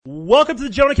Welcome to the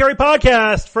Jonah Keri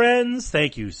podcast, friends.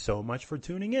 Thank you so much for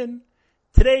tuning in.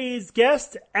 Today's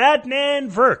guest,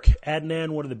 Adnan Virk.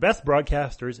 Adnan, one of the best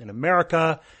broadcasters in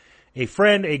America, a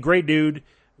friend, a great dude.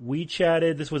 We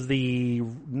chatted. This was the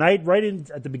night right in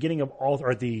at the beginning of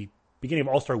All-Star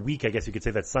Week, I guess you could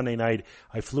say. That Sunday night.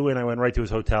 I flew in. I went right to his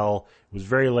hotel. It was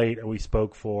very late, and we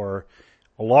spoke for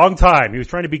a long time. He was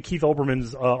trying to beat Keith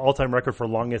Olbermann's all-time record for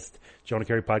longest Jonah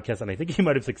Keri podcast, and I think he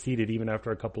might have succeeded even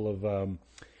after a couple of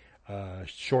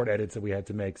short edits that we had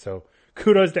to make. So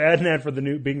kudos to Adnan for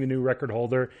being the new record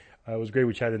holder. It was great.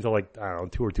 We chatted until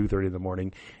 2 or 2:30 in the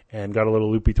morning and got a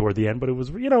little loopy toward the end, but it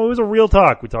was a real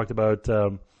talk. We talked about,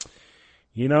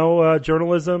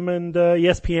 journalism and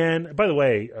ESPN. By the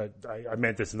way, I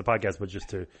meant this in the podcast, but just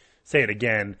to say it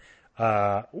again,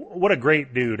 what a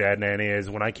great dude Adnan is.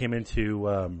 When I came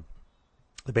into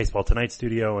the Baseball Tonight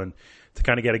studio and to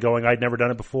kind of get it going, I'd never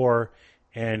done it before,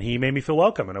 and he made me feel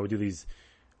welcome. And I would do these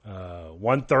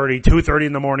 1:30, 2:30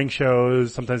 in the morning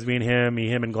shows, sometimes me and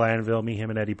him in Glanville, me,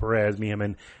 him and Eddie Perez, me, him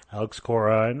and Alex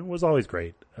Cora, and it was always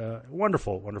great.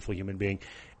 Wonderful, wonderful human being,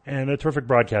 and a terrific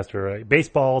broadcaster.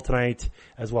 Baseball Tonight,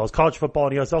 as well as college football,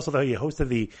 and he was also the host of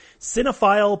the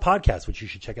Cinephile podcast, which you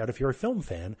should check out if you're a film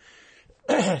fan.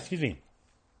 Excuse me.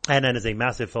 And then is a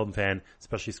massive film fan,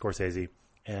 especially Scorsese.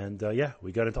 And,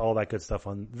 we got into all that good stuff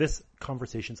on this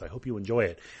conversation, so I hope you enjoy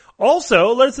it.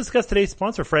 Also, let us discuss today's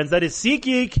sponsor, friends. That is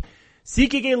SeatGeek.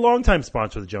 SeatGeek, a longtime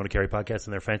sponsor of the Jonah Keri podcast,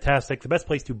 and they're fantastic. The best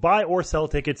place to buy or sell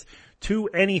tickets to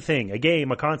anything, a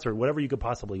game, a concert, whatever you could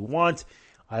possibly want.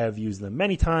 I have used them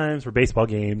many times for baseball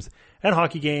games and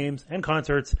hockey games and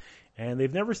concerts, and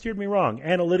they've never steered me wrong,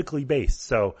 analytically based.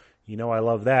 So, I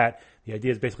love that. The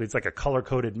idea is basically it's like a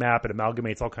color-coded map. It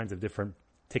amalgamates all kinds of different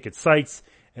ticket sites,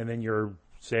 and then you're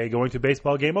say going to a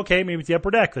baseball game, okay, maybe it's the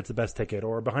upper deck that's the best ticket,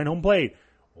 or behind home plate,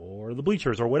 or the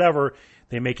bleachers, or whatever.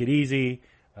 They make it easy.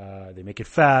 They make it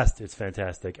fast. It's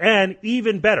fantastic. And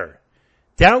even better,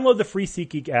 download the free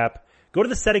SeatGeek app. Go to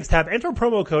the settings tab. Enter a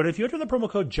promo code. If you enter the promo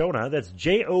code Jonah, that's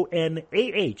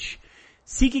JONAH,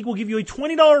 SeatGeek will give you a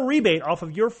 $20 rebate off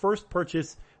of your first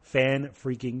purchase.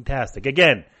 Fan-freaking-tastic.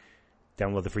 Again,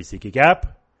 download the free SeatGeek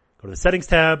app. Go to the settings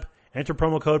tab. Enter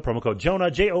promo code Jonah,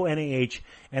 JONAH,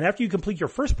 and after you complete your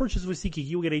first purchase with SeatGeek,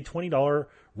 you will get a $20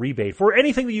 rebate for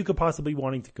anything that you could possibly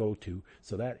wanting to go to.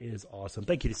 So that is awesome.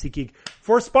 Thank you to SeatGeek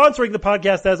for sponsoring the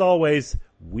podcast. As always,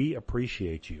 we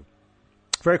appreciate you.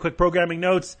 Very quick programming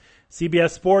notes.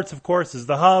 CBS Sports, of course, is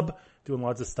the hub. Doing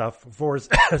lots of stuff for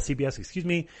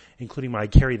CBS, including my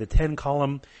Carry the 10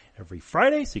 column every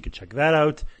Friday, so you can check that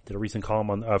out. Did a recent column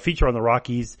on feature on the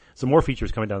Rockies. Some more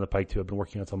features coming down the pike, too. I've been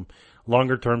working on some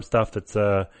longer-term stuff that's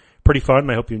pretty fun.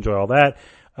 I hope you enjoy all that.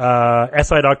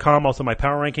 SI.com, also my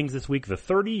power rankings this week, the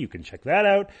 30. You can check that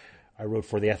out. I wrote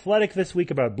for The Athletic this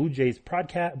week about Blue Jays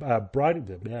prospects,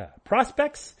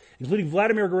 including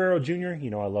Vladimir Guerrero Jr.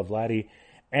 I love Vladdy.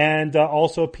 And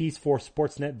also a piece for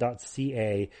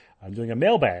sportsnet.ca. I'm doing a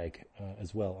mailbag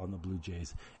as well on the Blue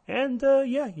Jays. And,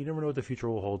 you never know what the future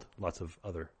will hold. Lots of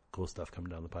other cool stuff coming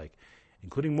down the pike,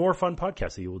 including more fun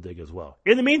podcasts that you will dig as well.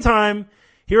 In the meantime,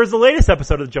 here is the latest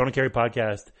episode of the Jonah Keri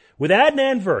podcast with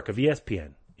Adnan Virk of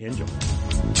ESPN. Enjoy.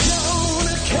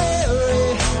 Jonah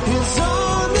Keri is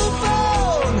on the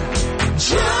phone.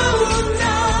 Jonah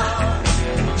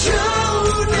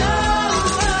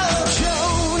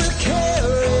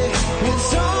Keri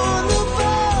is on the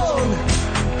phone.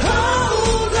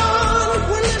 Hold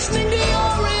on, we're listening to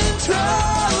your intro.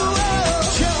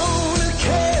 Jonah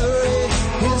Keri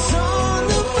is on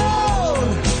the phone.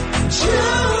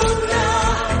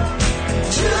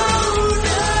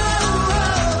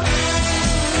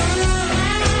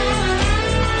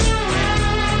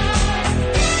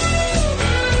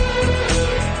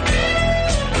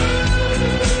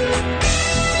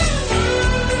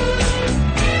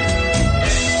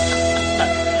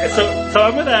 So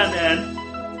I'm with Adnan,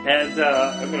 and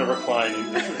I'm going to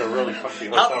recline. This is a really comfy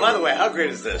hotel By the way, how great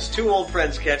is this? Two old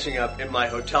friends catching up in my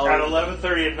hotel room. At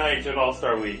 11:30 at night during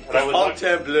All-Star Week.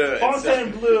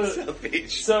 Fontainebleau. South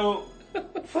Beach. So,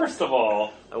 first of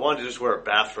all, I wanted to just wear a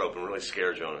bathrobe and really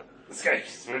scare Jonah. This guy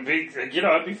would be,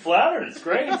 I'd be flattered. It's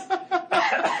great.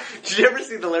 Did you ever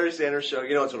see the Larry Sanders Show?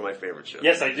 It's one of my favorite shows.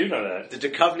 Yes, I do know that. The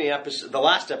Duchovny episode, the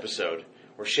last episode,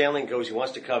 where Shanley goes, he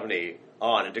wants Duchovny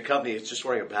on, and Duchovny is just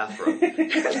wearing a bathrobe. And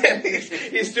then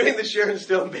he's doing the Sharon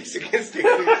Stone Basic Instinct.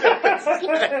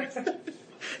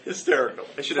 Hysterical.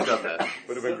 I should have done that.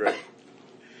 Would have been great.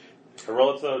 I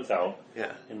roll up to the hotel.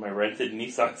 Yeah. In my rented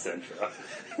Nissan Sentra.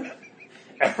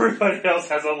 Everybody else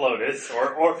has a Lotus,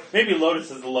 or maybe Lotus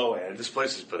is the low end. This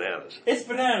place is bananas. It's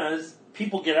bananas.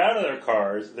 People get out of their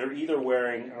cars. They're either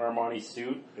wearing an Armani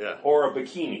suit or a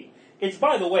bikini. It's,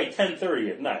 by the way, 10:30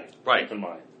 at night. Right. Keep in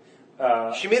mind.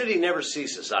 Humidity never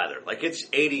ceases either. Like, it's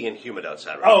 80 and humid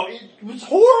outside right Oh, it was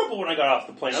horrible when I got off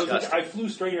the plane. Disgusting. I flew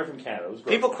straight here from Canada. It was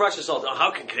great. People crush us all. Oh,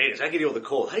 how can Canadians? I can deal with the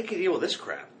cold. How do you deal with this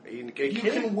crap? Are you You kidding?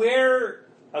 can wear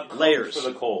a coat Layers. for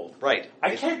the cold. Right.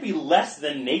 I can't be less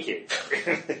than naked.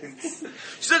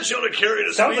 Send Jonah Keri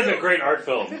to Sounds speak. like a great art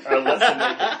film. Less than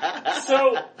naked.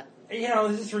 So,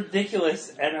 this is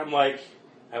ridiculous. And I'm like,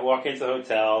 I walk into the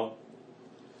hotel,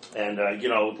 and, I got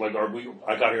here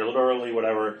a little early,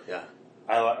 whatever. Yeah.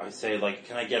 I say, like,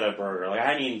 can I get a burger? Like, I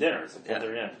hadn't eaten dinner. It's like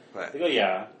 10:30 a.m. Right. They go,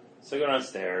 yeah. So I go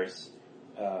downstairs.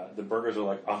 The burgers are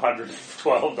like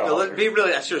 $112. No, let me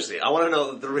really, seriously, I want to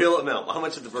know the real amount. How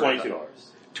much is the burger?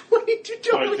 $22.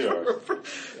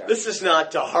 $22. Yeah. This is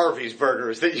not Harvey's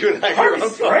Burgers that you and I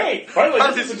Harvey's grew up on. great. By the way,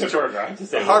 Harvey's this is a good burger. I have to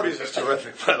say, Harvey's is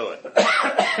terrific, by the way.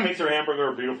 It makes their hamburger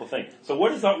a beautiful thing. So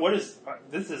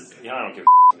this is, I don't give a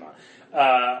or not.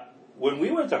 When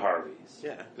we went to Harvey's,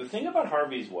 the thing about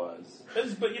Harvey's was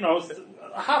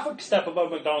a half a step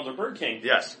above McDonald's or Burger King.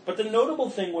 Yes. But the notable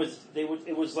thing was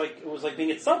it was like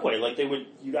being at Subway. Like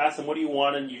you'd ask them, what do you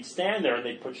want? And you'd stand there and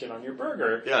they'd put shit on your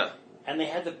burger. Yeah. And they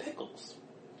had the pickles.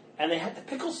 And they had the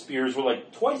pickle spears were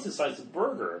like twice the size of the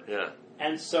burger. Yeah.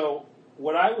 And so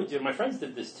what I would do, my friends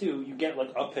did this too, you get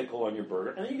like a pickle on your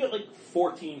burger, and then you get like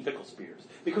 14 pickle spears.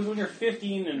 Because when you're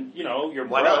 15 and, you're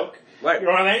Why broke, not? Right. you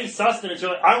don't have any sustenance,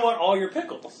 you're like, I want all your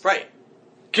pickles. Right.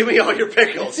 Give me all your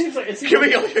pickles. Give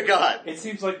me all you got. It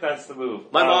seems like that's the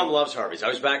move. My mom loves Harvey's. I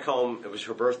was back home. It was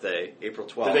her birthday, April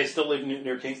 12th. Do they still live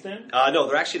near Kingston? No,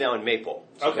 they're actually now in Maple.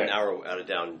 So Okay. an hour out of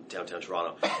downtown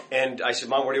Toronto. And I said,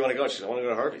 Mom, where do you want to go? She said, I want to go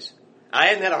to Harvey's. I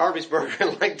hadn't had a Harvey's burger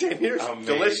in like 10 years. Amazing.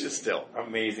 Delicious still.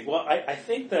 Amazing. Well, I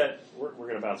think that we're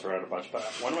going to bounce around a bunch, but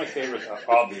one of my favorites,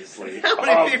 obviously. How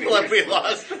many people have we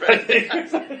lost already?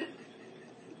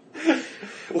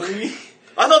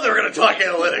 I thought they were going to talk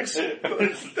analytics.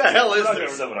 What the hell is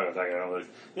this? We're not going to talk analytics.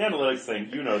 The analytics thing,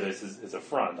 this is a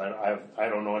front. I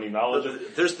don't know any knowledge of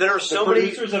it. There are so the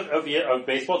many producers of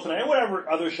Baseball Tonight and whatever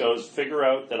other shows figure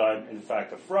out that I'm in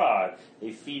fact a fraud.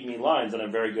 They feed me lines, and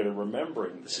I'm very good at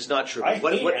remembering. This is not true. I hate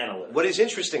analytics. What is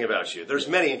interesting about you? There's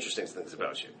many interesting things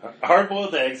about you.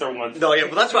 Hard-boiled eggs are one thing. No, yeah,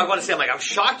 but that's what I want to say. I'm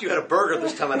shocked you had a burger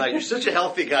this time of night. You're such a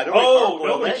healthy guy.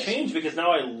 It changed because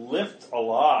now I lift a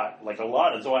lot,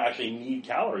 and so I actually need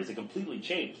calories. It completely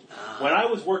changed. When I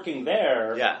was working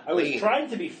there, I was trying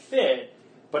to be fit,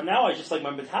 but now I just my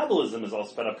metabolism is all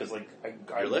sped up because I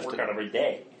work out every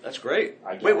day. That's great.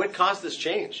 Wait, what caused this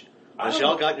change?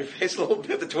 Michelle got in your face a little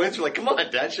bit. The twins were like, "Come on,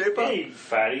 Dad, shape up." Hey,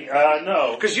 fatty.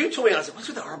 No, because you told me, I was like, "What's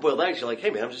with the hard-boiled eggs?" You're like,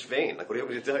 "Hey, man, I'm just vain." Like, what do you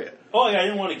want me to tell you? Oh, yeah, I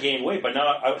didn't want to gain weight, but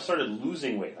now I started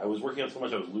losing weight. I was working out so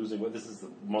much, I was losing weight. This is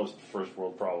the most first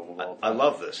world problem of all time. I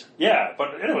love this. Yeah,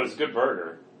 but anyway, it was a good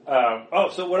burger.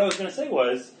 So what I was going to say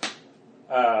was,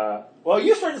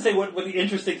 you started to say what the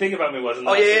interesting thing about me was.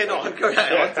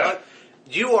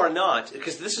 You are not,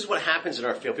 because this is what happens in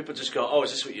our field. People just go, "Oh,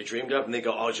 is this what you dreamed of?" And they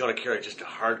go, "Oh, Jonah Keri, just a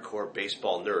hardcore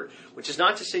baseball nerd." Which is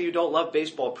not to say you don't love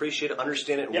baseball, appreciate it,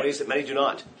 understand it in ways that many do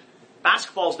not.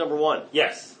 Basketball is number one.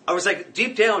 Yes. I was like,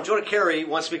 deep down, Jonah Keri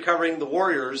wants to be covering the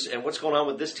Warriors and what's going on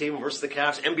with this team versus the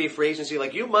Cavs, NBA free agency.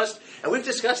 Like, you must, and we've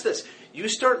discussed this, you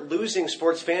start losing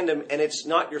sports fandom, and it's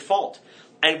not your fault.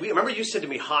 And remember you said to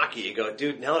me, hockey, you go,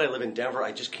 dude, now that I live in Denver,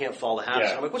 I just can't follow the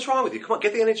habits. Yeah. I'm like, what's wrong with you? Come on,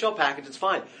 get the NHL package, it's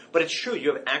fine. But it's true,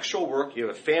 you have actual work, you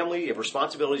have a family, you have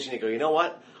responsibilities, and you go, you know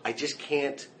what? I just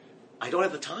can't, I don't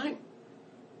have the time.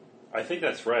 I think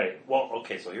that's right. Well,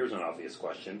 okay, so here's an obvious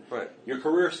question. Right. Your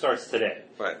career starts today.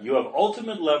 Right. You have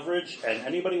ultimate leverage, and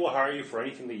anybody will hire you for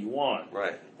anything that you want.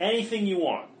 Right. Anything you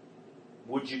want.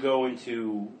 Would you go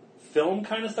into film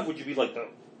kind of stuff? Would you be like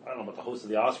I don't know about the host of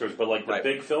the Oscars, but like the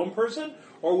big film person?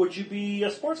 Or would you be a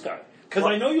sports guy? Because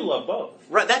I know you love both.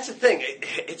 Right, that's the thing.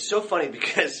 It's so funny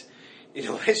because,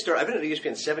 when I started, I've been at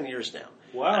ESPN 7 years now.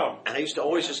 Wow. And I used to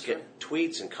always just get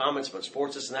tweets and comments about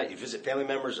sports, this and that. You visit family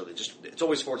members, or it's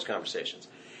always sports conversations.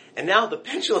 And now the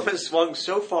pendulum has swung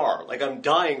so far. Like, I'm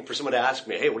dying for someone to ask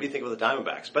me, hey, what do you think of the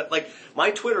Diamondbacks? But,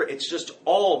 my Twitter, it's just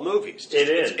all movies. It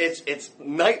is. It's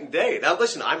night and day. Now,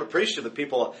 listen, I'm appreciative that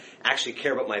people actually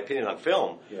care about my opinion on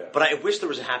film. Yeah. But I wish there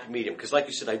was a happy medium. Because, like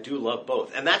you said, I do love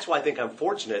both. And that's why I think I'm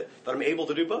fortunate that I'm able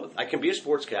to do both. I can be a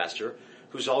sportscaster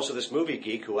who's also this movie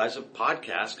geek who has a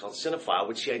podcast called Cinephile,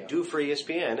 which I do for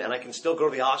ESPN, and I can still go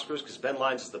to the Oscars because Ben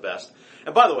Lyons is the best.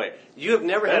 And by the way, you have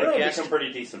never had a guest. Become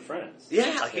pretty decent friends.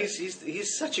 Yeah,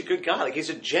 he's such a good guy. He's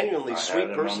a genuinely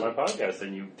sweet person. I had him on my podcast,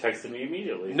 and you texted me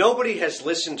immediately. Nobody has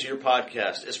listened to your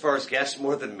podcast as far as guests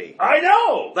more than me. I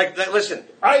know. Listen.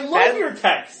 I love your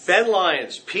texts. Ben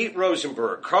Lyons, Pete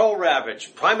Rosenberg, Carl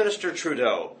Ravitch, Prime Minister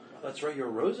Trudeau. That's right, you're a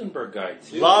Rosenberg guy,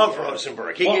 too. Love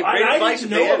Rosenberg. He gave great advice I at didn't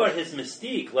the know end. about his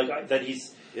mystique, that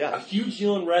he's a huge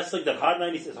deal in wrestling, that Hot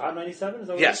 97, is Hot 97? Is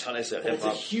that what Yes, Hot 97. It's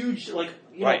a huge,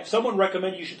 someone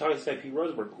recommended you should talk to this guy, Pete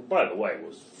Rosenberg, who, by the way,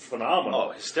 was phenomenal.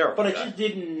 Oh, hysterical. But I just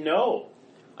didn't know.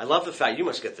 I love the fact, you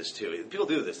must get this too. People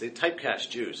do this. They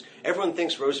typecast Jews. Everyone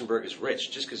thinks Rosenberg is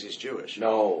rich just because he's Jewish.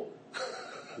 No.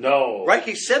 Right?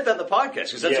 He said that in the podcast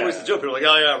because that's always the joke. People are like,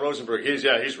 oh yeah, Rosenberg, he's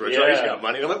rich. Yeah. Oh, he's got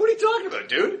money. And I'm like, what are you talking about,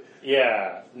 dude?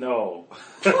 Yeah, no.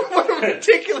 What a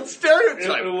ridiculous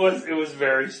stereotype. It was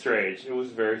very strange. It was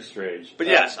very strange. But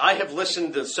yes, I have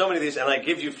listened to so many of these and I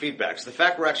give you feedback. So the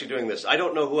fact we're actually doing this, I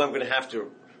don't know who I'm going to have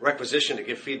to requisition to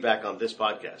give feedback on this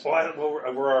podcast. Well,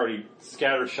 we're already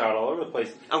scattershot all over the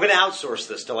place. I'm going to outsource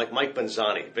this to like Mike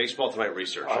Bonzani, Baseball Tonight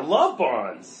researcher. I love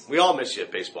Bonds. We all miss you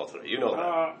at Baseball Tonight. You know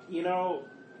that.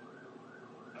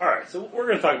 All right, so we're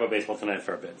going to talk about Baseball Tonight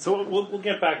for a bit. So we'll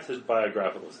get back to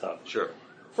biographical stuff. Sure.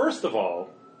 First of all,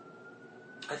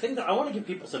 I think that I want to give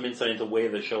people some insight into the way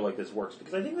the show like this works,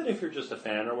 because I think that if you're just a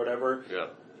fan or whatever,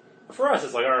 for us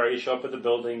it's like, all right, you show up at the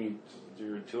building, you do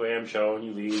your 2 a.m. show, and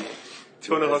you leave.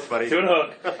 2 and a hook, buddy. 2 and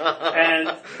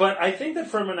a hook. But I think that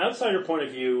from an outsider point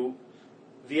of view,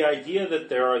 the idea that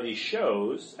there are these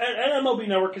shows, and MLB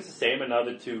Network is the same, and now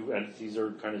the two entities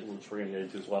are kind of, which we're going to get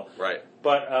into as well. Right.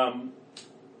 But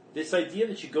this idea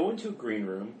that you go into a green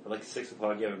room, at like 6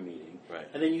 o'clock you have a meeting,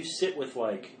 and then you sit with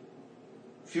like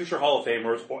future Hall of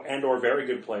Famers or very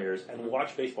good players and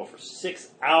watch baseball for 6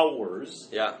 hours,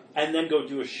 and then go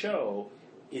do a show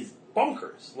is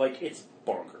bonkers. Like, it's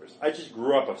bonkers. I just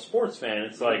grew up a sports fan.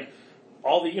 It's like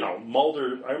all the,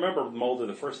 Mulder. I remember Mulder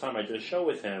the first time I did a show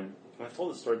with him, and I've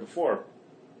told this story before.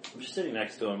 I'm just sitting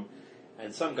next to him,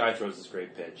 and some guy throws this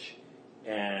great pitch.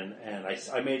 And I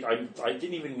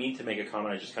didn't even mean to make a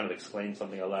comment. I just kind of explained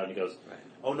something out loud, and he goes,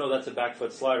 "Oh no, that's a back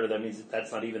foot slider. That means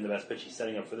that's not even the best pitch he's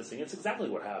setting up for this thing." It's exactly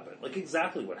what happened. Like,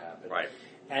 exactly what happened. Right.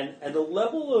 And the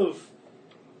level of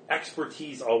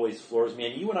expertise always floors me.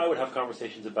 And you and I would have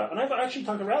conversations about, and I've actually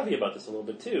talked to Ravi about this a little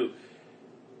bit too.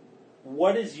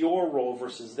 What is your role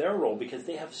versus their role? Because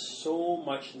they have so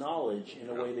much knowledge in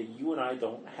a way that you and I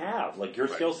don't have. Like, your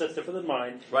skill set's different than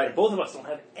mine. Right. And both of us don't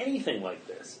have anything like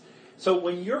this. So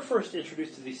when you're first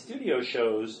introduced to these studio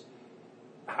shows,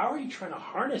 how are you trying to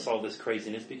harness all this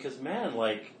craziness? Because, man,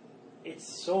 like, it's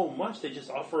so much. They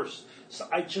just offer. So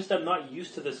I just am not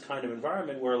used to this kind of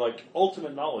environment where, like,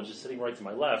 ultimate knowledge is sitting right to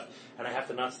my left, and I have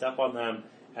to not step on them,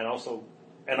 and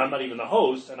I'm not even the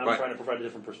host, and I'm trying to provide a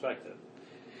different perspective.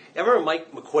 I remember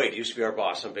Mike McQuaid, used to be our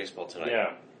boss on Baseball Tonight.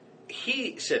 Yeah.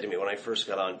 He said to me when I first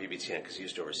got on BBTN, because he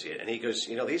used to oversee it, and he goes,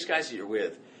 these guys that you're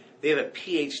with, they have a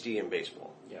PhD in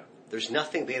baseball. Yeah. There's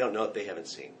nothing they don't know that they haven't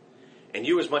seen. And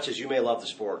you, as much as you may love the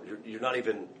sport, you're not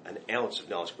even an ounce of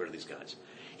knowledge compared to these guys.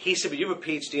 He said, but you have a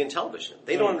PhD in television.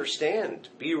 They don't understand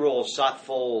B-roll,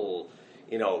 thoughtful,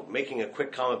 making a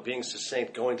quick comment, being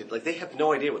succinct, they have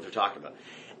no idea what they're talking about.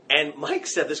 And Mike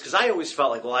said this because I always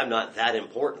felt like, well, I'm not that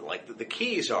important. Like, the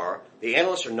keys are, the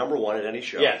analysts are number one at any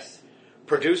show. Yes.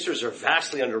 Producers are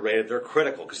vastly underrated. They're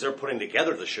critical because they're putting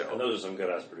together the show. And those are some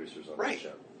good-ass producers on the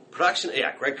show. Production,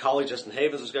 Greg Colley, Justin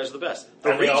Havens, those guys are the best.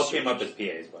 And they all came up as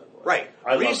PAs, by the way.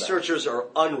 Right. Researchers are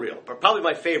unreal, but probably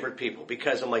my favorite people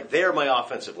because I'm like, they're my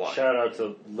offensive line. Shout out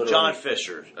to literally John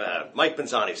Fisher, Mike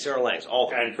Bonzani, Sarah Langs, all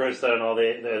of them. And Krista and all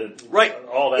the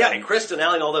all that. Yeah, and Krista and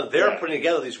Allie and all them, they're putting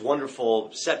together these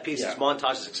wonderful set pieces,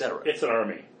 montages, etc. It's an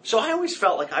army. So I always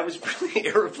felt like I was really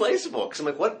irreplaceable because I'm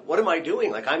like, what am I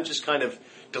doing? Like, I'm just kind of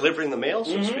delivering the mail,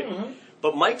 so to speak. Mm-hmm.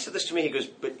 But Mike said this to me. He goes,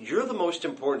 but you're the most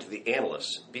important to the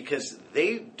analysts because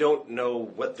they don't know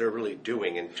what they're really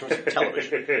doing in terms of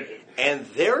television. And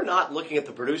they're not looking at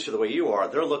the producer the way you are.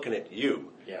 They're looking at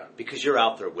you because you're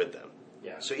out there with them.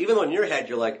 Yeah. So even though in your head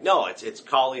you're like, no, it's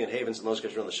Colley and Havens and those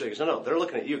guys are on the show. He goes, no, they're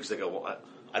looking at you because they go, well,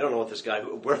 I don't know what this guy,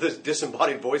 where this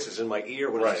disembodied voice is in my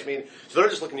ear. What does this mean? So they're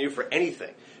just looking at you for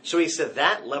anything. So he said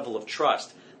that level of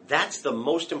trust, that's the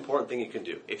most important thing you can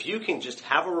do. If you can just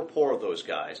have a rapport with those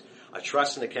guys, a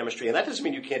trust and a chemistry, and that doesn't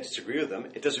mean you can't disagree with them.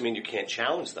 It doesn't mean you can't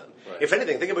challenge them. Right. If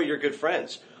anything, think about your good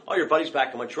friends. Oh, your buddies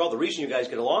back in Montreal. The reason you guys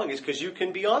get along is because you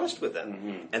can be honest with them.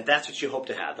 Mm-hmm. And that's what you hope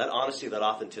to have, that honesty, that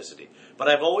authenticity. But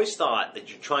I've always thought that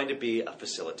you're trying to be a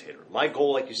facilitator. My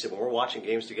goal, like you said, when we're watching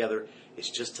games together, is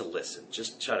just to listen.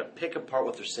 Just try to pick apart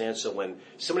what they're saying so when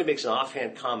somebody makes an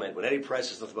offhand comment, when Eddie Perez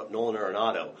says something about Nolan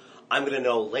Arenado, I'm going to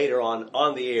know later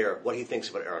on the air what he thinks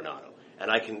about Arenado. And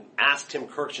I can ask Tim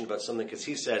Kirkchin about something because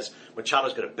he says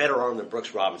Machado's got a better arm than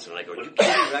Brooks Robinson. And I go,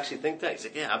 you actually think that? He's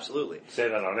like, yeah, absolutely. Say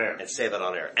that on air. And say that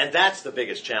on air. And that's the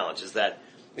biggest challenge is that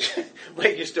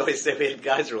Like used to always say, we had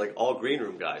guys who are like all green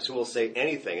room guys who will say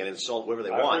anything and insult whoever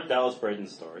they want. I've heard Dallas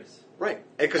Braden's stories. Right.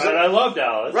 And I love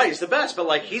Dallas. Right, he's the best, but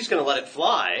like he's going to let it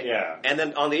fly. Yeah. And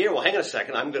then on the air, well, hang on a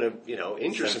second, I'm going to,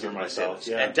 injure Censor some myself.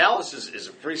 Yeah. And Dallas is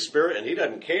a free spirit, and he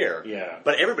doesn't care. Yeah.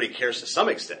 But everybody cares to some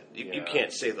extent. You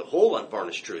can't say the whole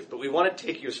unvarnished truth, but we want to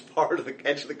take you as far to the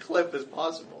edge of the cliff as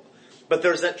possible. But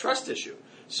there's that trust issue.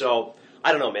 So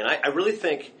I don't know, man. I really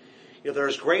think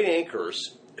there's great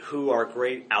anchors who are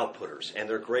great outputters, and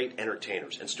they're great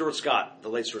entertainers. And Stuart Scott, the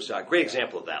late Stuart Scott, great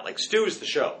example of that. Like, Stu is the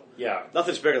show. Yeah.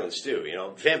 Nothing's bigger than Stu,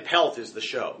 Van Pelt is the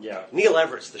show. Yeah. Neil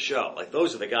Everett's the show. Like,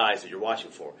 those are the guys that you're watching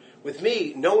for. With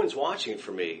me, no one's watching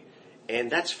for me,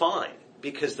 and that's fine,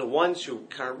 because the ones who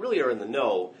kind of really are in the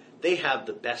know, they have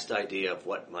the best idea of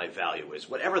what my value is,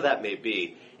 whatever that may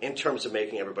be, in terms of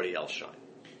making everybody else shine.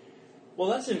 Well,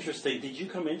 that's interesting. Did you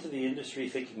come into the industry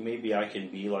thinking maybe I can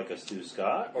be like a Stu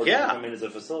Scott? Or Yeah. did you come in as a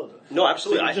facilitator? No,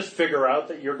 absolutely. So you just figure out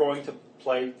that you're going to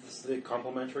play the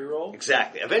complementary role?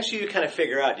 Exactly. Eventually you kind of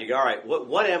figure out, you go, all right,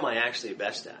 what am I actually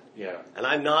best at? Yeah. And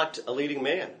I'm not a leading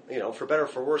man. For better or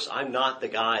for worse, I'm not the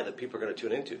guy that people are going to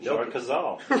tune into. No,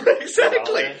 Cazal. Right,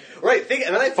 exactly. Right.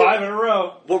 And then I think, 5 in a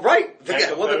row. Well, right.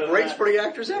 Can't One of the better great than that. sporting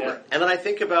actors ever. Yeah. And then I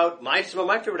think about some of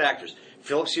my favorite actors.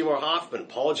 Philip Seymour Hoffman,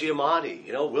 Paul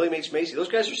Giamatti, William H. Macy. Those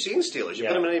guys are scene stealers. You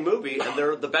put them in any movie, and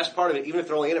they're the best part of it, even if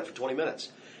they're only in it for 20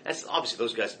 minutes. That's obviously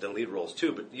those guys have done lead roles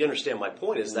too, but you understand my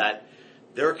point is that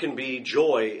there can be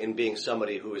joy in being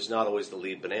somebody who is not always the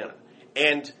lead banana.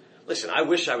 And listen, I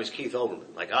wish I was Keith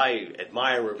Olbermann. Like, I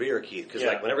admire and revere Keith, because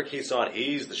like whenever Keith's on,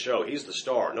 he's the show, he's the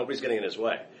star. Nobody's getting in his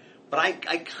way. But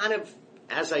I kind of,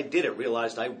 as I did it,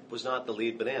 realized I was not the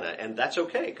lead banana, and that's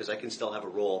okay, because I can still have a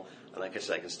role, and like I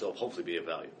said, I can still hopefully be of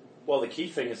value. Well, the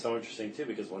Keith thing is so interesting, too,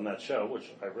 because when that show,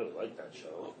 which I really like that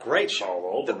show. Great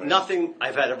show. Nothing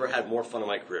I've ever had more fun in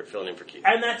my career filling in for Keith.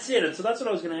 And that's it. And so that's what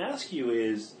I was going to ask you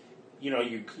is,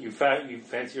 you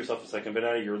fancy yourself a second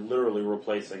banana, you're literally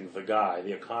replacing the guy,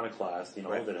 the iconoclast,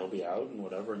 right. Then he'll be out and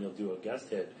whatever, and you'll do a guest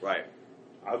hit. Right.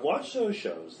 I've watched those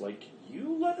shows. Like,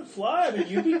 you let it fly. I mean,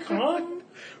 you become...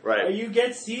 right. You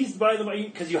get seized by the...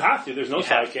 Because you have to. There's no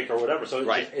sidekick or whatever. So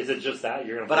is it just that?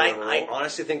 You're going to play a role? I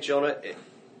honestly think, Jonah...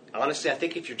 Honestly, I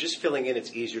think if you're just filling in,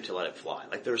 it's easier to let it fly.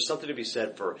 Like, there's something to be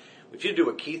said for, if you do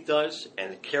what Keith does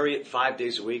and carry it 5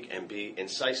 days a week and be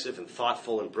incisive and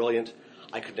thoughtful and brilliant,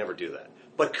 I could never do that.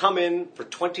 But come in for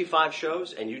 25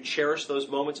 shows and you cherish those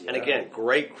moments, and again,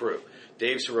 great crew.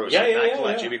 Dave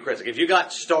Sarosa, Jimmy Chris. Like, if you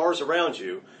got stars around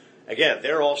you, again,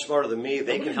 they're all smarter than me.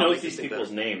 They can help knows these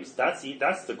people's names. That's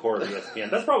the core of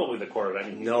ESPN. That's probably the core of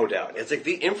anything. No doubt. It's like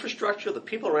the infrastructure, the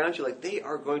people around you, like, they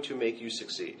are going to make you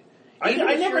succeed. I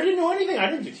didn't know anything. I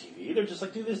didn't do TV. They're just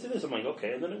like, do this. I'm like,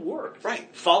 okay, and then it worked.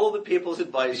 Right. Follow the people's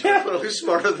advice. Who's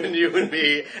smarter than you and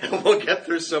me, and we'll get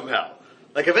through somehow.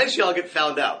 Like, eventually I'll get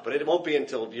found out, but it won't be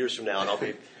until years from now, and I'll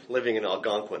be living in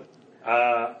Algonquin.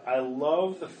 I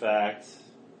love the fact,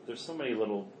 there's so many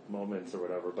little moments or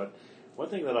whatever, but one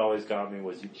thing that always got me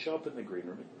was you'd show up in the green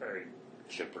room, very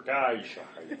chipper guy, you show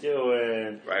how you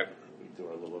doing. Right. We do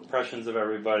our little impressions of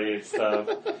everybody and stuff.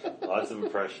 Lots of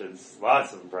impressions.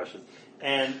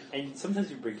 And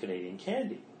sometimes you bring Canadian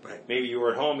candy. Right. Maybe you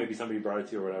were at home, maybe somebody brought it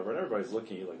to you or whatever, and everybody's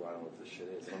looking at you like, well, I don't know what this shit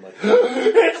is. And I'm like,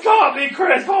 it's coffee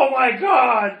crisp! Oh my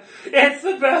god! It's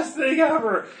the best thing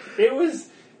ever! It was,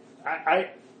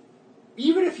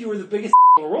 even if you were the biggest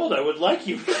in the world, I would like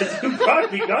you because you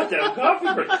brought me goddamn coffee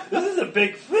crisp. This is a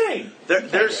big thing.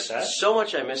 There's so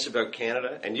much I miss about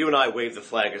Canada, and you and I wave the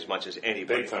flag as much as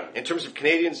anybody. Big time. In terms of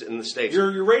Canadians in the States.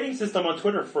 Your rating system on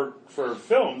Twitter for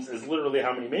films is literally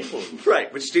how many Maple Leafs.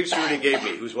 Right, which Steve Cerruti gave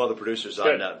me, who's one of the producers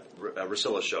on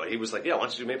Rusilla's show. He was like, yeah, why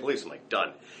don't you do Maple Leafs? I'm like,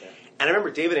 done. Yeah. And I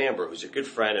remember David Amber, who's a good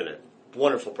friend and a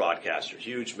wonderful broadcaster,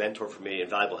 huge mentor for me,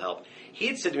 invaluable help. He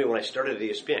had said to me when I started at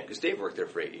ESPN, because Dave worked there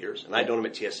for 8 years, and I'd known him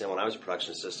at TSN when I was a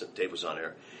production assistant. Dave was on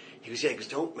air. He goes,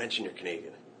 don't mention you're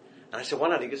Canadian. And I said, why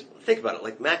not? He goes, think about it.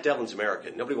 Like, Matt Devlin's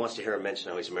American. Nobody wants to hear him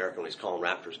mention how he's American when he's calling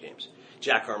Raptors games.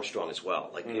 Jack Armstrong as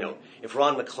well. Like, if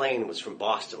Ron McLean was from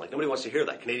Boston, like, nobody wants to hear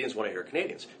that. Canadians want to hear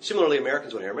Canadians. Similarly,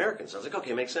 Americans want to hear Americans. I was like,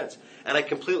 okay, makes sense. And I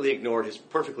completely ignored his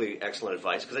perfectly excellent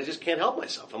advice because I just can't help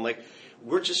myself. I'm like,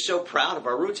 we're just so proud of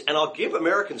our roots. And I'll give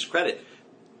Americans credit.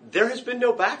 There has been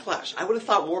no backlash. I would have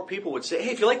thought more people would say,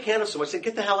 hey, if you like Canada so much, then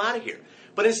get the hell out of here.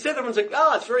 But instead, everyone's like,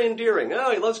 oh, it's very endearing.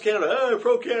 Oh, he loves Canada. Oh,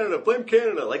 pro-Canada. Blame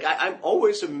Canada. Like, I'm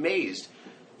always amazed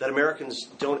that Americans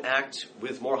don't act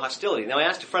with more hostility. Now, I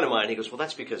asked a friend of mine, he goes, well,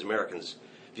 that's because Americans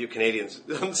view Canadians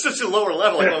on such a lower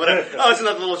level. Like, oh, isn't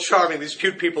that a little charming? These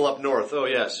cute people up north. Oh,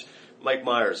 yes. Mike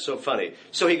Myers, so funny.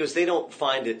 So he goes, they don't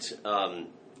find it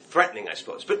threatening, I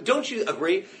suppose. But don't you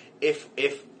agree? If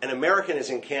an American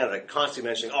is in Canada constantly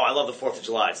mentioning, I love the 4th of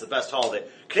July, it's the best holiday,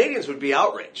 Canadians would be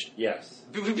outraged. Yes.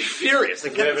 We'd be furious.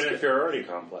 We have an inferiority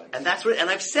complex. And that's what, and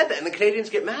I've said that, and the Canadians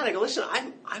get mad. I go, listen,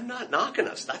 I'm not knocking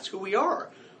us. That's who we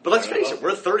are. But let's face it,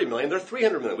 we're 30 million, they're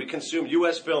 300 million. We consume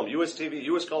U.S. film, U.S. TV,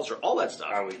 U.S. culture, all that stuff.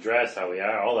 How we dress, how we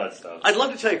are, all that stuff. I'd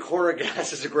love to tell you Corner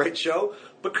Gas is a great show,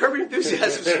 but Curb Your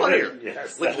Enthusiasm is funnier.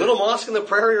 Yes, like Little Mosque on the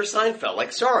Prairie or Seinfeld.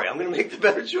 Like, sorry, I'm going to make the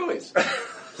better choice.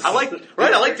 I like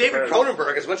David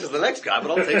Cronenberg as much as the next guy, but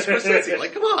I'll take Scorsese.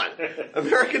 Like, come on.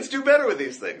 Americans do better with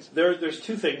these things. There's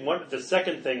two things. One, the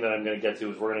second thing that I'm going to get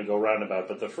to is we're going to go roundabout,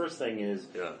 but the first thing is,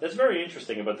 that's very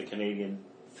interesting about the Canadian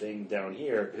thing down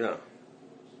here. Yeah.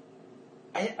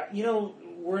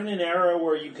 We're in an era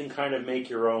where you can kind of make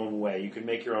your own way. You can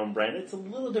make your own brand. It's a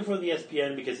little different with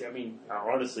ESPN because,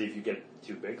 honestly, if you get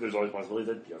too big, there's always a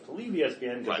possibility that you have to leave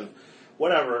ESPN because of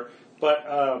whatever. But,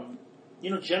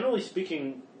 generally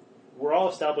speaking, we're all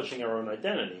establishing our own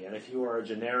identity. And if you are a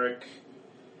generic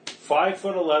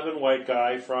 5'11" white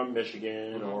guy from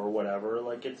Michigan or whatever,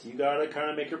 you got to kind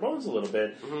of make your bones a little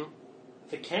bit. Mm-hmm.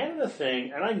 The Canada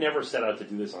thing, and I never set out to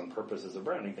do this on purpose as a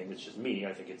branding thing. It's just me.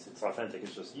 I think it's authentic.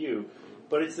 It's just you.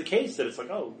 But it's the case that it's like,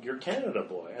 oh, you're Canada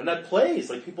boy. And that plays.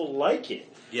 Like, people like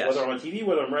it. Yes. Whether I'm on TV,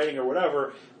 whether I'm writing or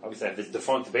whatever. Obviously, I have this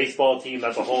defunct baseball team.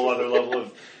 That's a whole other level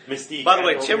of mystique. By the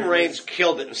way, Tim Raines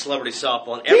killed it in celebrity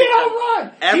softball. And he hit a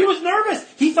home run! He was nervous.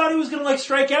 He thought he was going to,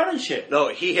 strike out and shit. No,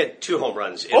 he hit 2 home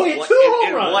runs. He had 2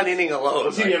 home runs? In 1 inning alone.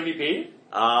 Was he the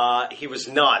MVP? He was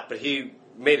not, but he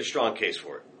made a strong case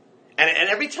for it. And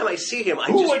every time I see him,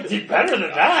 Who would be better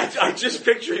than that? I just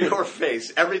picture your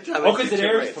face every time I see him. Because it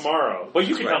airs tomorrow. But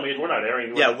you can tell me we're not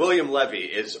airing. Yeah, William Levy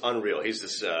is unreal. He's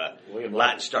this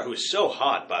Latin star who's so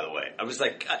hot, by the way. I was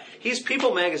like, he's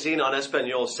People Magazine on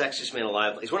Espanol, Sexiest Man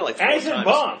Alive. He's won it 4 times. And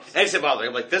he's in bombs.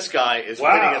 I'm like, this guy is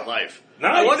winning at life.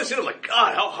 Nice. I wanted to see him. I'm like,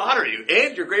 God, how hot are you?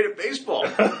 And you're great at baseball.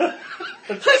 I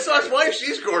saw his wife.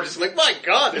 She's gorgeous. I'm like, my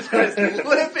God, this guy's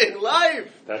living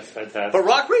life. That's fantastic. But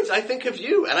Rock Raines, I think of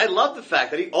you. And I love the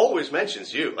fact that he always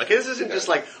mentions you. Like, this isn't just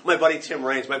like my buddy Tim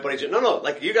Raines, my buddy Jim. No.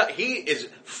 Like, he is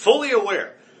fully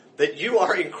aware that you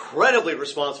are incredibly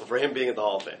responsible for him being at the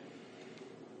Hall of Fame.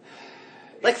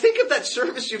 Like, think of that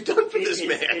service you've done for this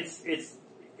man.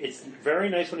 It's very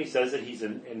nice when he says it. He's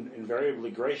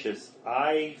invariably gracious.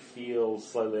 I feel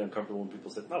slightly uncomfortable when people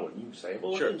say, no, when you say it.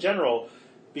 Well, in general,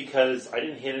 because I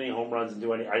didn't hit any home runs and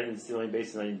I didn't steal any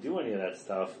bases, I didn't do any of that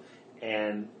stuff.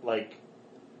 And,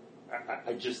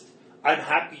 I'm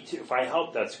happy to, if I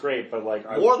help, that's great, but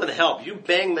more than help. You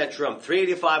bang that drum.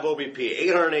 385 OBP,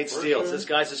 808 steals. Sure. This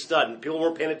guy's a stud. And people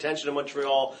weren't paying attention to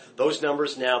Montreal. Those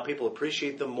numbers now, people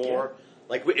appreciate them more. Yeah.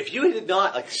 Like, if you did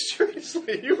not,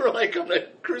 seriously, you were on a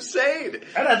crusade.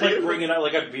 And I'd bring it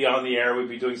out, I'd be on the air, we'd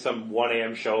be doing some 1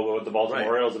 a.m. show with the Baltimore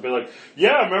Orioles. I'd be like,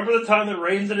 yeah, remember the time that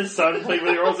Raines and his son played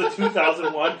with the Orioles in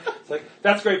 2001? It's like,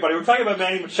 that's great, buddy. We're talking about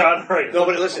Manny Machado right now. No,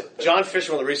 but listen, John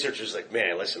Fisher, one of the researchers, is like,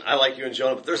 man, listen, I like you and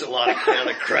Jonah, but there's a lot of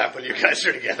Canada crap when you guys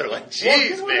are together. Like,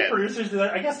 jeez, man. Producers do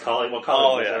that. I guess Colin.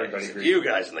 Everybody. You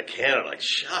guys in the Canada,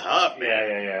 shut up, man.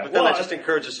 Yeah. But then that just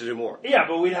encouraged us to do more. Yeah,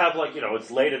 but we'd have, it's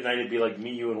late at night, it'd be me,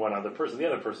 you, and one other person. The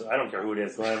other person, I don't care who it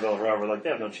is, Glanville or whoever, they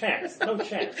have no chance. No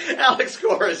chance. Alex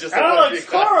Cora is just Alex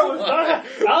Cora was not.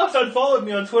 Alex unfollowed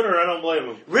me on Twitter, and I don't blame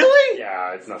him. Really?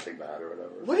 Yeah, it's nothing bad or whatever.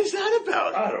 What is that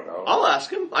about? I don't know. I'll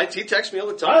ask him. He texts me all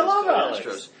the time. I love Alex.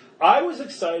 Astros. I was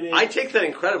excited. I take that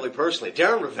incredibly personally.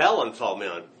 Darren Ravel unfollowed me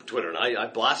on Twitter, and I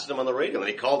blasted him on the radio, and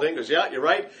he called in and goes, yeah, you're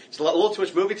right. It's a little too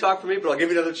much movie talk for me, but I'll give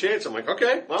you another chance. I'm like,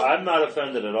 okay, well. I'm not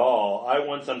offended at all. I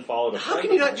once unfollowed a friend. How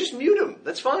can you not just mute him?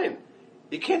 That's fine.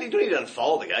 You don't need to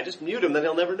unfollow the guy. Just mute him, then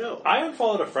he'll never know. I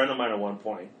unfollowed a friend of mine at one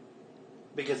point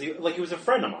because he was a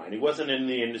friend of mine. He wasn't in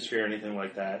the industry or anything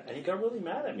like that, and he got really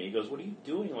mad at me. He goes, "What are you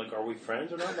doing? Are we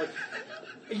friends or not?"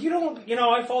 You don't.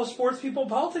 I follow sports people,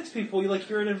 politics people.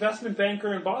 You're an investment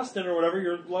banker in Boston or whatever.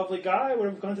 You're a lovely guy. Would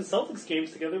have gone to Celtics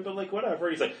games together, but whatever.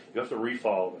 He's like, you have to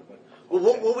refollow him. Well,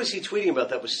 what was he tweeting about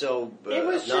that was so it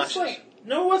was obnoxious? Just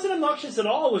no, it wasn't obnoxious at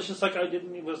all. It was just I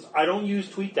don't use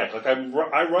TweetDeck.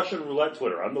 I Russian roulette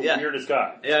Twitter. I'm the weirdest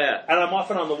guy. Yeah. And I'm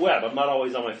often on the web. I'm not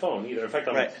always on my phone either. In fact,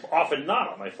 I'm often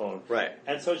not on my phone. Right.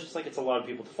 And so it's just it's a lot of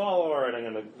people to follow, and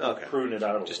I'm going to prune it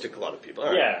out. Just a lot of people.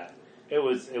 All right. Yeah. It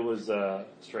was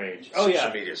strange. Social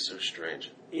media is so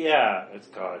strange. Yeah, it's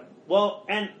God. Well,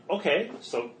 and okay,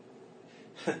 so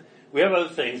we have other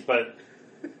things, but.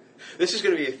 This is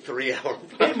going to be a 3-hour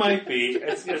podcast. It might be.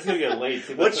 It's going to get late.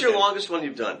 What's your longest one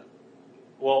you've done?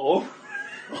 Well,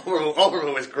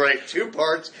 Overmove was great. 2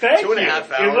 parts, Thank 2.5 you. hours.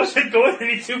 It wasn't going to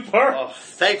be 2 parts. Oh,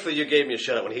 thankfully you gave me a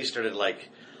shout out when he started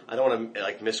I don't want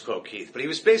to misquote Keith, but he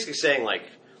was basically saying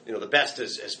the best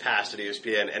has passed at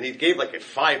ESPN, and he gave like a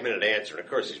 5-minute answer, and of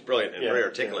course he's brilliant and very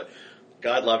articulate. Yeah.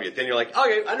 God love you. Then you're like,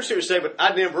 okay, I understand what you're saying, but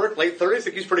Adnan Virk, late 30s, I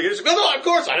think he's pretty good. He's like, no, of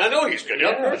course, I know he's good.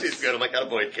 Yes. Of course he's good. I'm like, oh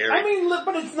boy, Keri. I mean,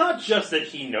 but it's not just that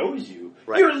he knows you.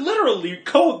 Right. You're literally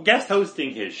guest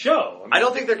hosting his show. I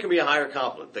don't think there can be a higher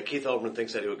compliment that Keith Olbermann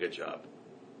thinks I do a good job.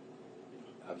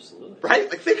 Absolutely. Right?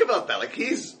 Like, think about that. Like,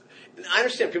 I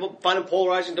understand people find him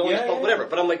polarizing, don't whatever,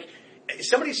 but I'm like,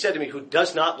 somebody said to me who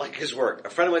does not like his work, a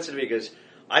friend of mine said to me, he goes,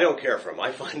 I don't care for him.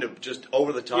 I find him just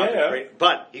over the top and great.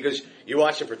 But, he goes, you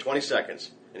watch him for 20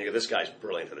 seconds, and you go, this guy's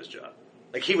brilliant at his job.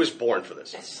 Like, he was born for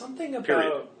this. There's something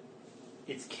about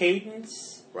its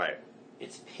cadence. Right.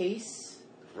 Its pace.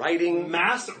 Writing.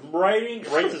 Massive writing.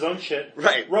 Writes his own shit.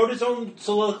 Right. Wrote his own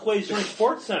soliloquies during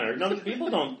Sports Center. None of the people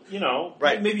don't,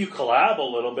 Right. Maybe you collab a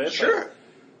little bit. Sure.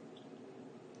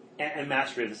 And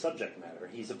mastery of the subject matter.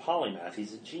 He's a polymath.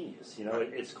 He's a genius.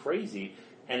 It's crazy.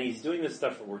 And he's doing this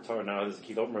stuff that we're talking now. This is a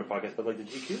Keith Olbermann podcast, but like the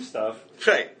GQ stuff.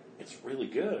 Right. It's really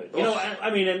good.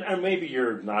 And maybe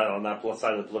you're not on that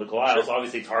side of the political aisle, so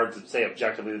obviously it's hard to say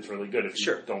objectively it's really good if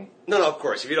you don't... No, of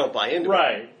course, if you don't buy into it.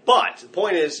 Right. But the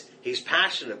point is, he's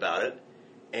passionate about it,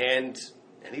 and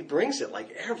he brings it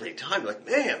like every time. Like,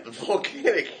 man, the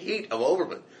volcanic heat of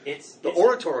Olbermann. It's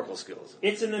oratorical skills.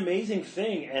 It's an amazing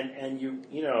thing, and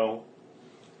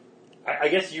I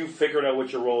guess you figured out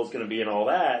what your role is going to be and all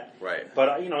that. Right.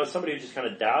 But, as somebody who just kind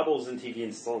of dabbles in TV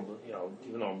and still,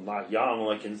 even though I'm not young,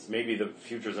 like, maybe the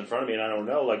future's in front of me and I don't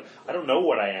know, like, I don't know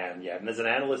what I am yet. And as an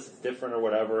analyst, it's different or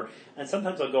whatever. And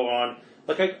sometimes I'll go on,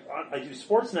 like, I do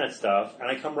Sportsnet stuff, and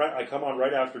I come on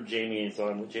right after Jamie, and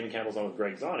so Jamie Campbell's on with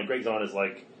Greg Zahn, and Greg Zahn is,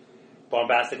 like,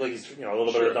 bombastic, like, he's, a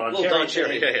little bit of Don Cherry. Don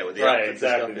Cherry, with the right,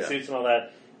 exactly, stuff, the suits and all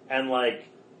that. And, like,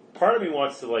 part of me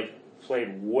wants to, like,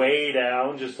 played way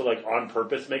down just to like on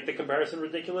purpose make the comparison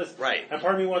ridiculous. Right. And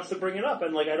part of me wants to bring it up,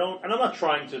 and like I'm not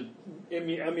trying to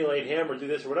emulate him or do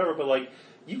this or whatever, but like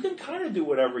you can kind of do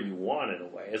whatever you want in a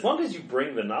way as long as you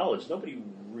bring the knowledge. Nobody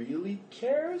really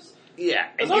cares. Yeah,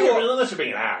 and unless you're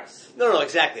being an ass. No,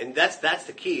 exactly, and that's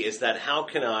the key. Is that how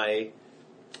can I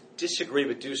disagree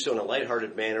but do so in a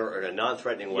lighthearted manner or in a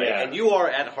non-threatening way? Yeah. And you are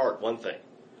at heart one thing,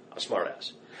 a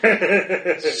smartass.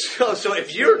 so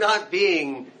if you're not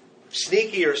being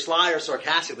sneaky or sly or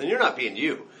sarcastic, then you're not being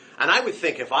you. And I would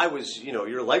think if I was,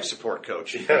 your life support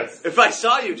coach, if I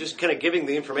saw you just kind of giving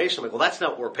the information, I'm like, well, that's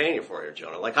not what we're paying you for here,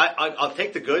 Jonah. Like, I'll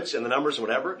take the goods and the numbers and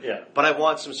whatever, but I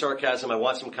want some sarcasm, I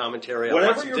want some commentary,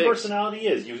 whatever your personality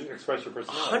is, you express your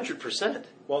personality. 100%.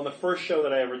 Well, in the first show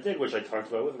that I ever did, which I talked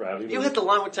about with Ravi... You hit the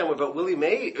line one time about Willie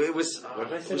Mays. It was... What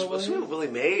did I say about Willie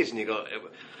Mays? And you go...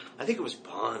 I think it was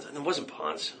Bonds. And it wasn't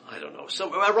Bonds. I don't know.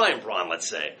 Ryan Braun, let's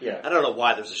say. Yeah. I don't know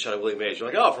why there's a shot of Willie Mays. You're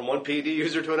like, oh, from one PED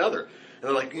user to another. And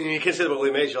they're like, you can't say that about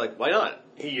Willie Mays. You're like, why not?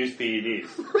 He used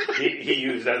PEDs. he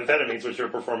used amphetamines, which are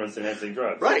performance-enhancing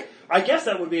drugs. Right. I guess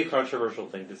that would be a controversial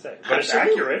thing to say. But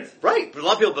Absolutely. It's accurate. Right. But a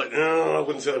lot of people are like, no, I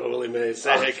wouldn't say that about Willie Mays.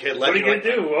 Say, hey, kid, what are you going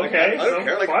to do? Okay. I don't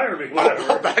care. Like, fire me.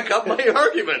 Whatever. I'll back up my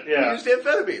argument. Yeah. He used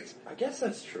amphetamines. I guess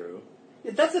that's true.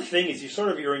 That's the thing is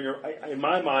in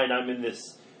my mind, I'm in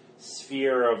this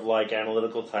sphere of like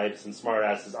analytical types and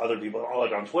smartasses, other people, all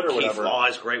like on Twitter or whatever. Keith Law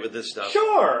is great with this stuff.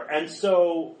 Sure. And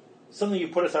so suddenly you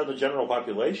put us out of the general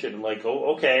population and like,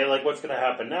 oh, okay, like what's going to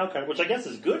happen now? Kind of, which I guess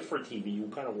is good for TV.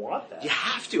 You kind of want that. You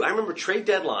have to. I remember trade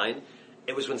deadline.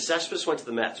 It was when Cespedes went to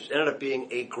the Mets, which ended up being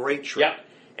a great trade. Yeah.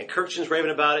 And Kirkchen's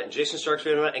raving about it, and Jason Stark's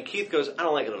raving about it, and Keith goes, I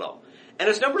don't like it at all. And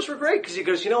his numbers were great, because he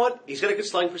goes, you know what? He's got a good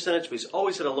slugging percentage, but he's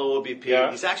always had a low OBP. Yeah.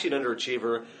 He's actually an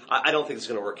underachiever. I don't think it's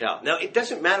going to work out. Now, it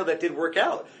doesn't matter that did work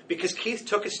out, because Keith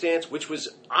took a stance which was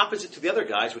opposite to the other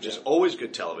guys, which is always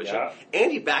good television,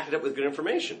 and he backed it up with good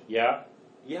information. Yeah.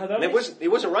 Yeah, that he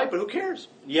wasn't right, but who cares?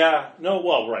 Yeah, no,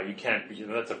 well, right, you can't,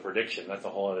 that's a prediction, that's a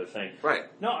whole other thing. Right.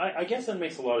 No, I guess that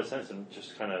makes a lot of sense, and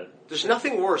just kind of... There's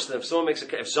nothing worse than if Zahn makes a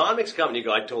comment, you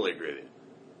go, I totally agree with you.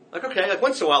 Like, okay, like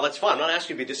once in a while, that's fine. I'm not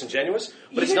asking you to be disingenuous,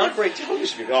 but it's not great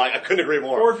television. You go, I couldn't agree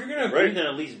more. Or if you're going to agree, then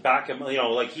at least back him,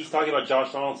 like he's talking about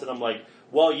Josh Donaldson, I'm like,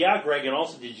 well, yeah, Greg, and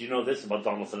also did you know this about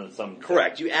Donaldson at some...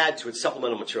 Correct. You add to it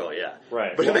supplemental material, yeah.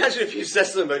 Right. But imagine if you said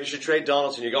something about you should trade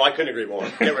Donaldson, you go, I couldn't agree more.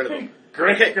 Get rid of him.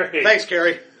 Great. Thanks,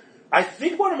 Keri. I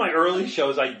think one of my early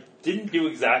shows, I didn't do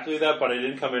exactly that, but I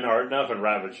didn't come in hard enough, and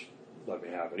Ravage let me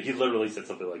have it. He literally said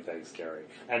something like, thanks, Keri.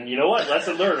 And you know what?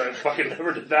 Lesson learned. I fucking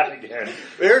never did that again.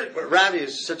 Ravi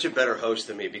is such a better host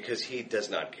than me because he does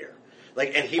not care.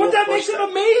 Like, and he but that makes it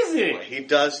amazing. Well, he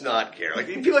does not care. Like,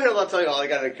 people hear a lot telling you, I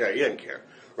gotta care. He doesn't care.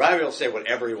 Ravi will say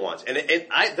whatever he wants. And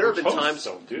there have been times...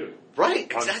 don't do. Right,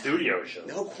 exactly. On studio shows.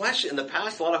 No question. In the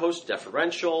past, a lot of hosts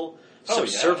deferential,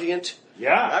 subservient.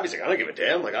 Yeah. Robbie's like, I don't give a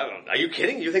damn. Like, I don't. Are you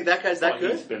kidding? You think that guy's that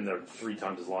good? He's been there 3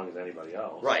 times as long as anybody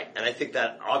else. Right, and I think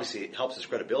that obviously helps his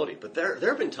credibility. But there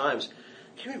have been times,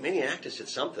 I can't remember, many actors said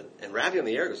something, and Ravi on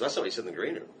the air goes, that's not what he said in the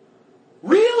green room.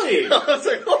 Really? I was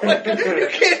like, oh my God, you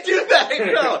can't do that.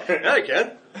 No, yeah, I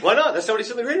can. Why not? That's not what he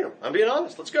said in the green room. I'm being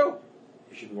honest. Let's go.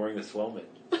 You should be wearing the swell mitt.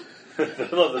 I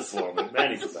love the swell mitt.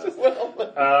 Manny's the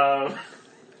best.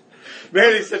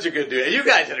 Manny's such a good dude. And you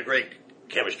guys had a great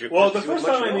chemistry. Well, the first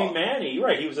time I met Manny,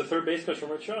 right, he was a third base coach from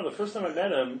Montreal. The first time I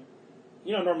met him,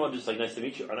 normally I'm just like, nice to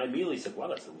meet you. And I immediately said, wow,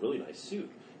 that's a really nice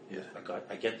suit. Yeah.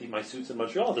 I get my suits in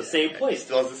Montreal, the same place.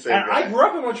 Still the same. And I grew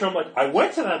up in Montreal. I'm like, I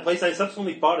went to that place. I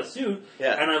subsequently bought a suit.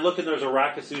 Yeah. And I look and there's a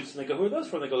rack of suits. And they go, who are those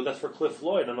for? And they go, that's for Cliff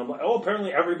Floyd. And I'm like, oh,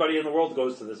 apparently everybody in the world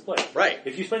goes to this place. Right.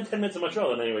 If you spend 10 minutes in Montreal,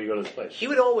 then anyway, you go to this place. He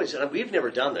would always, and we've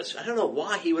never done this, I don't know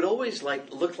why, he would always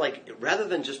look like, rather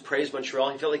than just praise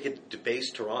Montreal, he felt like he'd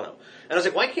debase Toronto. And I was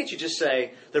like, why can't you just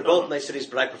say, they're both nice cities,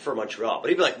 but I prefer Montreal.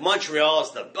 But he'd be like,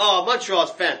 Montreal's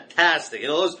fantastic.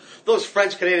 Those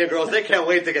French-Canadian girls, they can't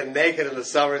wait to get naked in the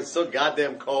summer. It's so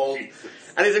goddamn cold. Jesus.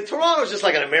 And he's like, Toronto's just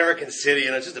like an American city,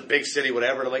 and it's just a big city,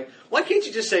 whatever. And I'm like, why can't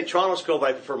you just say, Toronto's cool, but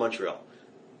I prefer Montreal?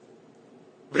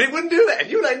 But he wouldn't do that.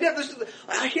 And you and I never,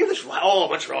 I hear this,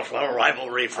 Montreal, Toronto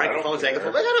rivalry, Francophones,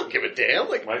 Anglophones. Like, I don't give a damn.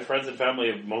 Like, my friends and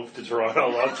family have moved to Toronto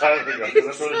a long time ago, because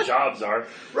that's where the jobs are.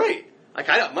 Right.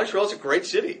 Montreal's a great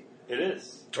city. It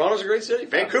is. Toronto's a great city.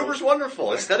 Vancouver's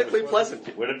wonderful. Aesthetically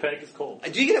pleasant. Winnipeg is cold.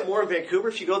 Do you get it more in Vancouver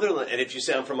if you go there? And if you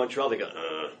say I'm from Montreal, they go,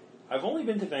 I've only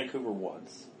been to Vancouver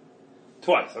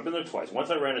twice. I've been there twice. Once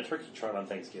I ran a turkey trot on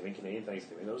Thanksgiving, Canadian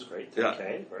Thanksgiving. That was great.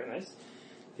 Okay, very nice.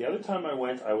 The other time I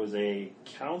went, I was a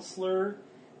counselor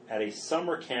at a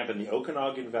summer camp in the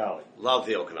Okanagan Valley. Love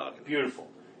the Okanagan. Beautiful.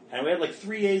 And we had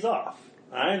 3 days off.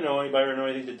 I didn't know anybody or know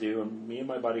anything to do, and me and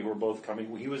my buddy who were both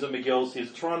coming, he was a McGill, he was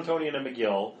a Torontonian at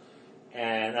McGill,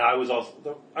 and I was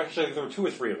also, actually there were 2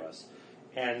 or 3 of us.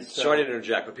 And so, sorry to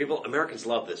interject, but Americans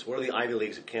love this. What are the Ivy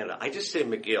Leagues of Canada? I just say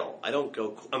McGill. I don't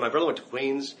go, my brother went to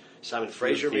Queens, Simon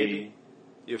Fraser maybe.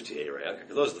 U of T, right? Okay,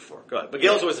 those are the 4. Go ahead.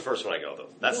 McGill's always the first one I go, though.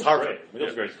 That's Harvard.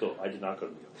 McGill's great school. I did not go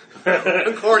to McGill.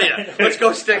 Concordia. Let's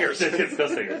go Stingers. Let's go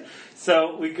Stingers.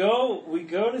 So we go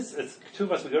to, it's 2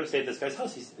 of us, we go to stay at this guy's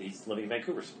house. He's living in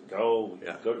Vancouver, so we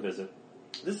go to visit.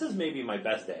 This is maybe my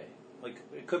best day.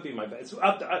 It could be my best.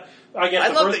 I guess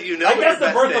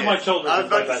the birth of my children is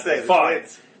my best day. Fine.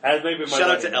 Shout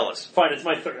out to Ellis. Fine, it's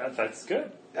my third. That's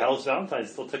good. Ellis Valentine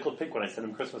still tickled pink when I sent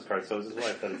him Christmas cards. So is his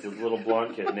wife. That is his little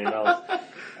blonde kid named Ellis.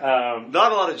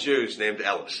 Not a lot of Jews named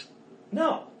Ellis.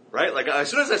 No. Right? As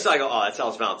soon as I saw it, I go, oh, that's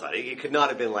Ellis Valentine. It could not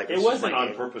have been like... It wasn't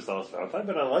on purpose Ellis Valentine,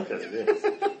 but I like that it is.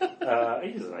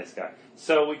 He's a nice guy.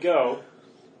 So we go,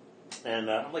 and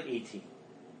I'm 18.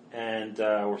 And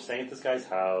we're staying at this guy's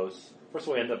house. First of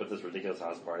all, we end up at this ridiculous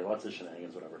house party, lots of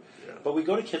shenanigans, whatever. Yeah. But we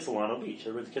go to Kitsilano Beach.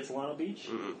 Ever been to Kitsilano Beach?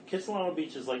 Mm-hmm. Kitsilano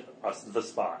Beach is the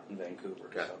spot in Vancouver.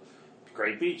 Okay. So,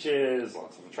 great beaches,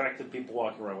 lots of attractive people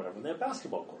walking around, whatever. And they have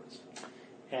basketball courts.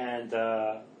 And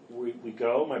we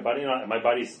go, my buddy and I, my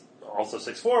buddy's also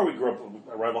 6'4", we grew up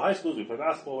at rival high schools, we play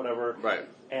basketball, whatever. Right.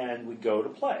 And we go to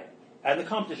play. And the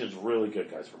competition's really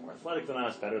good, guys. We're more athletic than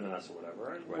us, better than us, or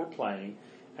whatever. And we're playing.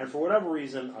 And for whatever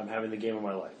reason, I'm having the game of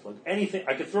my life. Anything,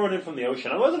 I could throw it in from the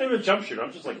ocean. I wasn't even a jump shooter.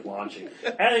 I'm just launching.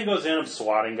 Anything goes in, I'm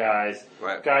swatting guys.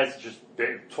 Right. Guys just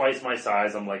twice my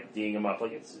size. I'm D'ing them up.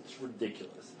 It's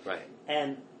ridiculous. Right.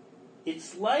 And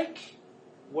it's like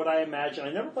what I imagine.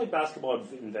 I never played basketball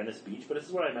in Venice Beach, but this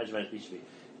is what I imagine Venice Beach to be.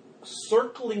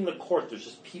 Circling the court, there's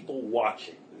just people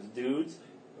watching. There's dudes.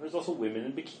 There's also women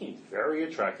in bikinis, very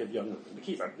attractive young women in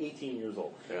bikinis. I'm 18 years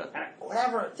old. Yeah. And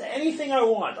whatever, it's anything I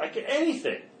want. I can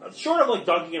anything. Short of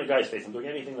dunking in a guy's face, I'm doing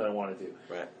anything that I want to do.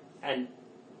 Right. And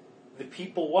the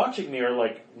people watching me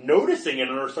are noticing it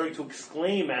and are starting to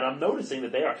exclaim, and I'm noticing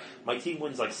that they are. My team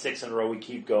wins 6 in a row. We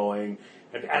keep going.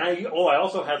 And I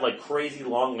also had crazy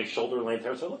long shoulder length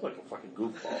hair, so I look like a fucking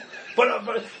goofball.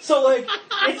 But so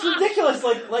it's ridiculous.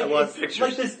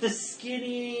 It's this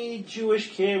skinny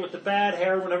Jewish kid with the bad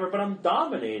hair, or whatever. But I'm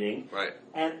dominating. Right.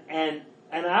 And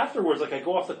afterwards, I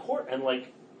go off the court and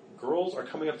girls are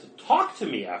coming up to talk to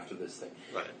me after this thing.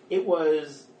 Right. It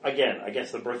was, again, I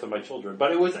guess the birth of my children.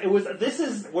 But it was. This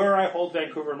is where I hold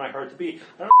Vancouver in my heart to be.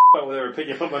 I don't about their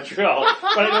opinion on Montreal,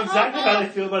 but I know exactly how they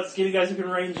feel about skinny guys who can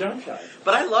rain jump shots.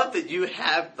 But I love that you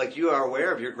have, you are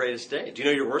aware of your greatest day. Do you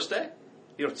know your worst day?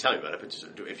 You don't have to tell me about it, but just,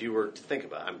 if you were to think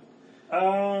about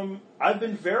it. I've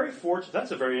been very fortunate.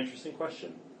 That's a very interesting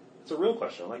question. It's a real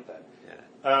question. I like that.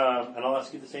 Yeah. And I'll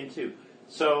ask you the same too.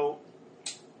 So,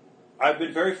 I've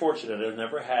been very fortunate. I've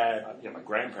never had, my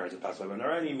grandparents have passed away, but I've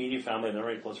never had any immediate family. I've never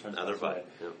had any close friends. Other way.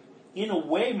 Yeah. in a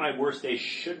way, my worst day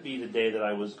should be the day that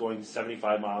I was going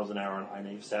 75 miles an hour on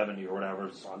I-70 or whatever,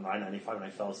 on I-95, and I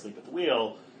fell asleep at the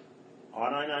wheel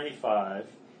on I-95.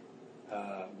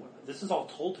 This is all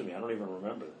told to me. I don't even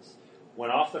remember this.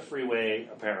 Went off the freeway,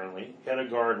 apparently, hit a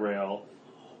guardrail,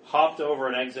 hopped over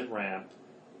an exit ramp,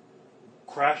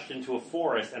 crashed into a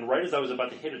forest, and right as I was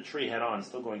about to hit a tree head on,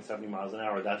 still going 70 miles an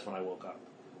hour, that's when I woke up.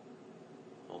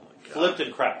 Oh my God. Flipped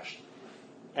and crashed.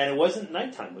 And it wasn't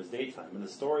nighttime, it was daytime. And the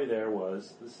story there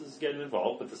was, this is getting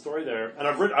involved, but the story there, and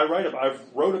I've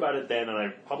wrote about it then, and I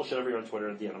published it every year on Twitter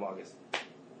at the end of August.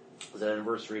 It was an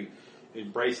anniversary,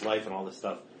 embrace life and all this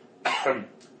stuff.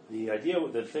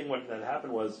 The thing that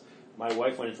happened was, my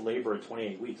wife went into labor at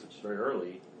 28 weeks, which is very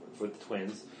early for the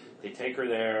twins. They take her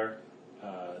there,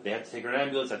 they have to take her in an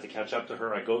ambulance, I have to catch up to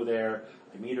her, I go there,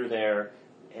 I meet her there,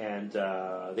 and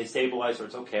they stabilize her,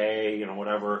 it's okay,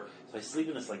 whatever. So I sleep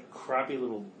in this crappy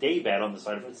little day bed on the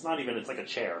side of it. It's like a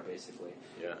chair, basically.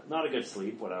 Yeah. Not a good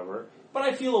sleep, whatever. But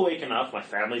I feel awake enough. My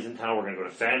family's in town. We're going to go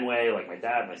to Fenway, my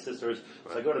dad, my sisters.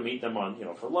 Right. So I go to meet them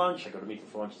for lunch. I go to meet them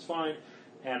for lunch, it's fine.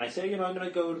 And I say, I'm going to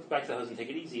go back to the house and take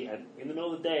it easy. And in the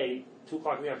middle of the day, 2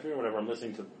 o'clock in the afternoon or whatever, I'm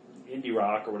listening to indie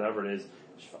rock or whatever it is.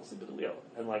 She fell asleep at the wheel.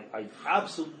 And I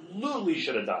absolutely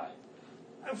should have died.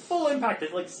 I'm full impact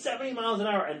at 70 miles an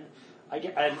hour. And I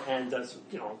get,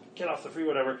 get off the freeway,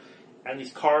 whatever. And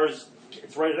these cars,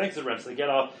 it's right at exit ramps. They get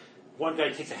off. One guy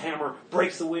takes a hammer,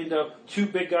 breaks the window. 2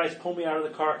 big guys pull me out of the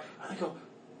car. And I go,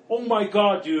 oh my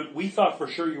God, dude, we thought for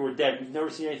sure you were dead. We've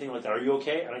never seen anything like that. Are you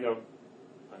okay? And I go,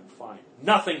 I'm fine.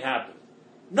 Nothing happened.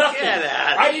 Nothing. Get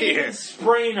out of I here. didn't even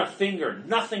sprain a finger.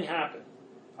 Nothing happened.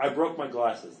 I broke my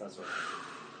glasses. That's what.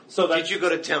 So did you go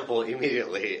to temple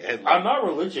immediately? And I'm not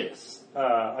religious.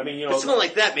 But something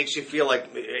like that makes you feel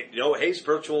like, hey,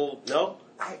 spiritual, no?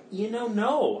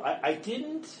 No. I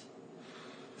didn't.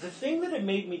 The thing that it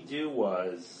made me do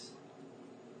was,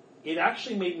 it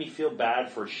actually made me feel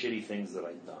bad for shitty things that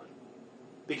I'd done.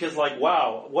 Because,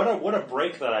 wow, what a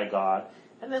break that I got.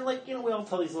 And then, we all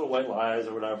tell these little white lies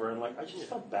or whatever, and, I just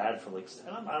felt bad for,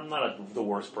 and I'm not the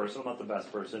worst person, I'm not the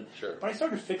best person. Sure. But I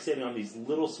started fixating on these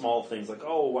little small things,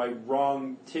 I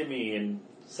wronged Timmy in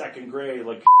 2nd grade,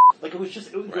 it was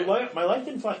just, right. My life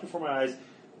didn't flash before my eyes.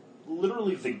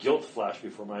 Literally, the guilt flashed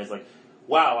before my eyes.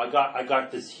 Wow, I got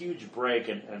this huge break,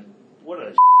 and what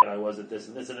a I was at this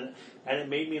and this, and it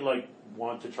made me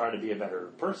want to try to be a better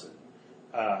person,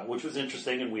 which was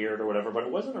interesting and weird or whatever. But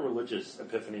it wasn't a religious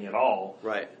epiphany at all.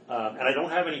 Right. And I don't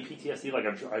have any PTSD.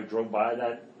 I drove by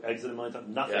that exit a million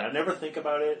times. Nothing. Yeah. I never think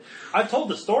about it. I've told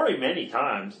the story many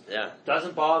times. Yeah.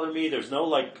 Doesn't bother me. There's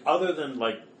no other than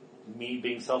me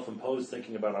being self-imposed,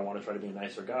 thinking about I want to try to be a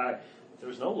nicer guy.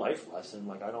 There's no life lesson.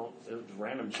 It was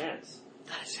random chance.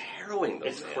 That's harrowing, though.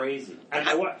 It's man. crazy. And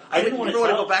I didn't want to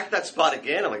go back to that spot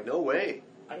again. I'm like, no way.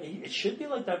 It should be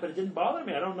like that, but it didn't bother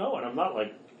me. I don't know, and I'm not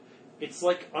it's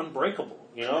unbreakable.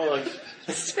 I'm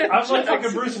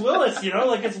fucking Bruce Willis.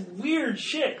 It's weird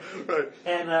shit. Right.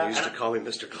 And they used to call me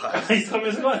Mr. Glass.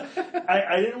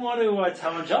 I didn't want to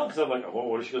tell Angelica because I'm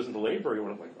what if she goes into labor?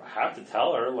 I'm I have to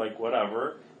tell her.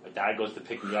 Whatever. My dad goes to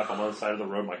pick me up. I'm on the side of the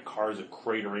road. My cars are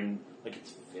cratering.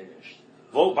 It's finished.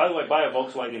 By the way, buy a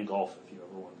Volkswagen Golf if you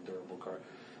ever want a durable car.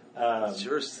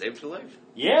 Yours saved your life.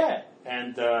 Yeah,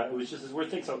 and it was just this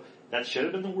weird thing. So that should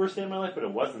have been the worst day of my life, but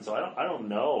it wasn't. So I don't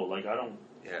know. I don't.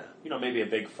 Yeah. Maybe a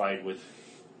big fight with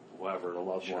whoever, a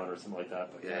loved one or something like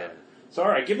that. But yeah. So all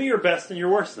right, give me your best and your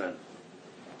worst then.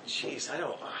 Jeez, I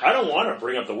don't want to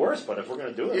bring up the worst, but if we're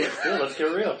going to do it, let's get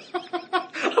real.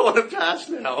 I want to pass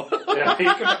now. All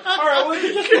right, we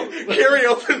can just carry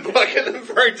open bucket and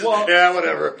break.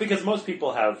 Whatever. Because most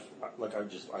people have,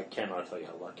 I cannot tell you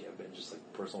how lucky I've been. Just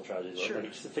personal tragedies, sure.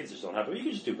 Things just don't happen. You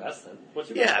can just do best then. What's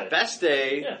your best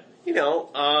day?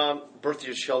 Yeah. Birth of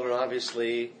your children,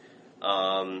 obviously.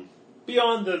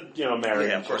 Beyond the marriage.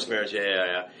 Yeah, of course, marriage.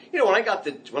 Yeah. When I got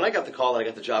the call and I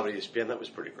got the job at ESPN, that was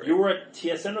pretty great. You were at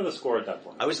TSN or the Score at that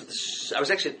point? I was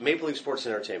actually at Maple Leaf Sports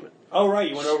and Entertainment. Oh, right.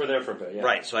 You went over there for a bit. Yeah.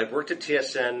 Right. So I worked at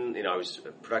TSN. I was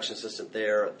a production assistant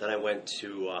there. Then I went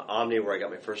to Omni, where I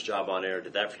got my first job on air.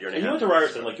 Did that for a year and a half. And you went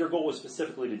to Ryerson. Your goal was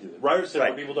specifically to do that. Ryerson,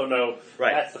 for people don't know,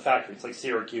 that's the factory. It's like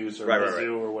Syracuse or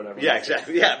Mizzou or whatever. Yeah,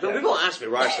 exactly. Yeah, but people ask me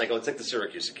Ryerson. I go, it's like the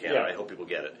Syracuse of Canada. I hope people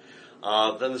get it.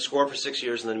 Then the Score for 6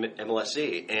 years, and then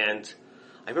MLSE. And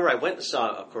I remember I went and saw,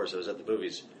 of course, I was at the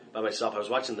movies by myself. I was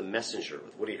watching The Messenger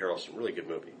with Woody Harrelson. Really good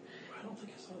movie. I don't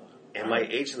think I saw that. And my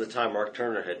agent at the time, Mark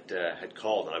Turner, had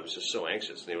called, and I was just so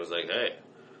anxious. And he was like, hey,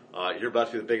 you're about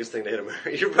to be the biggest thing to hit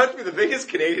America. You're about to be the biggest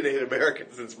Canadian to hit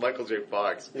American since Michael J.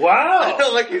 Fox. Wow.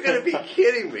 You're going to be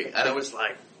kidding me. And I was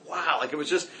like, wow. It was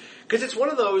just, Because it's one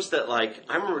of those that, like,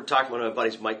 I remember talking to one of my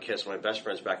buddies, Mike Kiss, one of my best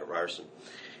friends back at Ryerson,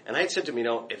 and I had said to him, you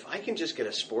know, if I can just get a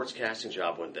sportscasting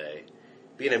job one day,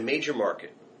 be in a major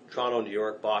market, Toronto, New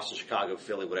York, Boston, Chicago,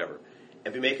 Philly, whatever,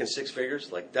 and be making six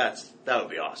figures, like, that would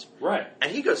be awesome. Right.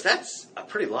 And he goes, that's a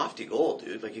pretty lofty goal,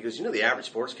 dude. Like, he goes, you know, the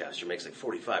average sportscaster makes like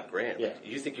 $45,000. Yeah. Like,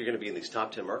 you think you're going to be in these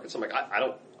top 10 markets? I'm like, I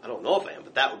don't know if I am,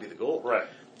 but that would be the goal. Right.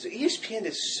 So ESPN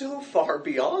is so far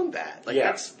beyond that. Like,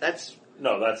 that's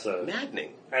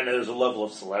maddening. And there's a level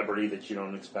of celebrity that you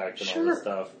don't expect and all this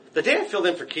stuff. The day I filled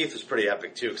in for Keith was pretty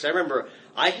epic, too, because I remember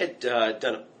I had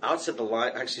done Outside the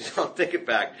Line. Actually, I'll take it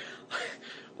back.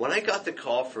 When I got the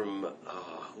call from,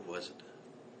 who was it?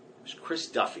 It was Chris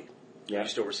Duffy. Yeah. He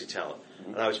used to oversee talent.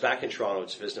 Mm-hmm. And I was back in Toronto,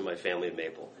 just visiting my family in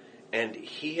Maple. And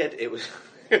it was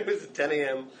a 10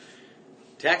 a.m.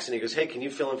 text, and he goes, hey, can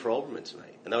you fill in for Olbermann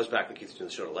tonight? And that was back when Keith was doing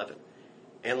the show at 11.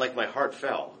 And, like, my heart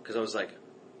fell, because I was like,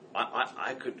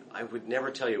 I would never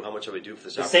tell you how much I would do for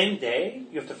this. The same day?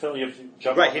 You have to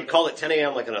jump Right, he'd call at 10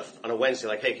 a.m. like on a Wednesday,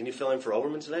 like, hey, can you fill in for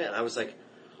Olbermann today? And I was like,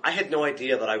 I had no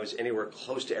idea that I was anywhere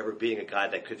close to ever being a guy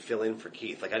that could fill in for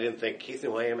Keith. Like, I didn't think Keith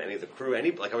knew who I am, any of the crew,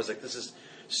 I was like, this is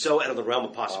so out of the realm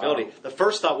of possibility. Wow. The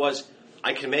first thought was,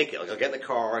 I can make it. Like, I'll get in the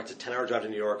car, it's a 10-hour drive to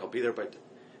New York, I'll be there,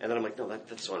 and then I'm like, no,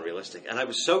 that's so unrealistic. And I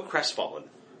was so crestfallen.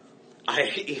 I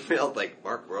emailed, like,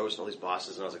 Mark Rose and all these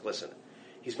bosses, and I was like, listen,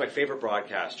 he's my favorite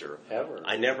broadcaster. Ever.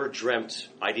 I never dreamt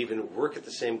I'd even work at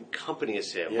the same company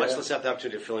as him, much less have the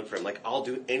opportunity to fill in for him. Like, I'll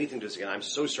do anything to this again. I'm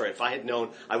so sorry. If I had known,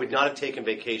 I would not have taken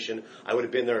vacation. I would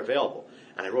have been there available.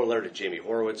 And I wrote a letter to Jamie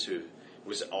Horowitz, who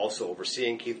was also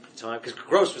overseeing Keith at the time. Because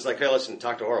Gross was like, hey, listen,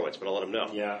 talk to Horowitz, but I'll let him know.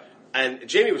 Yeah. And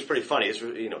Jamie was pretty funny,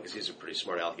 because he's a pretty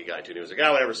smart alecky guy, too. And he was like,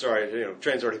 whatever, sorry,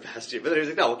 train's already passed you. But he was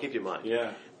like, no, we'll keep you in mind.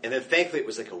 Yeah. And then, thankfully, it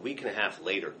was like a week and a half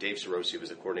later, Dave Sarosi was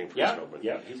the coordinating producer.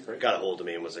 Yeah, he's great. Got a hold of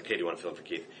me and was like, hey, do you want to fill in for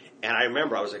Keith? And I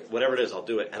remember, I was like, whatever it is, I'll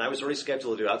do it. And I was already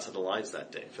scheduled to do Outside the Lines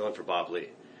that day, fill in for Bob Lee.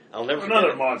 I'll never forget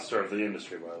Another it. monster of the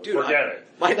industry, by the way. Dude, forget it.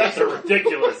 That's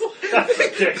ridiculous. That's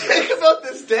ridiculous. Think about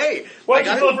this day. Why'd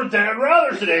you fill for Dan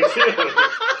Rather today, too?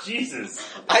 Jesus.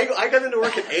 I got into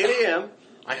work at 8 a.m.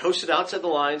 I hosted Outside the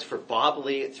Lines for Bob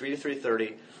Lee at 3 to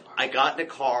 3:30. I got in a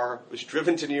car, was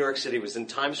driven to New York City, was in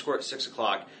Times Square at 6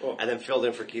 o'clock, and then filled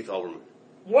in for Keith Olbermann.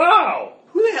 Wow!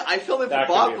 Who the hell? I filled in for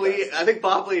Bob Lee. I think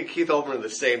Bob Lee and Keith Olbermann the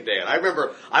same day. And I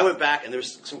remember I went back, and there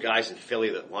was some guys in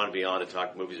Philly that wanted to be on to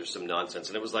talk movies or some nonsense.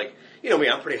 And it was like, you know me,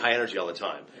 I'm pretty high energy all the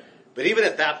time. But even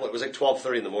at that point, it was like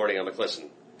 12:30 in the morning. I'm like, listen,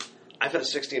 I've had a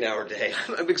 16-hour day.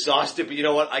 I'm exhausted, but you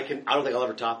know what? I don't think I'll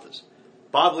ever top this.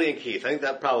 Bob Lee and Keith. I think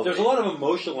that probably. There's a lot of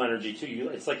emotional energy too.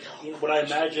 It's like what I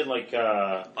imagine, like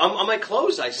on my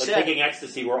clothes. I said taking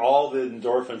ecstasy, where all the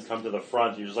endorphins come to the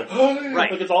front. You're just like, oh,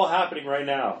 right. Like it's all happening right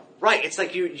now. Right. It's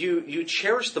like you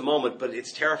cherish the moment, but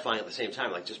it's terrifying at the same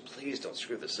time. Like, just please don't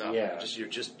screw this up. Yeah. You're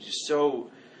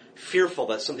so fearful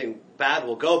that something bad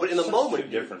will go. But in the moment, two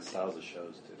different styles of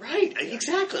shows too. Right. Yeah.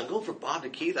 Exactly. I'm going for Bob to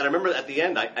Keith, and I remember at the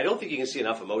end, I don't think you can see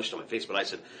enough emotion on my face, but I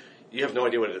said, you have no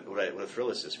idea what a thrill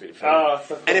this is for me to film.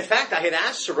 So cool. And in fact, I had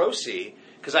asked Sarosi,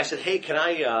 because I said, hey, can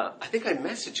I think I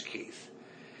messaged Keith.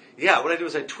 Yeah, what I did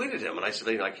was I tweeted him, and I said,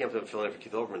 I can't believe I'm filling in for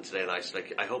Keith Olbermann today, and I said,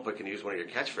 I hope I can use one of your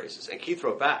catchphrases. And Keith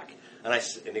wrote back, and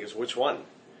he goes, which one?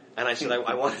 And I said,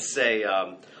 I want to say,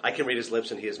 I can read his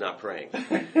lips and he is not praying.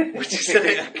 Which he said,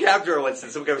 a cab driver once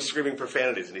said, some guy was screaming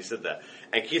profanities, and he said that.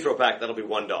 And Keith wrote back, that'll be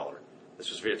 $1. This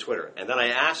was via Twitter. And then I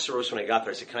asked Sarosi when I got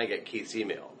there, I said, can I get Keith's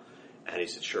email? And he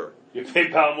said, sure. You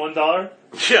PayPal him $1?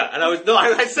 Yeah, and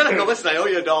I said, listen, I owe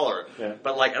you $1. Yeah.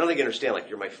 But, I don't think you understand,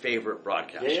 you're my favorite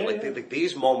broadcaster. Yeah.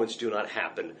 These moments do not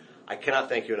happen. I cannot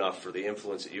thank you enough for the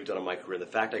influence that you've done on my career. And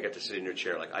the fact I get to sit in your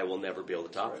chair, I will never be able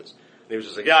to top this. And he was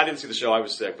just like, I didn't see the show, I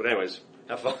was sick. But anyways,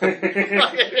 have fun. But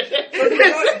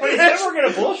he's never going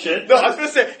to bullshit. No, I was going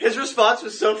to say, his response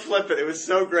was so flippant. It was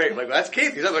so great. Like, that's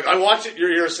Keith. He's like, I watched it.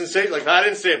 You're a sensation. Like, I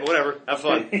didn't see it, but whatever. Have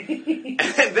fun.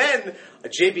 And then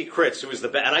JB Kritz, who was the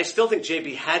best. And I still think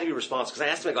JB had to be responsible. Because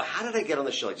I asked him, I go, how did I get on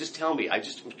the show? Just tell me. I'm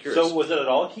curious. So was it at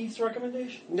all Keith's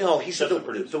recommendation? No, he said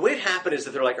the way it happened is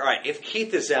that they're like, all right, if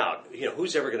Keith is out,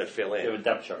 who's ever going to fill in? You have a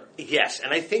depth chart. Yes,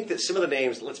 and I think that some of the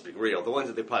names, let's be real, the ones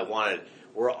that they probably wanted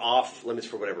were off limits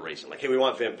for whatever reason. Like, hey, we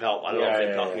want Van Pelt. I don't know if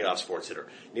Van Pelt can get off sports hitter.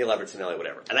 Neil Evertson,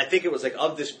 whatever. And I think it was like,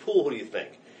 of this pool, who do you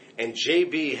think? And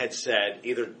JB had said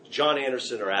either John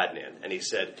Anderson or Adnan. And he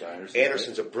said,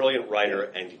 Anderson's a brilliant writer,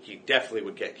 and he definitely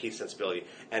would get Keith's sensibility.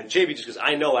 And JB just goes,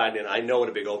 I know Adnan. I know what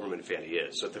a big Olbermann fan he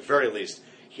is. So at the very least,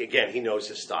 he knows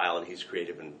his style, and he's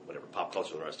creative and whatever, pop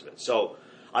culture and the rest of it. So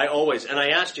I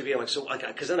asked JB, I'm like,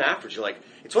 because then afterwards you're like,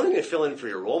 it's one thing to fill in for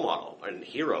your role model and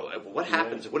hero. What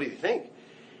happens? What do you think?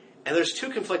 And there's two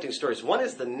conflicting stories. One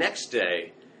is the next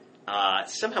day,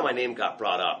 somehow my name got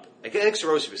brought up. I think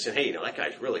Sarosi was saying, hey, that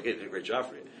guy's really good, did a great job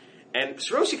for you. And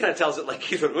Sarosi kind of tells it like,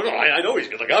 I know he's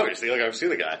good, like, obviously, like, I've seen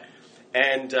the guy.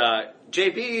 And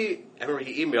JB, I remember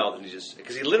he emailed and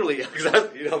because he literally,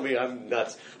 you know me, I'm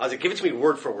nuts. I was like, give it to me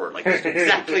word for word, like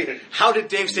exactly how did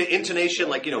Dave say intonation,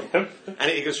 like, and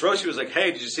he goes, Sarosi was like,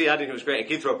 hey, did you see? I think he was great. And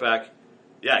Keith wrote back,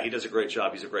 yeah, he does a great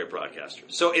job. He's a great broadcaster.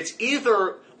 So it's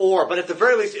either or, but at the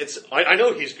very least, it's I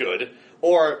know he's good,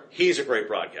 or he's a great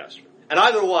broadcaster. And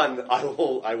either one, I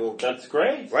will. That's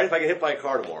great. Right? If I get hit by a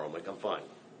car tomorrow, I'm like, I'm fine.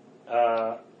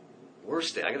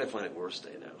 Worst day. I got to find a worst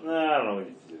day now. I don't know we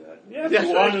need to do that. Yeah, if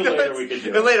you want to later, we can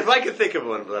do it. Later, if I can think of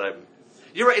one, but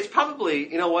you're right. It's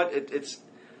probably, you know what? It's.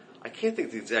 I can't think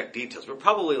of the exact details, but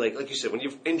probably like you said, when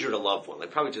you've injured a loved one,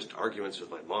 like probably just arguments with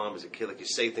my mom as a kid, like you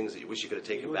say things that you wish you could have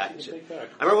taken back.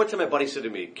 I remember one time my buddy said to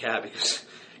me, Cabby,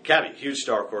 huge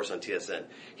star, of course, on TSN.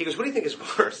 He goes, what do you think is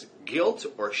worse, guilt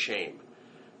or shame?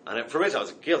 And for me, I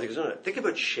was like, guilt. He goes, no, think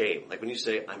about shame. Like when you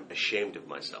say, I'm ashamed of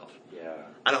myself. Yeah.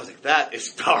 And I was like, that is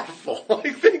powerful.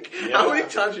 I think, how many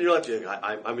times in your life do you think,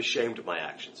 I'm ashamed of my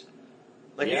actions?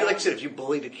 Like, like I said, if you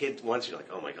bullied a kid once, you're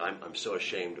like, oh my God, I'm so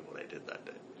ashamed of what I did that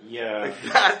day. Yeah. Like,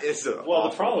 that is an Well,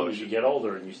 the problem is you get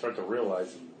older and you start to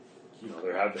realize,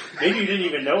 there have been, maybe you didn't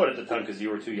even know it at the time because you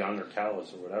were too young or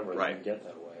callous or whatever, and right. you get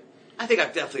that way. I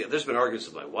think there's been arguments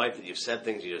with my wife that you've said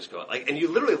things you just go, like, and you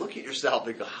literally look at yourself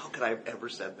and go, how could I have ever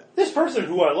said that? This person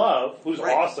who I love, who's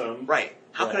awesome. Right.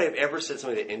 How could I have ever said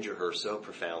something to injure her so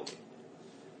profoundly?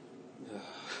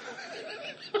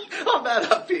 I'm that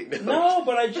upbeat. No,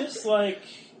 but I just I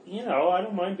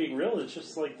don't mind being real. It's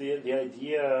just like the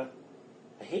idea.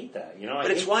 I hate that, But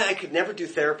it's why I could never do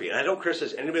therapy, and I don't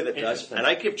criticize anybody that does. And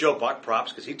I give Joe Buck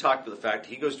props because he talked to the fact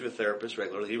he goes to a therapist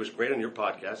regularly. He was great on your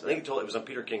podcast. I think it was on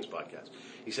Peter King's podcast.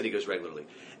 He said he goes regularly,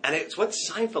 and it's what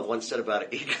Seinfeld once said about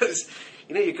it. He goes,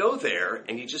 you go there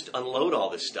and you just unload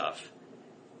all this stuff,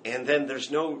 and then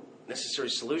there's no necessary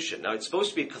solution. Now it's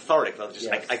supposed to be cathartic.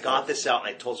 I got this out,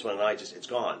 and I told someone, and it's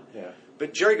gone. Yeah.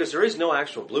 But Jerry goes, there is no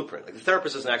actual blueprint. Like the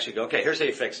therapist doesn't actually go, okay, here's how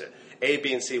you fix it. A,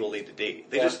 B, and C will lead to D.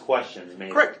 They ask questions,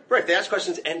 maybe. Correct. They ask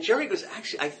questions, and Jerry goes,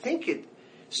 actually, I think it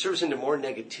serves into more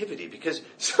negativity because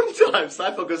sometimes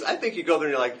Seinfeld goes, I think you go there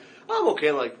and you're like, oh, I'm okay.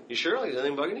 I'm like, you sure? Like, is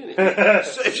anything bugging you?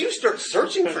 So if you start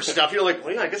searching for stuff, you're like,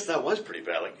 well, yeah, I guess that was pretty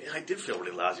bad. Like, yeah, I did feel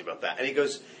really lousy about that. And he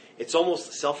goes, it's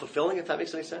almost self-fulfilling, if that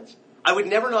makes any sense. I would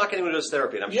never knock anyone who does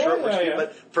therapy, and I'm sure it works for you,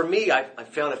 but for me, I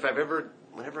found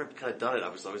whenever I've kind of done it, I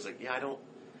was always like, yeah, I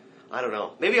don't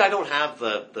know. Maybe I don't have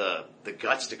the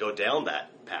guts to go down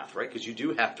that path, right? Because you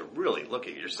do have to really look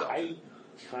at yourself. I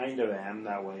kind of am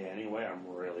that way anyway. I'm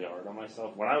really hard on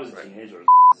myself. When I was a teenager,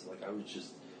 I was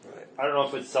just, I don't know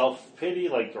if it's self-pity,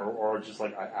 or just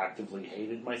I actively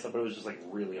hated myself, but it was just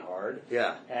really hard.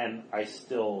 Yeah. And I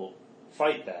still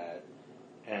fight that.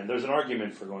 And there's an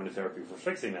argument for going to therapy for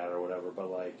fixing that or whatever, but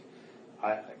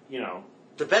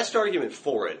the best argument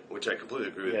for it, which I completely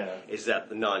agree with, is that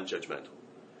the non-judgmental.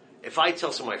 If I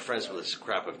tell some of my friends what this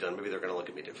crap I've done, maybe they're going to look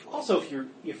at me differently. Also,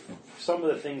 if some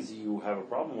of the things you have a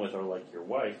problem with are like your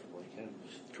wife,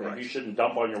 you shouldn't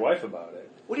dump on your wife about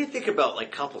it. What do you think about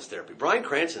couples therapy? Brian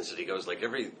Cranston said he goes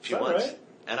every few months. Right?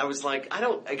 And I was like,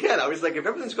 if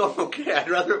everything's going okay, I'd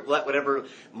rather let whatever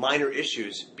minor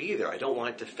issues be there. I don't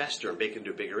want it to fester and make it into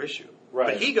a bigger issue.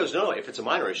 Right. But he goes, no, if it's a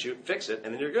minor issue, fix it,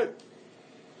 and then you're good.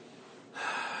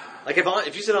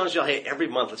 If you said honestly, hey, every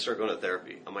month let's start going to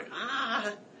therapy, I'm like,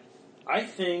 I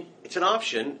think it's an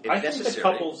option if necessary. I think the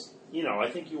couples, I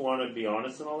think you want to be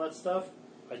honest and all that stuff.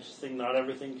 I just think not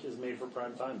everything is made for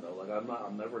prime time, though.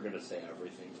 I'm never going to say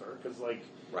everything to her because,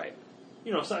 right.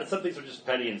 Some things are just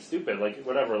petty and stupid.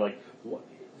 Whatever.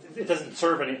 It doesn't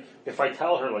serve any. If I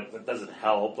tell her that doesn't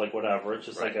help. Whatever. It's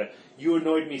just you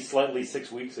annoyed me slightly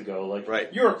 6 weeks ago.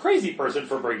 Right. You're a crazy person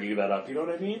for bringing that up. You know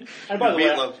what I mean? And by the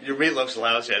way, your meatloaf's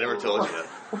lousy. I never told you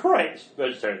that. Right,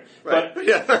 vegetarian. Right.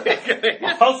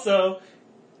 But also,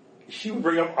 she would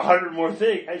bring up 100 more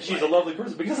things, and she's a lovely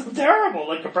person because I'm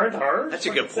terrible. Compared to her, that's a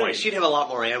good point. She'd have a lot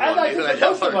more ammo. And I think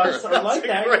most of us are like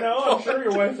that. I'm sure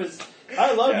your wife is.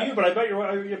 I love you, but I bet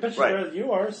she's better than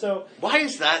you are. So why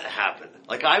does that happen?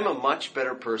 I'm a much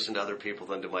better person to other people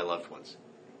than to my loved ones.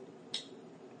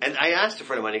 And I asked a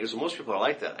friend of mine. He goes, well, most people are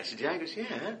like that. I said, yeah. He goes,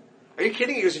 yeah. Are you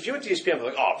kidding? He goes, if you went to ESPN, I'm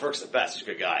like, oh, Virk's the best. He's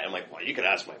a good guy. I'm like, well, you could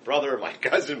ask my brother, my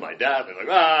cousin, my dad. They're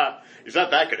like, he's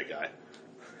not that good a guy.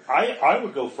 I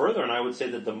would go further, and I would say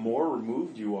that the more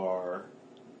removed you are,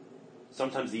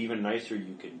 sometimes the even nicer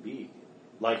you can be.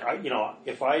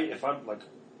 If I'm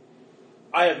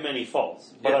I have many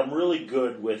faults, but I'm really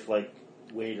good with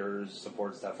waiters,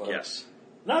 support staff, whatever. Yes.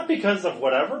 Not because of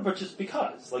whatever, but just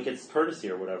because. It's courtesy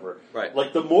or whatever. Right.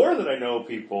 The more that I know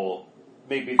people,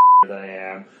 maybe than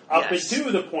I am, up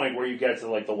into the point where you get to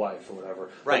like the wife or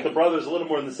whatever. Right. Like the brother's a little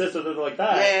more than the sister, they're like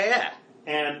that. Yeah.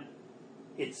 And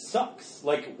it sucks.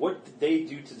 Like, what did they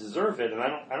do to deserve it? And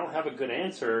I don't have a good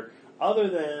answer other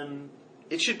than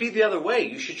it should be the other way.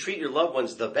 You should treat your loved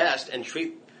ones the best and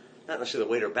treat not necessarily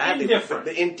the waiter badly, indifferent.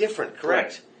 but indifferent.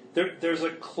 Correct. Right. There's a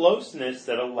closeness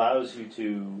that allows you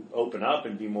to open up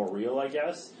and be more real, I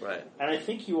guess. Right. And I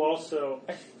think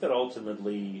that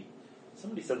ultimately,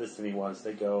 somebody said this to me once.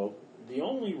 They go, the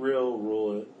only real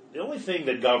rule, the only thing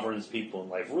that governs people in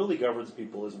life, really governs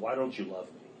people, is why don't you love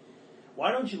me?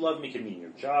 Why don't you love me can mean your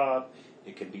job.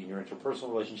 It can be in your interpersonal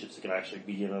relationships. It can actually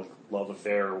be in a love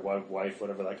affair or wife,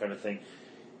 whatever, that kind of thing.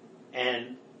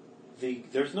 And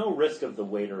there's no risk of the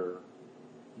waiter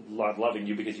not loving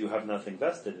you because you have nothing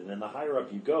vested in. And the higher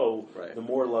up you go, the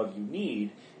more love you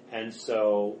need. And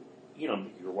so,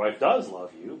 your wife does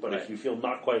love you, but if you feel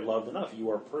not quite loved enough,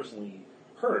 you are personally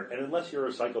hurt. And unless you're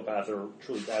a psychopath or a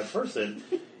truly bad person,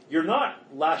 you're not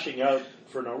lashing out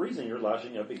for no reason. You're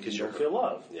lashing out because you don't feel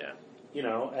love. Yeah.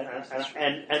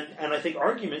 And I think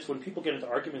arguments, when people get into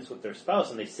arguments with their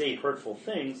spouse and they say hurtful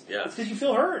things, it's because you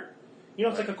feel hurt.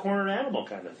 It's like a cornered animal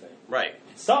kind of thing. Right.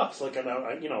 It sucks. Like,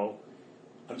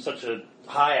 I'm such a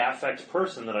high affect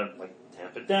person that I'm like,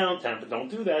 tamp it down, don't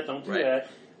do that, don't do that.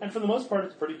 And for the most part,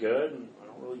 it's pretty good, and I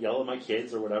don't really yell at my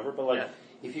kids or whatever, but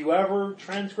if you ever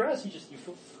transgress, you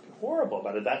feel fucking horrible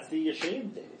about it. That's the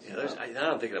ashamed days. Yeah,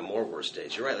 I'm thinking of more worse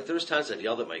days. You're right. Like, there was times I'd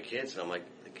yelled at my kids, and I'm like,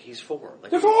 he's 4.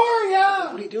 Like, they're 4,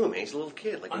 yeah! What are you doing, man? He's a little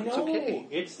kid. Like, it's okay.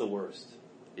 It's the worst.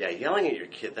 Yeah, yelling at your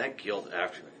kid, that guilt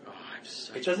after,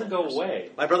 it doesn't go away.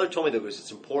 My brother told me that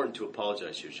it's important to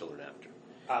apologize to your children after.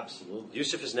 Absolutely.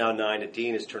 Yusuf is now 9,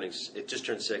 Nadine just turned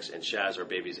 6, and Shaz, our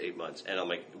baby, is 8 months. And I'm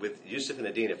like, with Yusuf and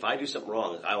Nadine, if I do something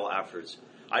wrong, I will afterwards.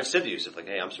 I've said to Yusuf, like,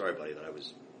 hey, I'm sorry, buddy, that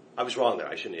I was wrong there.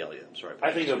 I shouldn't yell at you. I'm sorry.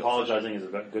 I think apologizing is a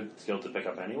good skill to pick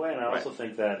up anyway, and I also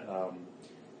think that,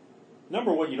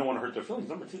 number one, you don't want to hurt their feelings.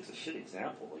 Number two, it's a shit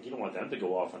example. Like, you don't want them to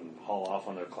go off and haul off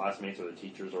on their classmates or their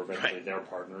teachers or eventually their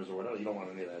partners or whatever. You don't want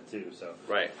any of that too. So,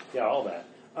 yeah, all that.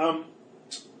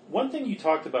 One thing you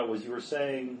talked about was you were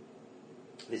saying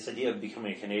this idea of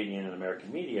becoming a Canadian in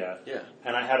American media. Yeah.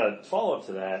 And I had a follow-up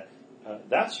to that.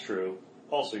 That's true.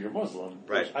 Also, you're Muslim.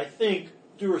 Right. Which I think,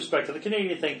 due respect to the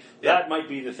Canadian thing, that might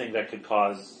be the thing that could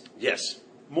cause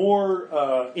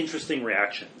more interesting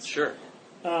reactions. Sure.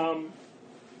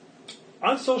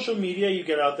 On social media, you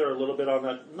get out there a little bit on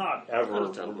that. Not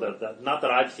ever. Not that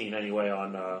I've seen anyway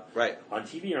on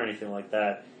TV or anything like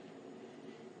that.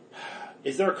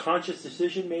 Is there a conscious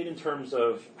decision made in terms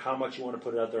of how much you want to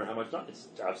put it out there and how much not? It's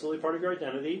absolutely part of your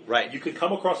identity. Right. You could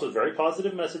come across with very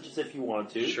positive messages if you want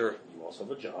to. Sure. You also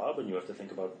have a job, and you have to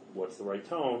think about what's the right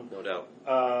tone. No doubt.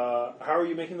 How are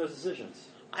you making those decisions?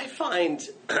 I find,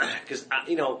 because,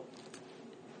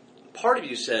 part of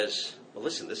you says, well,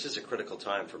 listen, this is a critical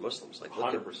time for Muslims. Like,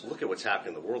 look at what's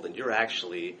happening in the world, and you're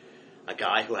actually a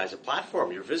guy who has a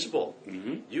platform. You're visible.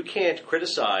 Mm-hmm. You can't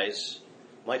criticize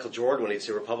Michael Jordan when he'd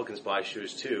say Republicans buy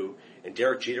shoes too, and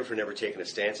Derek Jeter for never taking a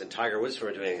stance, and Tiger Woods for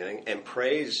never doing anything, and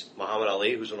praise Muhammad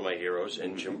Ali, who's one of my heroes,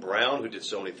 and Jim Brown, who did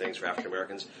so many things for African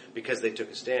Americans, because they took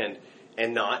a stand,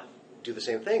 and not do the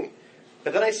same thing.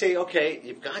 But then I say, okay,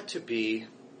 you've got to be,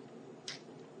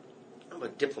 I'm a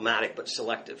diplomatic, but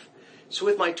selective. So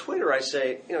with my Twitter, I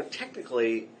say,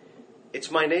 technically, it's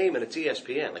my name and it's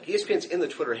ESPN. Like, ESPN's in the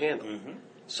Twitter handle. Mm-hmm.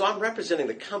 So I'm representing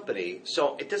the company,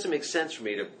 so it doesn't make sense for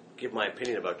me to give my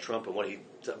opinion about Trump and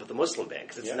about the Muslim ban,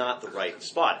 because it's not the right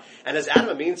spot. And as Adam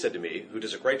Amin said to me, who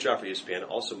does a great job for ESPN,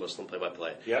 also Muslim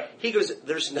play-by-play, he goes,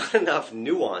 there's not enough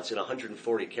nuance in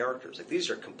 140 characters. Like,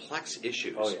 these are complex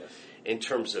issues in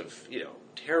terms of,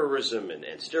 terrorism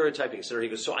and stereotyping, et cetera. He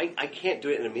goes, so I can't do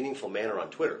it in a meaningful manner on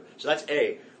Twitter. So that's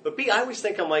A. But B, I always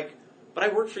think, I'm like, but I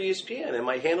work for ESPN, and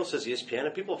my handle says ESPN,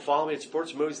 and people follow me at sports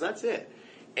and movies, and that's it.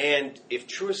 And if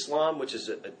True Islam, which is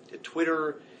a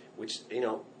Twitter, which,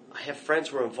 I have friends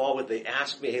who are involved with, they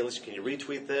ask me, hey, listen, can you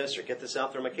retweet this or get this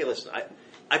out there? I'm like, hey, listen,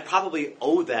 I probably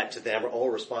owe that to them or owe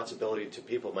responsibility to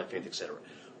people of my faith, et cetera.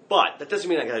 But that doesn't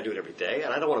mean I got to do it every day,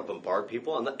 and I don't want to bombard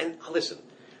people. And listen,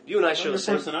 you and I share the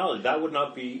same personality. That would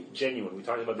not be genuine. We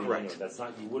talked about being genuine. That's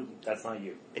not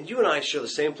you. And you and I share the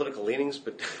same political leanings,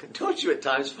 but don't you at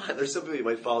times find there's some people you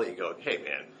might follow you go, hey,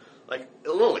 man, like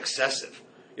a little excessive.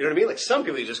 You know what I mean? Like, some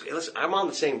people you just, hey, listen, I'm on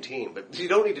the same team, but you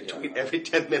don't need to tweet every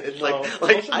 10 minutes. No,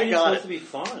 like I got it. Supposed to be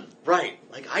fun. Right.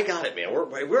 Like, I got it, man.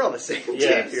 We're on the same team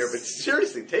here, but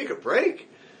seriously, take a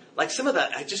break. Like, some of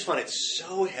that, I just find it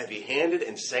so heavy-handed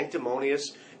and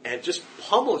sanctimonious and just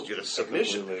pummels you to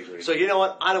submission. So you know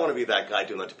what? I don't want to be that guy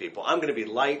doing that to people. I'm going to be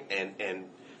light and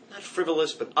not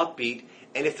frivolous, but upbeat.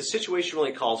 And if the situation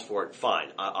really calls for it,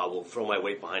 fine. I will throw my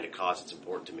weight behind a cause that's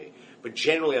important to me. But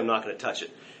generally, I'm not going to touch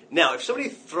it. Now, if somebody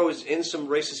throws in some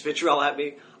racist vitriol at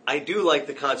me, I do like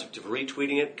the concept of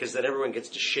retweeting it because then everyone gets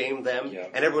to shame them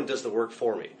and everyone does the work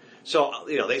for me. So,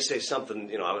 they say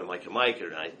something, I'm in Mike and Mike,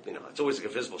 or it's always like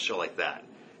a visible show like that.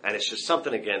 And it's just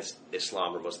something against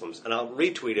Islam or Muslims. And I'll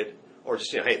retweet it or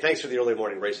just, hey, thanks for the early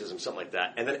morning racism, something like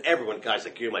that. And then everyone, guys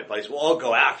like you and my buddies, will all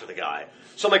go after the guy.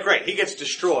 So I'm like, great, he gets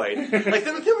destroyed. Like,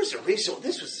 there was a reason.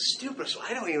 This was the stupidest.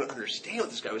 I don't even understand what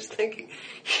this guy was thinking.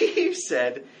 He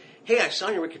said, hey, I saw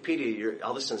on your Wikipedia your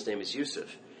eldest son's name is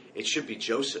Yusuf. It should be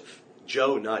Joseph.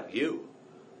 Joe, not you.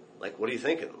 Like, what are you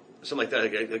thinking? Something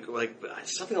like that. Like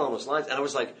something along those lines. And I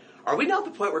was like, are we now at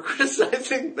the point where we're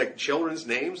criticizing, like, children's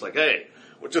names? Like, hey,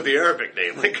 what's with the Arabic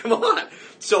name? Like, come on.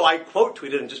 So I quote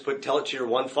tweeted and just put, tell it to your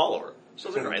one follower. So I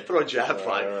was like, all right, throw a jab,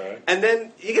 fine. Right. And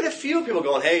then you get a few people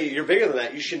going, hey, you're bigger than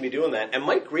that. You shouldn't be doing that. And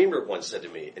Mike Greenberg once said to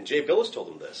me, and Jay Billis told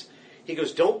him this, he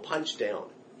goes, don't punch down.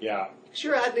 Yeah. Because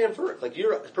you're Adnan Virk. Like,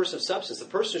 you're a person of substance. The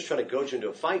person who's trying to goad you into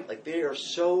a fight, like, they are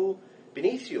so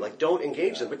beneath you. Like, don't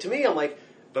engage them. But to me, I'm like,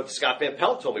 but Scott Van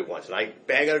Pelt told me once, and I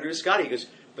bang out agree with Scotty. He goes,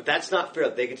 but that's not fair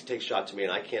that they get to take shots at me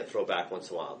and I can't throw back once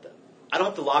in a while at them. I don't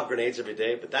have to lob grenades every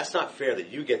day, but that's not fair that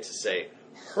you get to say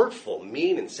hurtful,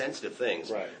 mean, and sensitive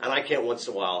things, and I can't once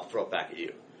in a while throw it back at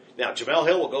you. Now, Jamel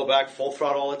Hill will go back full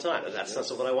throttle all the time, and that's not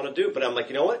something I want to do. But I'm like,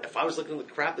 you know what? If I was looking at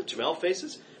the crap that Jamel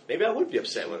faces, maybe I would be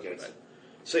upset with him.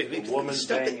 So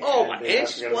stuff that, oh my, and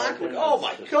she's black. Like, oh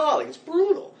my God, like, it's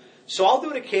brutal. So I'll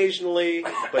do it occasionally,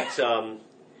 but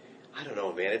I don't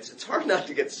know, man. It's hard not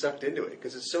to get sucked into it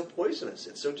because it's so poisonous.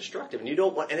 It's so destructive, and you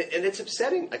don't want. And it's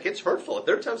upsetting. Like, it's hurtful.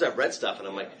 There are times I've read stuff, and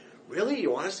I'm like, really?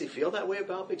 You honestly feel that way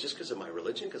about me just because of my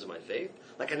religion, because of my faith?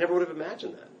 Like, I never would have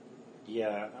imagined that.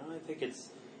 Yeah, I think it's,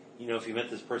 if you met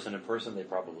this person in person, they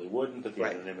probably wouldn't, but the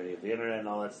anonymity of the internet and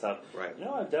all that stuff. Right.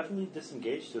 I've definitely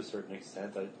disengaged to a certain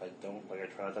extent. I don't, I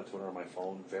try not to have Twitter on my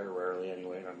phone very rarely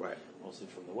anyway, and I'm mostly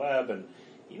from the web, and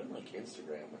even like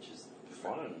Instagram, which is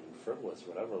fun and frivolous,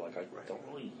 whatever. Like, I don't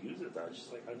really use it.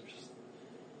 I'm just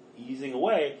easing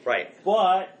away. Right.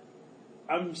 But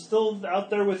I'm still out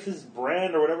there with this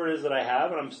brand or whatever it is that I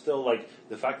have, and I'm still like,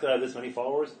 the fact that I have this many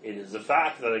followers, it is a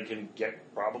fact that I can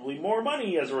get probably more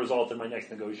money as a result in my next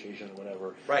negotiation or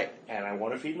whatever. Right. And I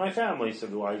want to feed my family, so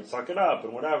do I suck it up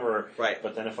and whatever. Right.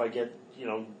 But then if I get,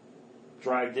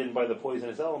 dragged in by the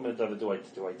poisonous element of it, do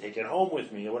I take it home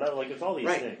with me or whatever? Like, it's all these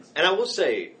things. And I will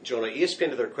say, Jonah, ESPN,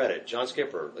 to their credit, John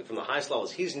Skipper, like, from the highest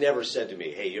levels, he's never said to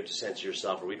me, hey, you have to censor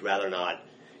yourself, or we'd rather not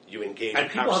you engage in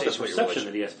conversation with your religion.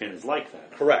 And people have the perception that ESPN is like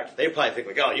that. Correct. They probably think,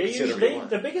 like, oh, you can say whatever you want.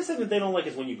 The biggest thing that they don't like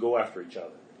is when you go after each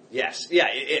other. Yes. Yeah,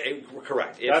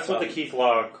 correct. That's what the Keith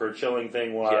Locke or Chilling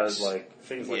thing was, like,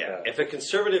 things like that. If a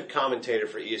conservative commentator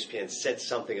for ESPN said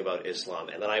something about Islam,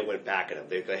 and then I went back at him,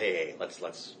 they'd go, hey, let's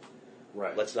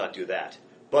not do that.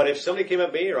 But if somebody came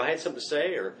at me, or I had something to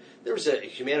say, or there was a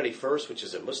Humanity First, which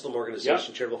is a Muslim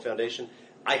organization, charitable foundation.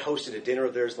 I hosted a dinner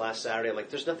of theirs last Saturday. I'm like,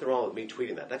 there's nothing wrong with me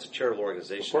tweeting that. That's a charitable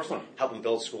organization. Of course not. Helping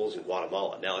build schools in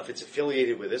Guatemala. Now, if it's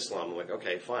affiliated with Islam, I'm like,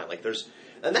 okay, fine. Like,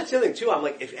 and that's the other thing too. I'm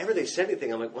like, if ever they said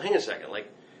anything, I'm like, well, hang a second.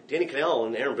 Like, Danny Cannell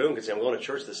and Aaron Boone could say, I'm going to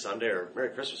church this Sunday, or Merry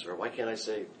Christmas, or why can't I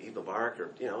say Eid Mubarak,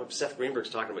 or, if Seth Greenberg's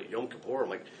talking about Yom Kippur, I'm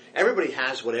like, everybody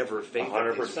has whatever faith.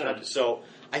 100%. So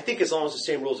I think as long as the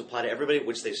same rules apply to everybody,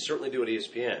 which they certainly do at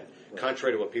ESPN,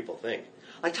 contrary to what people think.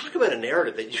 I talk about a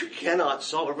narrative that you cannot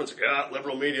solve. Everyone's like,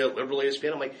 liberal media, liberal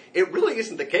ESPN. I'm like, it really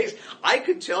isn't the case. I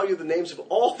could tell you the names of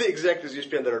all the executives of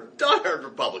ESPN that are diehard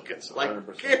Republicans. Like,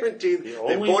 100%. Guaranteed,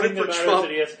 they voted for Trump.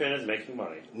 The ESPN is making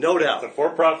money. No doubt. It's a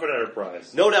for-profit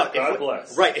enterprise. No doubt. God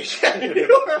bless. Right.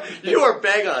 you are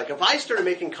bang on. Like, if I started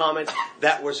making comments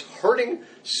that was hurting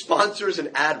sponsors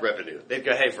and ad revenue, they'd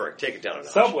go, hey, Virk, take it down a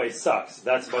notch. Subway sucks.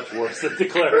 That's much worse than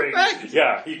declaring.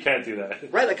 Yeah, you can't do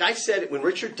that. Right. Like I said, when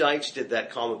Richard Deitch did that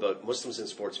column about Muslims in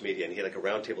sports media, and he had like a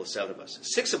round table of 7 of us,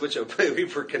 6 of which I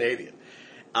believe were Canadian.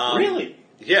 Really?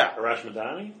 Yeah. Arash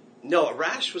Madani? No,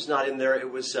 Arash was not in there. It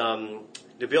was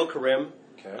Nabil Karim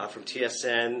from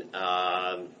TSN,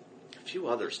 a few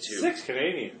others too. 6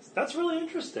 Canadians. That's really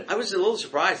interesting. I was a little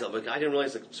surprised. Like, I didn't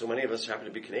realize that so many of us happen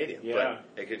to be Canadian. Yeah.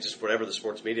 But it just whatever the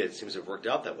sports media, it seems to have worked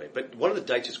out that way. But one of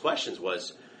the Deitch's questions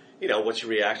was, what's your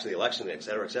reaction to the election, et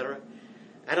cetera, et cetera.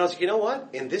 And I was like, you know what?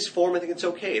 In this form, I think it's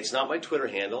okay. It's not my Twitter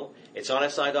handle. It's on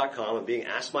SI.com. I'm being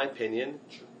asked my opinion.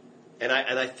 Sure. And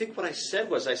I think what I said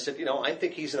was, I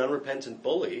think he's an unrepentant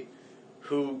bully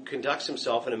who conducts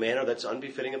himself in a manner that's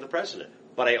unbefitting of the president.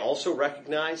 But I also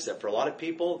recognize that for a lot of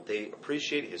people, they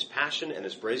appreciate his passion and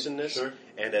his brazenness. Sure.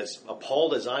 And as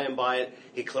appalled as I am by it,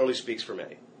 he clearly speaks for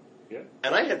many. Yeah.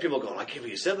 And I had people going, I can't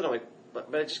believe you said that. I'm like,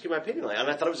 but I just give my opinion on it. And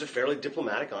I thought it was a fairly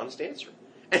diplomatic, honest answer.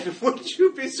 And wouldn't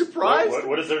you be surprised?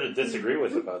 What is there to disagree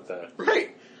with about that?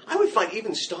 Right. I would find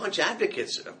even staunch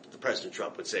advocates of President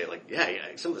Trump would say, like, yeah,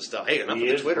 some of the stuff, hey, enough he of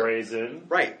the is Twitter. brazen.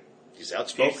 Right. He's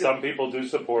outspoken. Some people do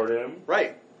support him.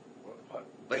 Right.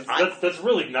 But that's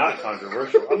really not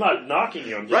controversial. I'm not knocking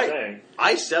you. I'm just saying.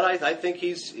 I said I think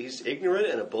he's ignorant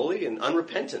and a bully and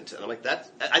unrepentant, and I'm like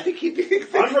I think he'd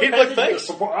unrepentant. Like, thanks.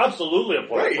 Absolutely a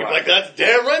point. Right. He'd be like, that's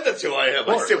damn right. That's who I am.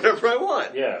 I say whatever I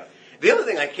want. Yeah. The other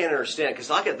thing I can't understand, because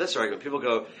I'll get this argument. People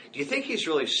go, do you think he's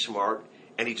really smart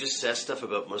and he just says stuff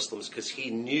about Muslims because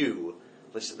he knew,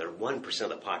 listen, they're 1% of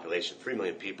the population, 3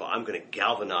 million people. I'm going to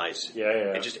galvanize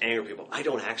and just anger people. I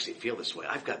don't actually feel this way.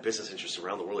 I've got business interests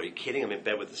around the world. Are you kidding? I'm in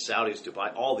bed with the Saudis,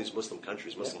 Dubai, all these Muslim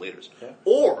countries, Muslim leaders. Yeah.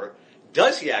 Or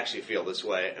does he actually feel this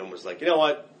way and was like, you know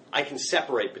what? I can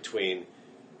separate between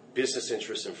business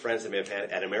interests and friends that may have had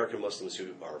and American Muslims who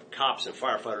are cops and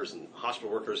firefighters and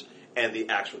hospital workers and the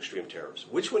actual extreme terrorists.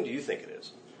 Which one do you think it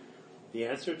is?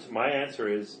 My answer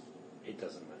is, it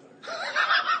doesn't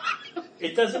matter.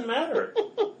 It doesn't matter.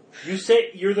 You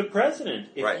say you're the president.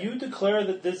 If you declare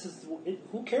that this is,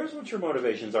 who cares what your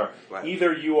motivations are? Right.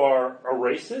 Either you are a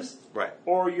racist,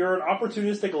 or you're an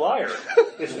opportunistic liar.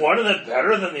 Is one of them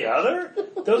better than the other?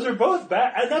 Those are both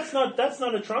bad, and that's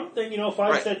not a Trump thing. You know, if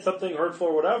I said something hurtful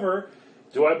or whatever,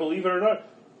 do I believe it or not?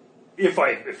 If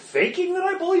faking that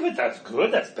I believe it, that's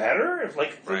good. That's better.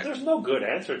 There's no good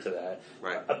answer to that.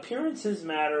 Right. Appearances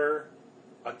matter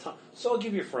a ton. So I'll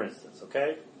give you, for instance,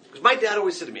 okay? Because my dad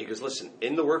always said to me, he goes, listen,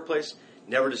 in the workplace,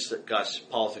 never discuss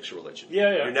politics or religion.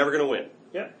 Yeah. You're never going to win.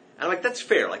 Yeah. And I'm like, that's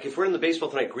fair. Like, if we're in the Baseball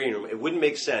Tonight green room, it wouldn't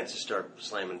make sense to start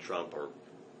slamming Trump or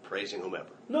praising whomever.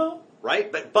 No.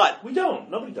 Right? But we don't.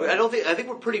 Nobody does. I think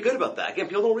we're pretty good about that. Again,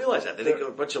 people don't realize that. They think we're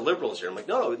a bunch of liberals here. I'm like,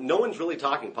 no one's really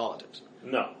talking politics.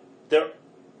 No.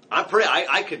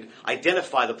 I could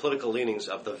identify the political leanings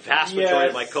of the vast majority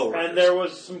of my coworkers. And there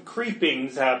was some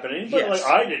creepings happening, but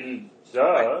I didn't.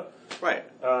 Right.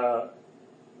 What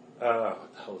the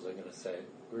hell was I going to say?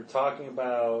 We were talking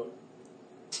about...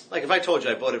 Like, if I told you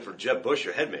I voted for Jeb Bush,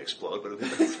 your head may explode. But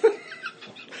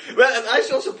well, and I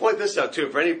should also point this out, too,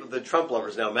 for any of the Trump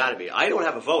lovers now mad at me. I don't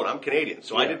have a vote. I'm Canadian,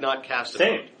 so I did not cast a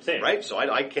vote. Same. Right? So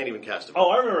I can't even cast a vote. Oh,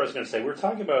 I remember what I was going to say. We were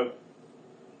talking about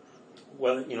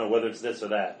whether it's this or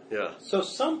that. Yeah. So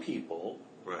some people,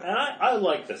 and I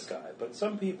like this guy, but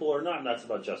some people are not nuts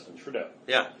about Justin Trudeau.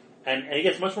 Yeah. And he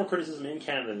gets much more criticism in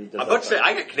Canada than he does. I'm about to say,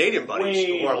 I got Canadian buddies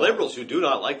who are liberals who do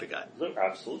not like the guy.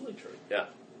 Absolutely true. Yeah.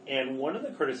 And one of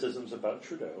the criticisms about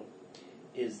Trudeau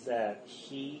is that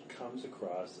he comes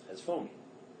across as phony.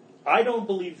 I don't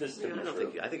believe this to be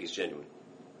true. I think he's genuine.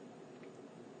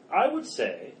 I would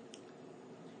say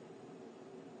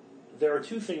there are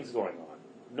two things going on.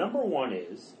 Number one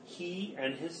is he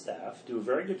and his staff do a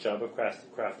very good job of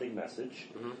crafting message,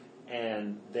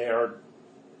 and they're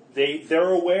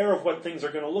aware of what things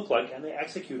are going to look like, and they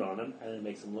execute on them, and it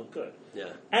makes them look good.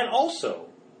 Yeah. And also,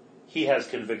 he has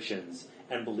convictions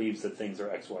and believes that things are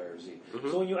X, Y, or Z.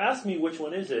 So when you ask me which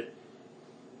one is it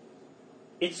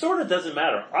sort of doesn't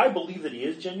matter. I believe that he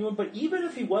is genuine, but even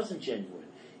if he wasn't genuine,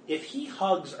 if he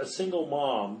hugs a single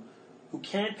mom who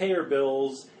can't pay her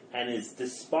bills and is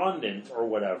despondent or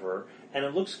whatever, and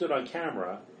it looks good on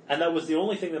camera, and that was the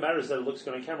only thing that matters, that it looks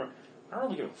good on camera, I don't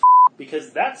really give a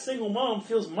because that single mom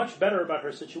feels much better about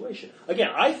her situation. Again,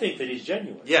 I think that he's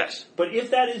genuine. Yes. But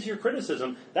if that is your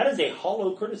criticism, that is a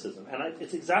hollow criticism. And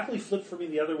it's exactly flipped for me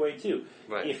the other way, too.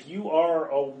 Right. If you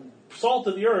are a salt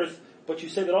of the earth, but you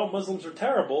say that all Muslims are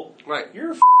terrible,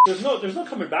 you're there's no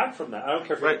coming back from that. I don't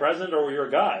care if you're the president or you're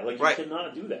a guy. You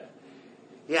cannot do that.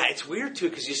 Yeah, it's weird, too,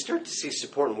 because you start to see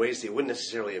support in ways that you wouldn't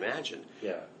necessarily imagine.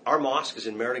 Yeah. Our mosque is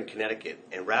in Meriden, Connecticut,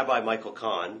 and Rabbi Michael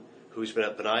Kahn, who's been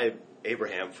at B'nai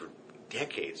Abraham for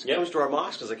decades, comes to our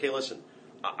mosque and is like, hey, listen,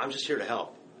 I'm just here to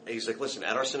help. And he's like, listen,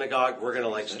 at our synagogue, we're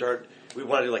going to start, we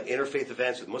want to do interfaith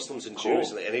events with Muslims and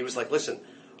Jews. And he was like, listen,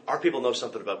 our people know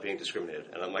something about being discriminated.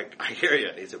 And I'm like, I hear you.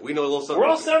 And he said, we know a little something. We're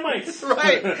all Semites.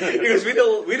 Right. He goes, we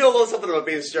know a little something about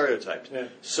being stereotyped. Yeah.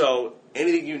 So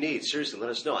anything you need, seriously, let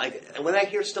us know. And when I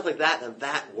hear stuff like that, then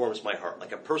that warms my heart.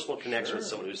 Like a personal connection with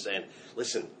someone who's saying,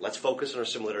 listen, let's focus on our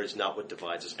similarities, not what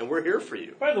divides us. And we're here for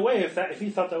you. By the way, if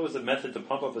he thought that was a method to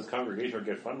pump up his congregation or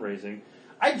get fundraising,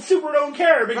 I super don't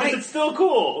care because it's still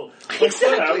cool.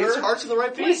 Exactly. His heart's in the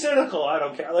right place. Be cynical. I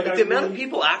don't care. The amount of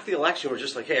people after the election were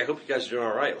just like, hey, I hope you guys are doing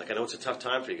all right. I know it's a tough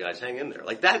time for you guys. Hang in there.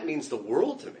 That means the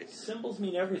world to me. Symbols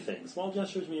mean everything. Small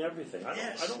gestures mean everything. I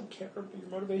don't care if your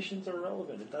motivations are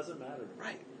irrelevant. It doesn't matter.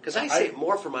 Right. Because I say it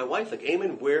more for my wife.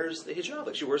 Eamon wears the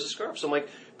hijab. She wears a scarf. So I'm like,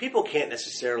 people can't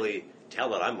necessarily tell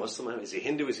that I'm Muslim? Is he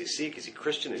Hindu? Is he Sikh? Is he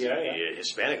Christian? Is he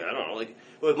Hispanic? I don't know. Like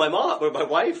with my mom, with my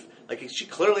wife, like she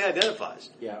clearly identifies.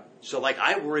 Yeah. So like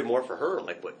I worry more for her.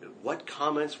 Like what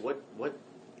comments, what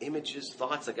images,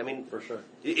 thoughts? Like I mean, for sure,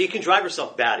 you can drive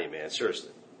yourself batty, man.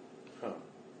 Seriously. Huh.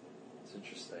 It's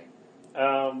interesting.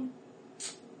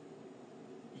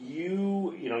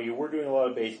 You were doing a lot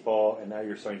of baseball, and now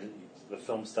you're starting to the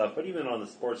film stuff. But even on the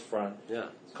sports front,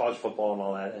 college football and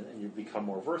all that, and you've become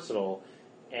more versatile.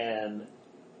 And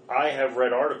I have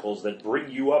read articles that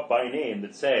bring you up by name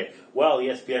that say, well,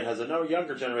 ESPN has a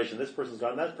younger generation. This person's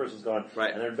gone, that person's gone.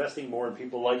 Right. And they're investing more in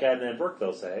people like Adnan Virk,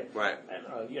 they'll say. Right. And,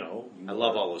 I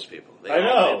love all those people. I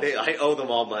know. I owe them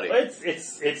all money.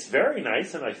 It's very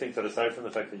nice, and I think that aside from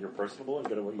the fact that you're personable and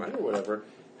good at what you do or whatever,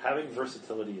 having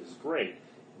versatility is great.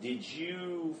 Did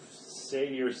you say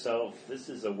to yourself, this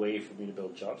is a way for me to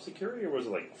build job security, or was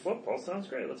it like, football sounds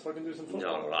great, let's fucking do some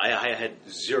football? No. I had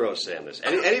zero say in this.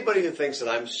 Anybody who thinks that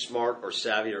I'm smart or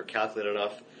savvy or calculated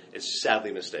enough is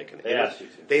sadly mistaken. They asked you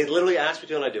to. They literally asked me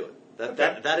to, and I do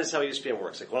it. That is how ESPN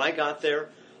works. Like when I got there,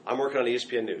 I'm working on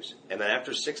ESPN News, and then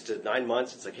after 6 to 9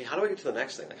 months, it's like, hey, how do I get to the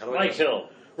next thing? Like, how do I Mike Hill.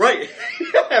 Right.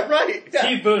 Yeah, right. Yeah.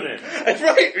 Steve Boonin. That's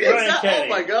right. Kenny. Oh,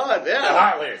 my God. Yeah. The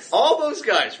Hot List. All those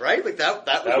guys, right? Like that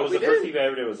was the first thing I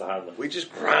ever did was the Hot List. We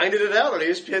just grinded it out on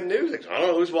ESPN News. Like, I don't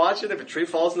know who's watching. If a tree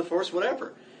falls in the forest,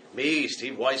 whatever. Me,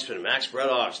 Steve Weissman, Max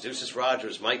Bredoff, Deuces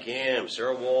Rogers, Mike Yam,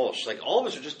 Sarah Walsh. Like, all of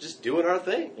us are just doing our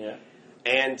thing. Yeah.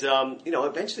 And,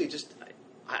 eventually just...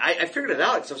 I figured it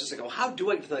out because I was just like, oh, how do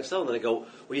I get to the next level? And then I go,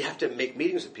 well, you have to make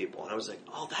meetings with people. And I was like,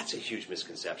 oh, that's a huge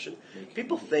misconception.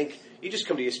 People think you just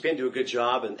come to ESPN, do a good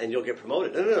job, and you'll get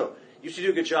promoted. No. You should do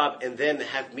a good job and then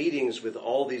have meetings with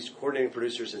all these coordinating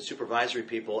producers and supervisory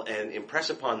people and impress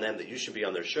upon them that you should be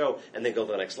on their show and then go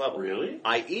to the next level. Really?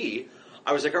 I.e.,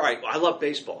 I was like, all right, well, I love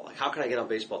baseball. Like, how can I get on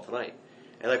Baseball Tonight?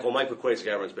 And like, well, Mike McQuaid's the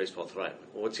guy who runs Baseball Tonight.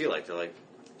 Well, what's he like? They're like,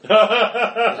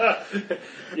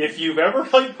 if you've ever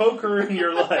played poker in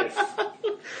your life,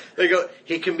 they go,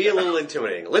 he can be a little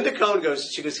intimidating. Linda Cohn goes,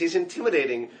 he's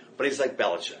intimidating, but he's like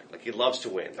Belichick. Like he loves to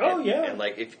win. And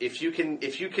like if you can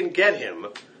get him,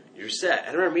 you're set. And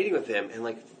I remember meeting with him, and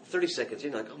like 30 seconds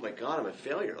in, like, oh my God, I'm a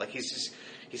failure. Like he's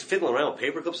fiddling around with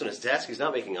paper clips on his desk. He's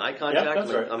not making eye contact. Yep,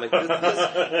 that's right. I'm like,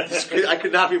 I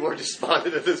could not be more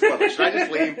despondent at this point. Should I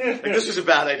just leave? Like this was a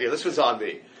bad idea. This was on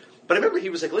me. But I remember he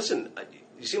was like, listen,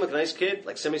 you seem like a nice kid.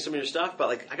 Like, send me some of your stuff. But,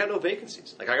 like, I got no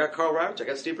vacancies. Like, I got Carl Roberts. I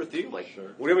got Steve Berthew. Like, sure.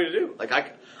 What do you want me to do? Like,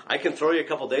 I can throw you a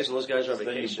couple days when those guys are on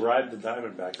vacation. Then you bribe the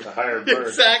Diamondbacks to hire Bird.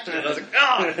 Exactly. And I was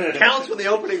like, counts when the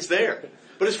opening's there.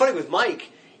 But it's funny with Mike,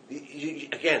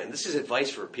 again, and this is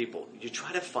advice for people, you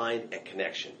try to find a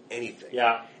connection, anything.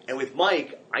 Yeah. And with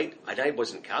Mike, I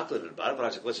wasn't calculated about it, but I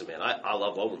was like, listen, man, I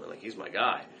love Olbermann. Like, he's my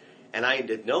guy. And I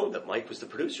had known that Mike was the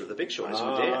producer of The Big Show. And I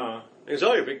said, Dan. He goes,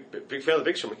 oh, you're a big fan of The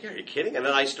Big Show. I'm like, yeah, are you kidding? And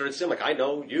then I started saying, like, I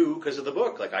know you because of the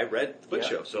book. Like, I read The Big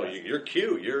Show. So you're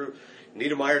Q. You're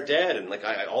Niedermeyer Dad. And, like,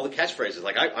 all the catchphrases.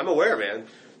 Like, I'm aware, man.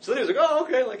 So then he was like, oh,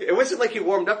 okay. Like, it wasn't like he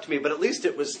warmed up to me, but at least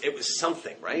it was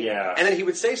something, right? Yeah. And then he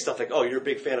would say stuff like, oh, you're a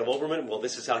big fan of Olbermann? Well,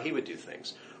 this is how he would do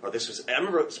things. Or this was, I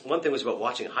remember one thing was about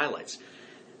watching highlights.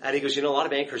 And he goes, a lot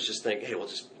of anchors just think, hey, we'll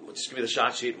just give me the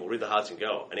shot sheet and we'll read the highlights and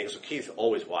go. And he goes, well, Keith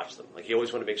always watched them. Like, he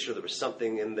always wanted to make sure there was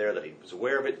something in there that he was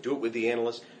aware of it, do it with the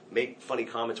analyst, make funny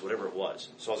comments, whatever it was.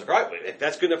 So I was like, all right, if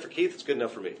that's good enough for Keith, it's good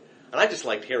enough for me. And I just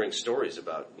liked hearing stories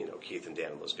about, Keith and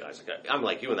Dan and those guys. Like, I'm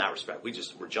like you in that respect. We're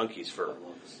junkies for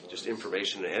just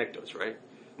information and anecdotes, right?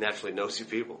 Naturally nosy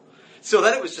people. So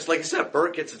then it was just, like you said,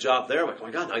 Burt gets a job there. I'm like, oh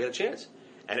my God, now I got a chance.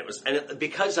 And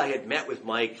because I had met with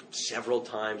Mike several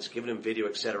times, given him video,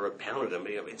 et cetera, pounded him,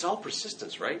 it's all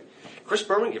persistence, right? Chris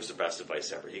Berman gives the best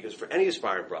advice ever. He goes, for any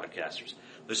aspiring broadcasters,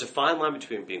 there's a fine line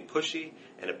between being pushy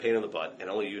and a pain in the butt, and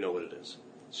only you know what it is.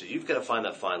 So you've got to find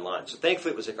that fine line. So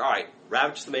thankfully it was like, all right,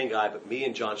 Ravitch's the main guy, but me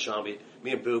and John Shambi,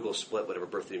 me and Boog will split whatever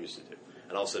Berthew used to do.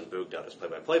 And all of a sudden Boog does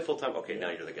play-by-play full-time. Okay, now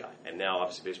you're the guy. And now,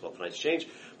 obviously, Baseball Tonight's changed.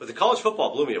 But the college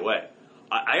football blew me away.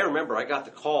 I remember I got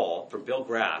the call from Bill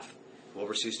Graff, who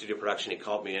oversees studio production. He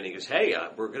called me in. He goes, hey,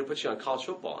 we're going to put you on college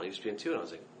football on ESPN 2. And I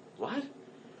was like, what?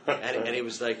 and he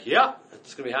was like, yeah,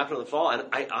 it's going to be happening in the fall. And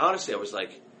I was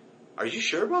like, are you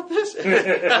sure about this?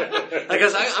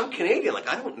 Because I'm Canadian. Like,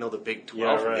 I don't know the Big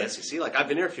 12 from the SEC. Like, I've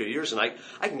been here a few years, and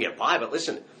I can get by. But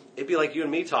listen, it'd be like you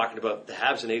and me talking about the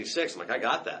Habs in '86. I'm like, I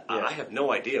got that. Yeah. I have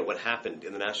no idea what happened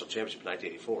in the national championship in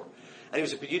 1984. And he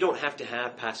was like, but you don't have to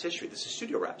have past history. This is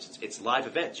studio reps. It's live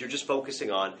events. You're just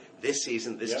focusing on this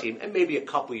season, this team, and maybe a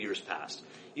couple years past.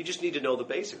 You just need to know the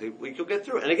basics. You'll get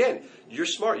through it. And again, you're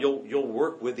smart. You'll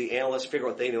work with the analysts, figure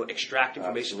out what they know, extract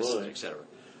information, et cetera.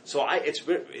 So it's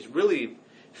really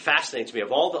fascinates me.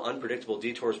 Of all the unpredictable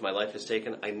detours my life has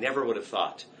taken, I never would have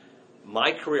thought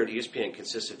my career at ESPN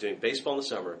consists of doing baseball in the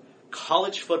summer,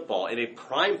 college football in a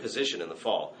prime position in the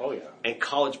fall, and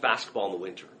college basketball in the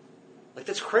winter. Like,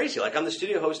 that's crazy. Like, I'm the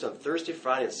studio host on Thursday,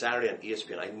 Friday, and Saturday on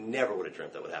ESPN. I never would have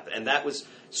dreamt that would happen. And that was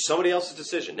somebody else's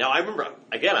decision. Now, I remember,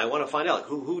 again, I want to find out, like,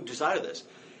 who decided this?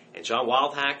 And John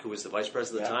Wildhack, who was the vice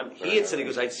president at the time, he had said, he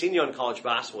goes, I'd seen you on college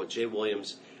basketball with Jay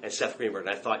Williams and Seth Greenberg,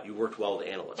 and I thought you worked well with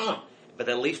analysts. Oh. But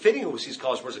then Lee Fitting, who sees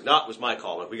college sports, like, no, it was my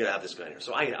call. Like, we got to have this guy in here.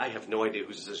 So I have no idea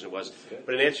whose decision it was.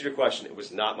 But in answer to your question, it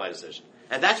was not my decision.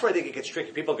 And that's where I think it gets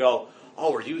tricky. People go,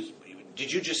 oh,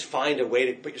 did you just find a way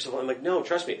to put yourself on? I'm like, no,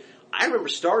 trust me. I remember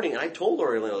starting, and I told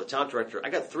Lori Leno, the top director, I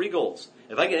got 3 goals.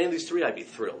 If I get any of these 3, I'd be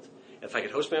thrilled. If I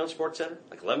could host my own sports center,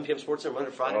 like 11 p.m. Sports Center Monday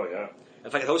to Friday. Oh, yeah.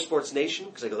 If I could host Sports Nation,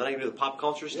 because I go, then I can do the pop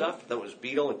culture stuff. That was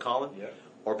Beetle and Colin. Yeah.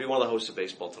 Or be one of the hosts of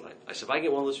Baseball Tonight. I said, if I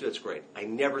get one of those 2, that's great. I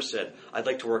never said, I'd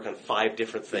like to work on 5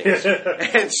 different things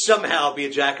and somehow be a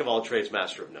jack of all trades,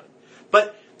 master of none.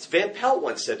 But Van Pelt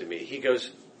once said to me, he goes,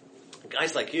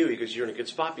 guys like you, he goes, you're in a good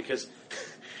spot because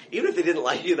even if they didn't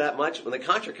like you that much, when the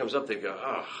contract comes up, they go,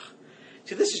 oh,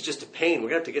 see, this is just a pain. We're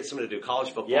going to have to get somebody to do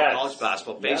college football, college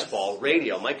basketball, baseball,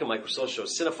 radio, Mike and Mike social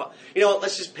shows, cinephile. You know what,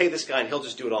 let's just pay this guy and he'll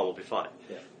just do it all. We'll be fine.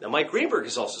 Yeah. Now, Mike Greenberg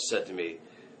has also said to me,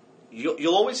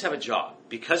 you'll always have a job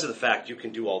because of the fact you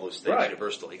can do all those things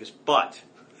universally. He goes, but,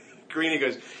 Greeny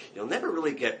goes, you'll never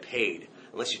really get paid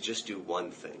unless you just do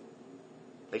one thing.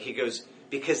 Like, he goes,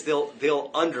 because they'll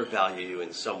undervalue you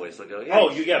in some ways. They'll go,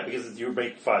 because you're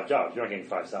making 5 jobs. You're not getting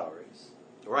 5 salaries.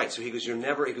 Right. So he goes,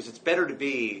 it's better to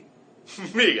be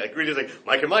me. Like, Greeny's like,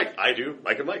 Mike and Mike. I do,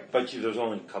 Mike and Mike. But there's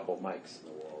only a couple of Mikes in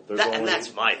the world. And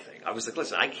that's my thing. I was like,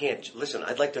 listen,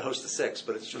 I'd like to host the 6,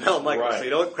 but it's Jamel and Mike. So you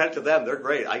know what? Credit to them. They're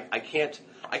great. I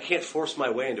can't force my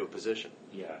way into a position.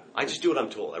 Yeah. I just do what I'm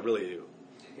told. I really do.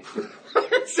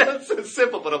 It sounds so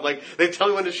simple, but I'm like, they tell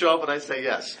me when to show up and I say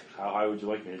yes. How high would you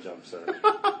like me to jump, sir?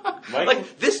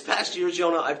 Like, this past year,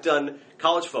 Jonah, I've done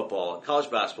college football, college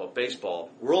basketball, baseball,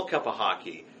 World Cup of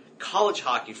hockey, college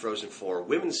hockey Frozen 4,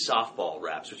 women's softball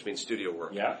wraps, which means studio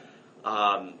work. Yeah.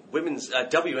 Women's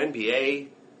WNBA.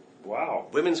 Wow.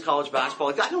 Women's college basketball.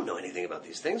 Like, I don't know anything about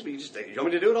these things, but you want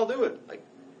me to do it, I'll do it. Like,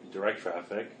 direct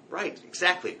traffic. Right,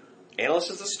 exactly.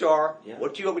 Analyst is the star. Yeah.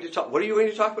 What do you want me to talk? What are you going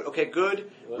to talk about? Okay, good.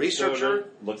 Researcher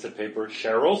looks at paper.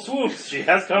 Cheryl swoops. She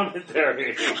has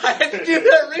commentary. I had to do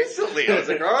that recently. I was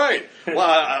like, all right. Well,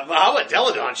 how about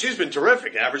Deladon? She's been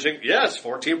terrific, averaging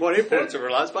 14.8 points over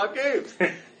her last 5 games.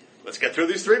 Let's get through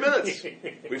these 3 minutes.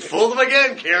 We fooled them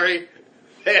again, Keri.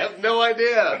 They have no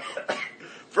idea.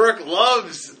 Virk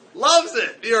loves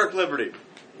it. New York Liberty.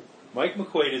 Mike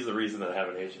McQuaid is the reason that I have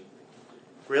an agent.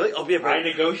 Really? Oh, yeah, I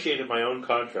negotiated my own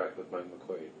contract with Mike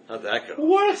McQuaid. How'd that go?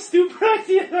 What a stupid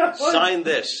idea that was. Sign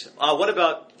this. What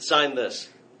about sign this?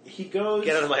 He goes...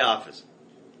 Get out of my office.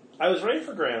 I was ready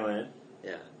for Grantland.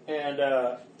 Yeah. And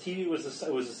TV was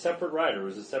a separate rider.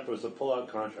 It was a pull-out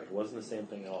contract. It wasn't the same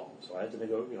thing at all. So I had to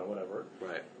negotiate, whatever.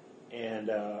 Right. And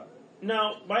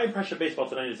now, my impression of Baseball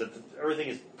Tonight is that everything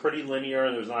is pretty linear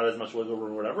and there's not as much wiggle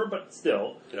room or whatever, but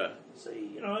still. Yeah. So,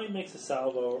 he makes a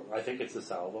salvo. I think it's a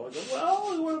salvo. I go,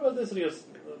 well, what about this? And he goes,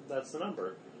 that's the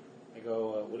number. I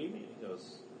go, what do you mean? He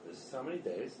goes, this is how many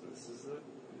days. This is the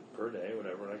per day,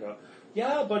 whatever. And I go,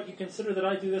 yeah, but you consider that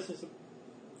I do this. As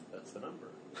that's the number.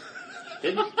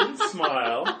 Didn't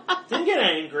smile. Didn't get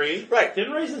angry. Right.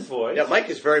 Didn't raise his voice. Yeah, Mike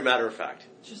is very matter of fact.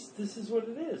 Just, this is what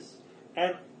it is.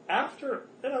 And I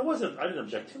didn't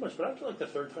object too much, but after like the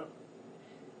 3rd time,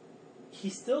 he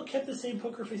still kept the same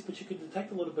poker face, but you could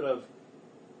detect a little bit of,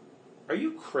 are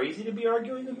you crazy to be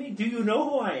arguing with me? Do you know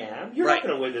who I am? You're not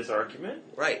going to win this argument.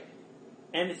 Right.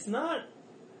 And it's not.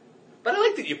 But I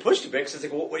like that you pushed it, because it's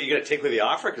like, what are you going to take with the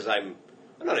offer? Because I'm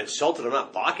not insulted, I'm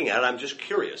not balking at it, I'm just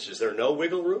curious. Is there no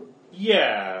wiggle room?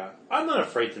 Yeah. I'm not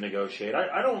afraid to negotiate.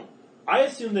 I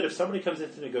assume that if somebody comes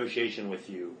into negotiation with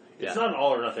you, it's not an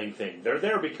all or nothing thing. They're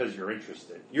there because you're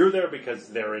interested. You're there because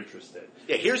they're interested.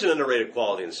 Yeah, here's an underrated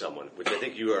quality in someone, which I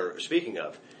think you are speaking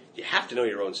of. You have to know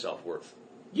your own self-worth.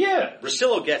 Yeah.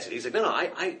 Russillo gets it. He's like, no,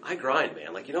 I grind,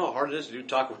 man. Like, you know how hard it is to do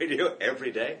talk radio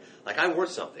every day? Like, I'm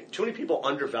worth something. Too many people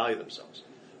undervalue themselves.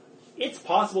 It's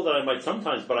possible that I might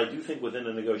sometimes, but I do think within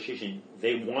a negotiation,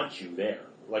 they want you there.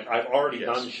 Like, I've already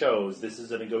done shows. This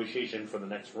is a negotiation for the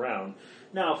next round.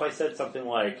 Now, if I said something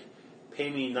like, pay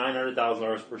me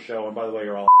 $900,000 per show, and by the way,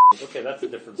 you're all okay, that's a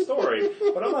different story.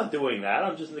 But I'm not doing that.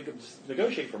 I'm just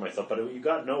negotiating for myself. But you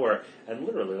got nowhere. And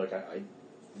literally, like, I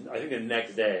think the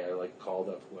next day, I, like, called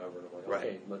up whoever, and I'm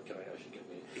like, okay, I should get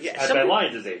me. Yeah, Ben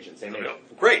Lyons' agent, same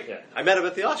agent. Great. Yeah. I met him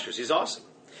at the Oscars. He's awesome.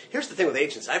 Here's the thing with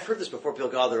agents. I've heard this before. People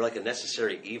go, they're like a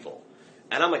necessary evil.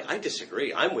 And I'm like, I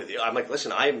disagree. I'm with you. I'm like,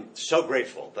 listen, I'm so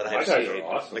grateful that I have guys are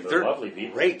awesome. Like, they're lovely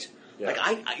people. Great. Yeah.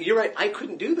 Like, you're right. I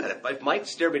couldn't do that. If Mike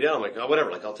stared me down, I'm like, oh, whatever.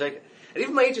 Like, I'll take it. And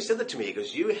even my agent said that to me. He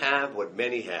goes, you have what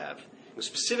many have.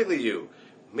 Specifically you.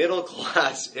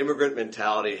 Middle-class immigrant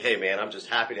mentality. Hey, man, I'm just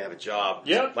happy to have a job.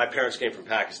 Yeah. My parents came from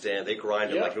Pakistan. They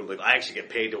grinded like I actually get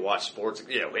paid to watch sports.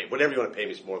 Wait, whatever you want to pay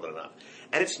me is more than enough.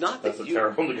 And it's not that That's a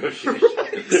terrible negotiation.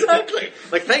 Right, exactly.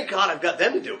 Like, thank God I've got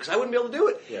them to do it because I wouldn't be able to do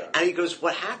it. Yeah. And he goes,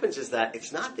 what happens is that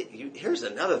it's not that you. Here's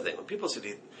another thing. When people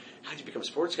say, how did you become a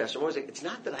sportscaster? I'm always like, it's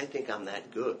not that I think I'm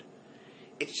that good.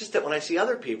 It's just that when I see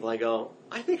other people, I go,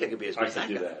 I think I could be as good as that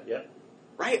guy. I can do that, yeah.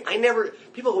 Right?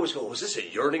 People always go, was this a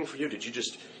yearning for you? Did you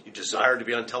desire to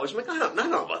be on television? I'm like, I don't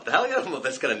know about that. I don't know if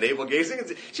that's kind of navel gazing.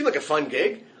 It seemed like a fun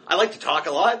gig. I like to talk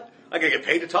a lot. I gotta get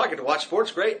paid to talk and to watch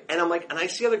sports, great. And I'm like, and I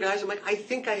see other guys, I'm like, I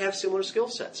think I have similar skill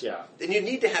sets. Yeah. And you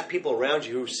need to have people around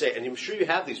you who say, and I'm sure you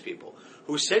have these people,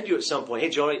 who said to you at some point, hey,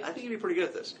 Joey, I think you'd be pretty good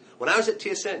at this. When I was at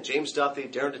TSN, James Duffy,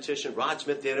 Darren Detition, Rod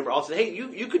Smith, Dan Ember, all said, hey,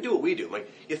 you could do what we do. I'm like,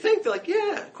 you think? They're like,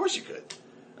 yeah, of course you could.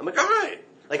 I'm like, all right.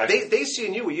 Like, they see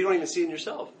in you what you don't even see in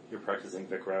yourself. You're practicing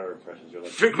Vic Rauter impressions. You're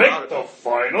like, Vic make Rauter. the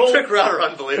final. Vic Rauter,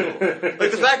 unbelievable.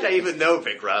 Like, the fact I even know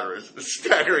Vic Rauter is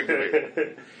staggering to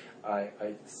me.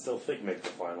 I still think make the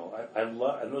final. I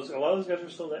love, and a lot of those guys are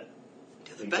still there.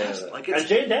 They're the best. Like, and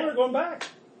Jay and Dan are going back.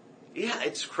 Yeah,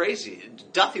 it's crazy.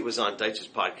 Duffy was on Deitch's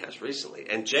podcast recently,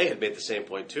 and Jay had made the same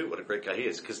point too. What a great guy he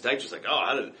is! Because Deitch was like, "Oh,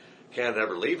 how did Canada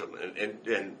ever leave him?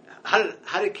 And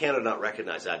how did Canada not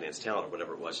recognize Adnan's talent or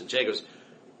whatever it was?" And Jay goes,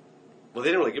 "Well, they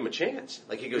didn't really give him a chance.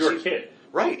 Like he goes, you're a kid,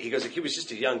 right?" He goes, like, he was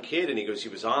just a young kid, and he goes, he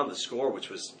was on the score, which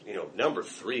was number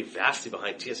 3, vastly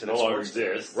behind TSN. No longer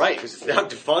exists, right? Because it's now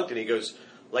defunct, and he goes,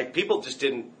 like, people just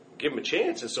didn't give him a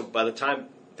chance, and so by the time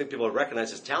I think people had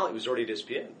recognized his talent, he was already at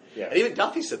ESPN. Yeah. And even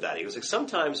Duffy said that. He was like,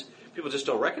 sometimes people just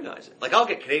don't recognize it. Like, I'll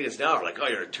get Canadians now who are like, oh,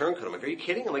 you're a turncoat. I'm like, are you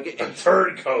kidding? I'm like, a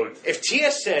turncoat. If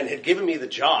TSN had given me the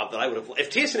job that I would have,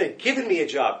 if TSN had given me a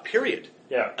job, period,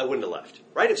 I wouldn't have left.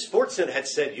 Right? If Sportsnet had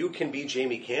said, you can be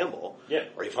Jamie Campbell,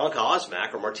 or Ivanka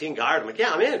Osmak, or Martine Geyer, I'm like,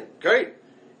 yeah, I'm in. Great.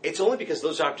 It's only because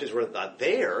those opportunities were not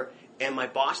there. And my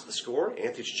boss at the score,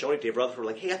 Anthony Ciccione, Dave Rutherford,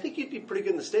 were like, hey, I think you'd be pretty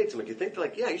good in the States. I'm like, you think? They're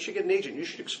like, yeah, you should get an agent. You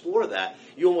should explore that.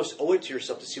 You almost owe it to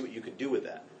yourself to see what you could do with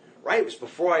that. Right? It was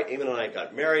before Eamon and I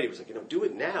got married. It was like, do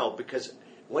it now because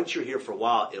once you're here for a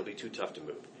while, it'll be too tough to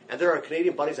move. And there are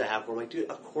Canadian buddies I have where I'm like,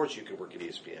 dude, of course you can work at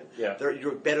ESPN. Yeah.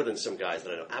 You're better than some guys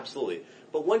that I know. Absolutely.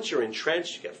 But once you're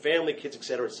entrenched, you got family, kids,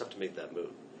 etc., it's tough to make that move.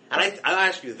 And I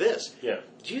ask you this. Yeah.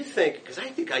 Do you think, because I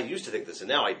think I used to think this, and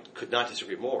now I could not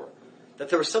disagree more, that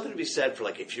there was something to be said for,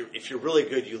 like, if you're really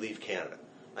good, you leave Canada.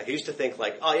 Like, I used to think,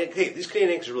 like, oh, yeah, hey, these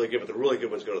Canadian anchors are really good, but the really good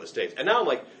ones go to the States. And now I'm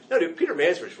like, no, dude, Peter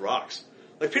Mansbridge rocks.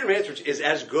 Like, Peter Mansbridge is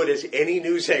as good as any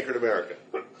news anchor in America.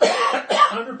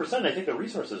 100%. I think the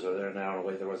resources are there now in a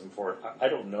way there wasn't before. I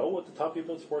don't know what the top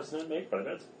people at Sportsnet make, but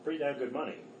that's pretty damn good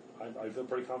money. I feel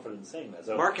pretty confident in saying that.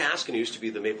 So, Mark Askin used to be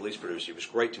the Maple Leafs producer. He was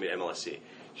great to me at MLSC.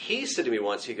 He said to me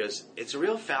once, he goes, it's a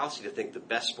real fallacy to think the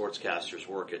best sportscasters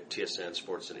work at TSN,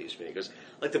 Sports, and ESPN. He goes,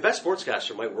 like, the best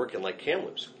sportscaster might work in, like,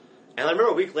 Kamloops. And I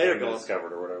remember a week later going,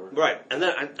 Discovered or whatever. Right. And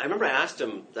then I remember I asked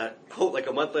him that quote like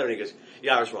a month later, and he goes,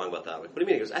 yeah, I was wrong about that. I'm like, what do you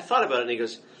mean? He goes, I thought about it, and he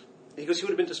goes, he would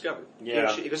have been discovered.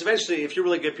 Yeah. He goes, eventually, if you're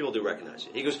really good, people do recognize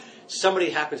you. He goes, somebody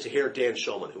happens to hear Dan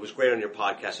Schulman, who was great on your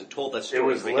podcast, and told that story. It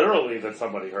was literally that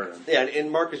somebody heard him. Yeah, and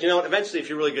Mark goes, you know what, eventually, if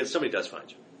you're really good, somebody does find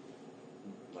you.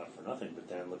 Not for nothing, but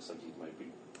Dan looks like he might be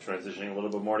transitioning a little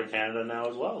bit more to Canada now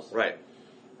as well. So right.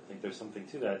 I think there's something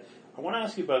to that. I want to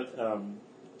ask you about,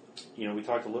 we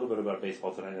talked a little bit about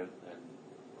baseball tonight, and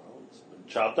well, it's been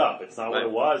chopped up. It's not what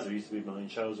it was. There used to be a million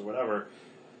shows or whatever.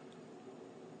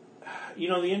 The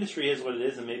industry is what it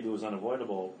is, and maybe it was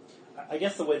unavoidable. I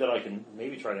guess the way that I can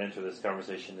maybe try to enter this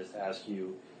conversation is to ask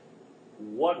you,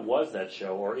 what was that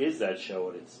show, or is that show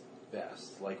at its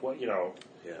best? Like, what,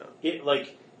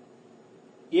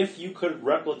 if you could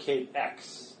replicate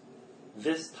X,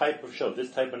 this type of show,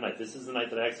 this type of night, this is the night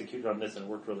that I executed on this and it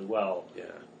worked really well,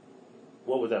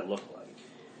 what would that look like?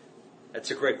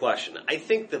 That's a great question. I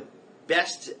think the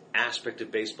best aspect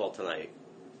of baseball tonight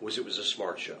was it was a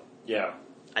smart show. Yeah.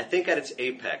 I think at its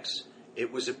apex,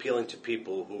 it was appealing to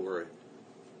people who were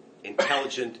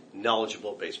intelligent,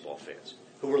 knowledgeable baseball fans,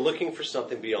 who were looking for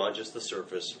something beyond just the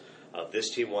surface of this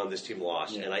team won, this team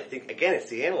lost. Yeah. And I think, again, it's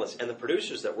the analysts and the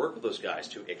producers that work with those guys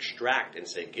to extract and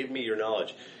say, give me your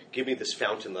knowledge, give me this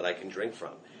fountain that I can drink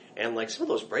from. And like some of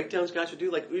those breakdowns guys would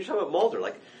do, like we were talking about Mulder,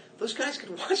 like those guys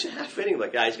could watch a half inning,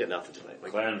 like, he's got nothing tonight.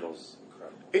 Like, Glanville's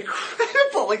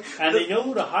incredible. Like, and they know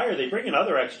who to hire. They bring in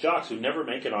other ex-jocks who never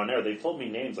make it on air. They've told me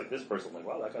names like this person. I'm like,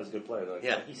 wow, that guy's a good player.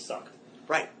 Like, he sucked.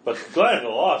 Right. But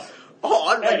Glenville, awesome.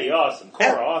 Oh, Eddie, awesome.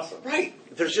 Cora, awesome. Right.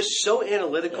 They're just so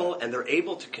analytical, and they're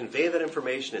able to convey that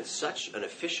information in such an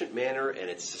efficient manner, and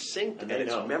it's succinct, and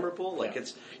it's memorable. Like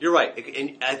you're right.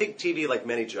 And I think TV, like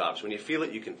many jobs, when you feel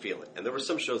it, you can feel it. And there were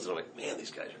some shows that I'm like, man,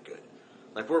 these guys are good.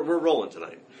 Like we're rolling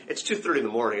tonight. It's 2:30 in the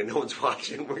morning, and no one's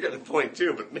watching. We're getting a point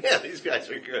too, but man, these guys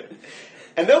are good.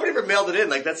 And nobody ever mailed it in.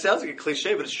 Like that sounds like a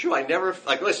cliche, but it's true. I never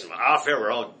listen. Off air,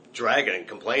 we're all dragging and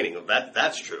complaining.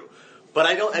 That's true. But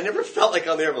I never felt like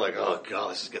on there, I'm like, oh, God,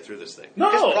 let's just get through this thing. No,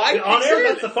 on air,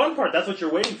 that's the fun part. That's what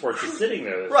you're waiting for, just sitting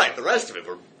there. Right, the rest of it,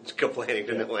 we're complaining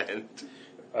to no end.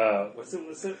 What's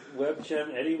it?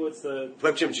 WebGem Eddie, what's the...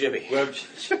 WebGem Jimmy.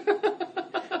 It's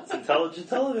intelligent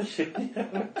television.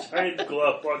 Giant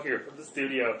glove walk here from the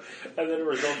studio, and then it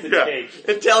results in cake.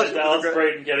 Intelligent. Dallas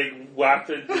Braden getting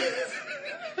whacked in...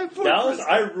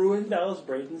 I ruined Dallas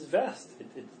Braden's vest.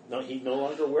 He no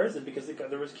longer wears it because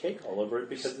there was cake all over it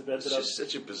because it ended up... It's just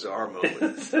such a bizarre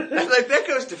moment. And like that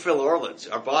goes to Phil Orlins,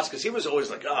 our boss, because he was always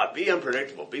like, be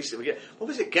unpredictable. What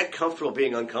was it? Get comfortable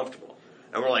being uncomfortable.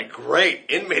 And we're like, great,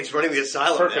 inmates running the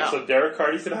asylum Perfect, now. So Derek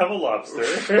Carty's going to have a lobster.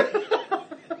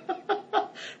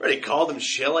 Right, he called him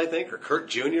Shill, I think, or Kurt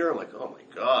Jr. I'm like, oh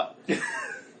my God.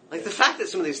 Like the fact that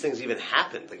some of these things even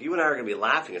happened, like you and I are going to be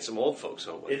laughing at some old folks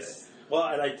home one day. Well,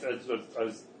 and I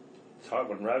was taught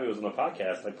when Ravi was on the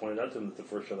podcast, I pointed out to him that the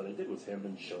first show that I did was him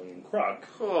and Shilling and Kruk.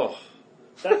 Oh.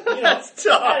 That's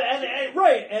tough.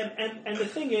 Right, and the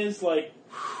thing is, like,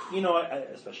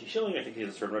 especially Shilling, I think he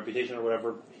has a certain reputation or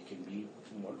whatever. He can be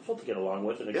wonderful to get along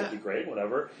with, and it can be great,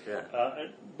 whatever. Yeah.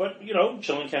 But,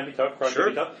 Shilling can be tough, Kruk can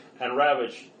be tough, and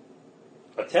Ravitch,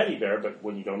 a teddy bear, but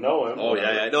when you don't know him... Oh,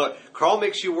 yeah. No, Carl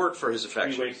makes you work for his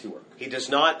affection. He makes you work. He does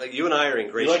not... Like, you and I are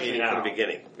ingratiating from the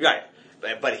beginning. Right.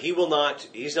 But he will not...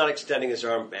 He's not extending his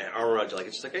arm around you. Like,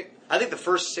 it's just like, hey... I think the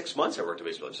first 6 months I worked at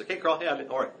baseball, it's like, hey, Carl, hey,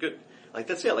 all right, good. Like,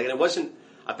 that's it. Like, and it wasn't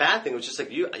a bad thing. It was just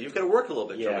like, you've got to work a little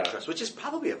bit for my trust, which is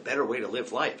probably a better way to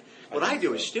live life. What I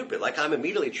do is stupid. Like, I'm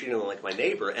immediately treating them like my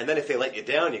neighbor, and then if they let you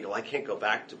down, you go, I can't go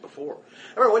back to before.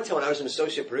 I remember one time when I was an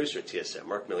associate producer at TSM,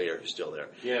 Mark Millier, who's still there.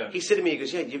 Yeah. He said to me, he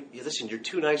goes, you listen, you're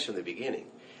too nice from the beginning.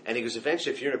 And he goes,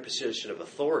 eventually, if you're in a position of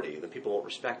authority, then people won't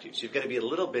respect you. So you've got to be a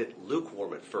little bit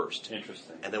lukewarm at first.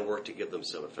 Interesting. And then work to give them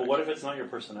some affection. But what if it's not your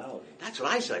personality? That's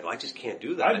what I say. I go, I just can't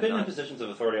do that. I've been in positions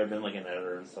of authority. I've been like an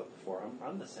editor and stuff before.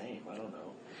 I'm the same. I don't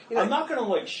know. I'm not going to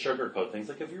like sugarcoat things.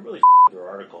 Like if you really your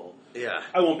article,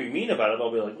 I won't be mean about it.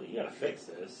 I'll be like, well, you got to fix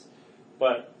this.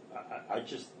 But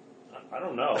I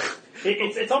don't know.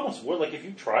 It's almost weird. Like if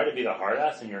you try to be the hard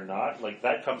ass and you're not, like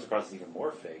that comes across as even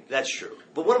more fake. That's true.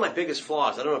 But one of my biggest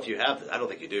flaws, I don't know if you have this. I don't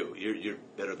think you do. You're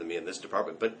better than me in this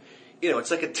department. But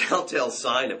it's like a telltale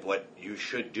sign of what you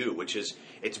should do, which is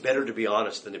it's better to be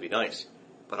honest than to be nice.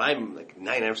 But I'm like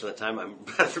 99% of the time, I'm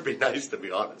better to be nice than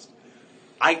be honest.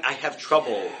 I have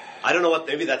trouble. I don't know what.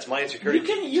 Maybe that's my insecurity.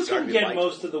 You can get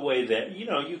most of the way there.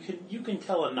 You can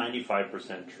tell a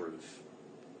 95% truth.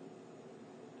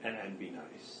 And be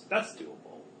nice. That's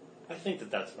doable. I think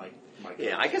that's my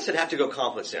Yeah, I guess I'd have to go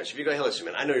compliment stance. If you go, hey, listen,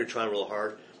 man, I know you're trying real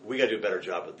hard. We got to do a better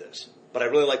job with this. But I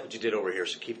really like what you did over here,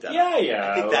 so keep that. Yeah.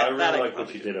 I really like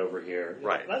what you did over here.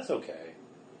 Right. That's okay.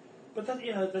 But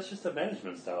that's just a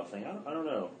management style thing. I don't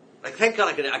know. Like, thank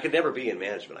God I could never be in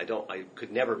management. I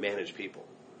could never manage people.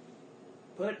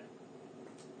 But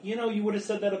you would have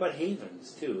said that about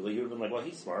Havens too. Like you would have been like, well,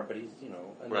 he's smart, but he's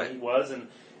and right. He was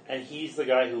and he's the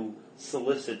guy who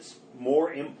solicits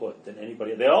more input than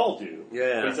anybody. They all do.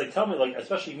 Yeah. But he's like, tell me, like,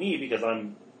 especially me, because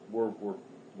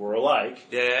we're alike.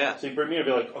 Yeah. So you bring me in and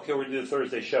be like, okay, we're going to do the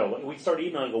Thursday show. Like, we start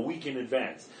emailing a week in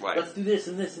advance. Right. Let's do this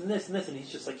and this and this and this. And he's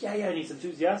just like, yeah, and he's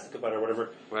enthusiastic about it or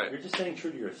whatever. Right. You're just staying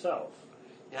true to yourself.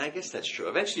 Yeah, I guess that's true.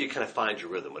 Eventually you kind of find your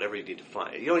rhythm, whatever you need to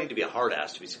find. You don't need to be a hard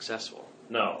ass to be successful.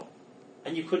 No.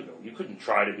 And you couldn't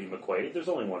try to be McQuaid. There's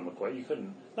only one McQuaid. You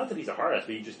couldn't, not that he's a hard ass,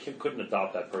 but you just couldn't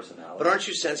adopt that personality. But aren't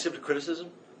you sensitive to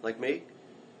criticism, like me?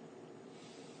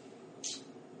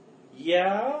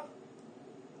 Yeah,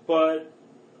 but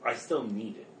I still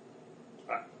need it.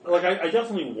 I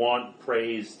definitely want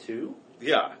praise too.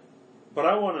 Yeah. But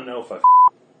I want to know if I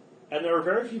and there are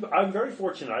very few. I'm very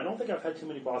fortunate. I don't think I've had too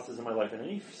many bosses in my life in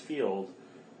any field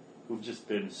who've just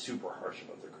been super harsh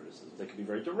about their criticism. They can be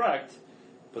very direct.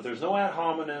 But there's no ad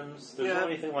hominems. There's no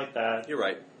anything like that. You're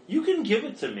right. You can give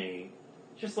it to me.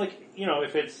 Just like,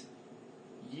 if it's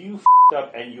you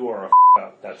up and you are a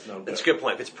up, that's no good. That's a good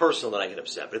point. If it's personal, then I get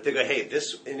upset. But if they go, hey,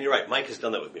 this, and you're right, Mike has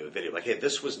done that with me with video. Like, hey,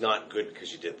 this was not good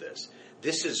because you did this.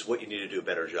 This is what you need to do a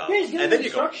better job. Yeah, he's and then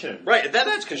instruction. You go, right,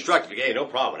 that's constructive. Hey, no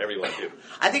problem, whatever you want to do.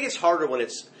 I think it's harder when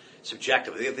it's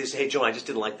subjective. If they say, hey, Joe, I just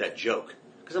didn't like that joke.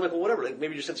 Because I'm like, well, whatever. Like,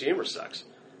 maybe your sense of humor sucks.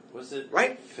 Was it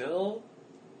right? Phil?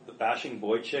 The Bashing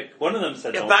Boy chick? One of them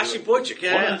said don't Bashing Boy chick,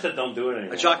 yeah. One of them said don't do it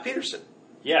anymore. Jock Peterson.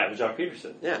 Yeah, it was Jock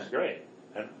Peterson. Yeah. It was great.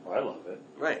 And, I love it.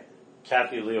 Right.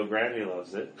 Kathy Leo Grande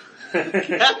loves it.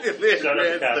 Kathy Leo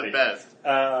Grande's the best.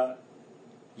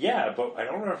 Yeah, but I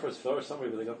don't remember if it was Phil or somebody,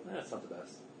 but they go, it's not the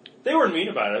best. They weren't mean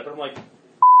about it, but I'm like,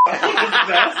 I think it's the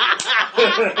best.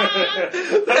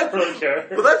 I don't really care.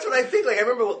 Well, that's what I think. Like, I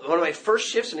remember one of my first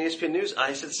shifts in ESPN News,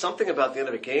 I said something about the end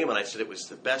of a game, and I said it was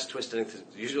the best twist in The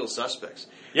Usual Suspects.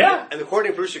 Yeah. And the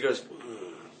coordinating producer goes,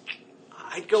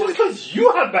 I'd go just because you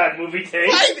have bad movie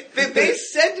taste. They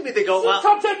said to me, they go, it's a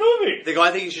top 10 movie. They go,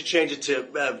 I think you should change it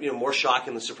to more shocking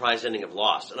than the surprise ending of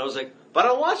Lost. And I was like, but I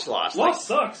don't watch Lost. Lost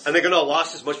sucks. And they go, no,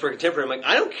 Lost is much more contemporary. I'm like,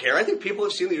 I don't care. I think people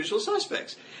have seen The Usual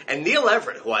Suspects. And Neil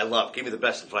Everett, who I love, gave me the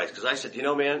best advice. Because I said,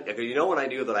 man, I go, you know when I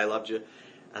knew that I loved you?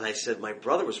 And I said, my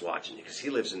brother was watching you because he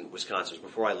lives in Wisconsin. It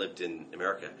was before I lived in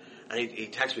America. And he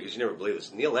texted me because you never believe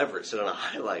this. Neil Everett said on a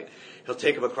highlight, he'll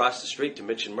take him across the street to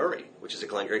Mitch and Murray, which is a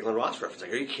Glenn Ross reference.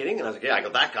 Like, are you kidding? And I was like, yeah. I go,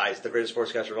 that guy's the greatest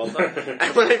sportscaster of all time.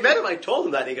 And when I met him, I told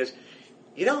him that. And he goes,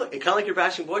 it kind of like your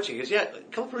Bashing Boy chick. He goes, yeah, a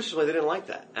couple of producers, they didn't like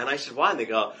that. And I said, why? And they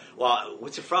go, well,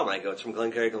 what's it from? And I go, it's from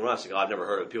Glenn Ross. They go, I've never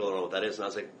heard of it. People don't know what that is. And I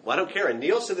was like, well, I don't care. And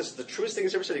Neil said this is the truest thing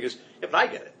he's ever said. He goes, yeah, but I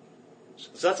get it.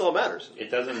 So that's all that matters.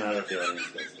 It doesn't matter if the audience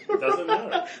gets it. It doesn't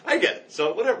matter. I get it.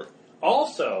 So whatever.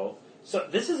 Also, so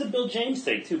this is a Bill James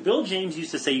thing, too. Bill James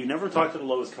used to say you never talk to the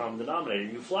lowest common denominator.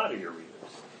 You flatter your readers.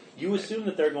 You assume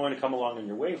that they're going to come along on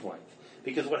your wavelength.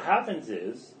 Because what happens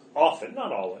is, often,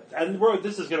 not always, and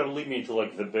this is going to lead me to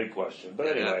like the big question, but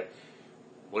anyway.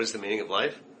 What is the meaning of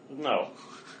life? No.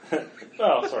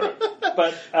 Well, sort of.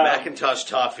 But, Macintosh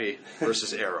Toffee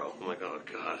versus Arrow. I'm like, oh,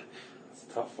 God. It's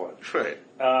a tough one. Right.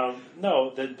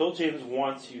 No, that Bill James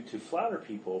wants you to flatter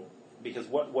people because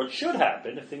what should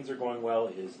happen if things are going well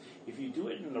is if you do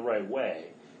it in the right way,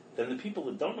 then the people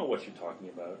that don't know what you're talking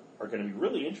about are going to be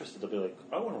really interested. They'll be like,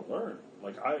 I want to learn.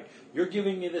 Like, you're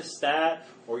giving me this stat,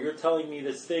 or you're telling me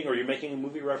this thing, or you're making a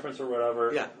movie reference or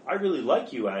whatever. Yeah. I really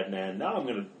like you, Adnan. Now I'm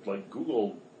going to, like,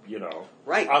 Google,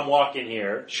 Right. I'm walking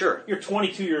here. Sure. You're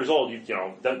 22 years old.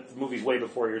 That movie's way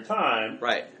before your time.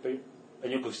 Right.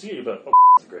 And you'll go see it, you'll be like, oh,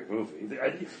 it's a great movie.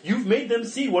 You've made them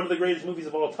see one of the greatest movies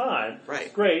of all time. Right.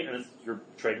 It's great, and it's your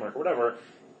trademark or whatever.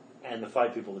 And the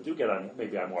 5 people that do get on,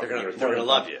 maybe I'm walking here. They're going to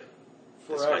love you.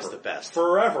 Forever. This guy's the best.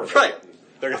 Forever. Right.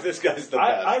 This guy's the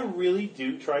best. I really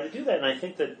do try to do that, and I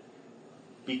think that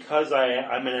because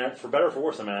I'm for better or for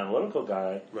worse, I'm an analytical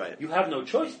guy. Right. You have no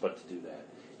choice but to do that.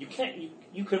 You can't.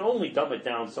 You can only dumb it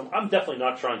down. I'm definitely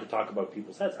not trying to talk about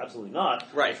people's heads. Absolutely not.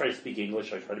 Right. I try to speak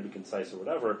English. I try to be concise or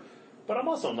whatever. But I'm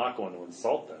also not going to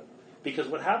insult them because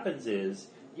what happens is,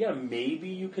 yeah, maybe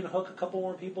you can hook a couple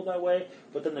more people that way.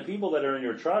 But then the people that are in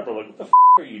your tribe are like, what the f***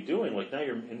 are you doing? Like, now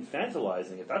you're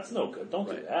infantilizing it. That's no good. Don't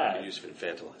do that. You're used to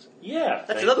infantilizing. Yeah.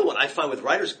 That's another one I find with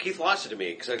writers. Keith Loss said to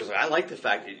me, because I like the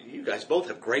fact that you guys both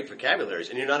have great vocabularies,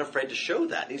 and you're not afraid to show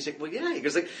that. And he's like, well, yeah. He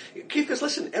goes, Keith goes,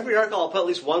 listen, every article I'll put at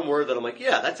least one word that I'm like,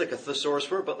 yeah, that's like a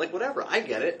thesaurus word, but like whatever, I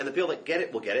get it. And the people that get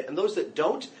it will get it. And those that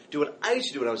don't do what I used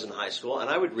to do when I was in high school, and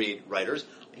I would read writers,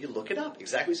 you look it up.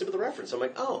 Exactly some of the reference. I'm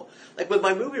like, oh. Like with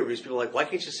my movie reviews, people are like, why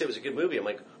can't you say it was a good movie? I'm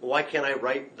like, well, why can't I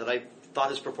write that I thought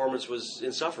his performance was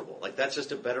insufferable? Like, that's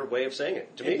just a better way of saying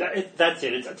it to me. That's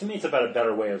it. To me, it's about a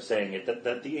better way of saying it.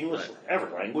 That the English,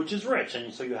 every language is rich,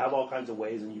 and so you have all kinds of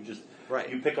ways, and you just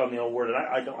you pick on the old word. And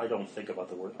I don't think about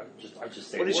the word. I just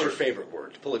say. What is your favorite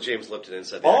word? To pull a James Lipton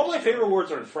inside. All my favorite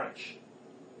words are in French.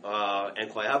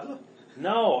 Incroyable?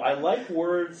 No, I like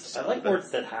words. I like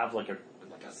words that have like a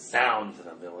sound to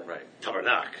them. Right.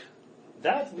 Tabernacle.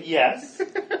 Yes.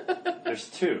 There's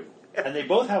 2. And they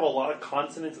both have a lot of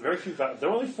consonants, very few vowels. They're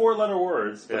only 4-letter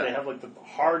words, but they have like the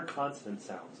hard consonant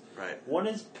sounds. Right. One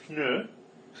is pneu.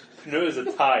 Pneu is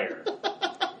a tire.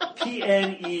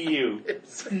 P-N-E-U.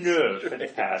 Pneu.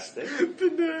 Fantastic.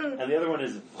 Pneu. And the other one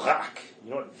is vrac.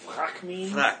 You know what vrac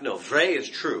means? Vrac. No, vrai is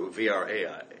true.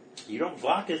 V-R-A-I.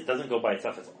 Vrac doesn't go by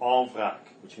itself. It's en vrac,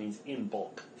 which means in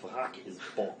bulk. Vrac is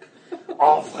bulk. En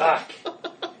vrac.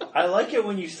 I like it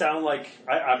when you sound like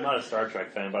I'm not a Star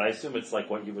Trek fan, but I assume it's like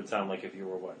what you would sound like if you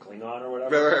were Klingon or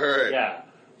whatever. Right. Yeah.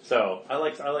 So I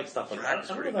like stuff like that. I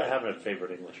don't know if I have a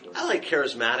favorite English word. I like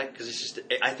charismatic because it's just.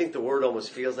 I think the word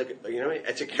almost feels like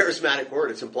it's a charismatic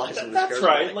word. It implies something. That's charismatic.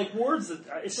 Right. Like words that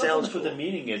it's not so much cool. what the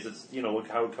meaning is. It's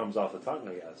how it comes off the tongue,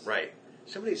 I guess. Right.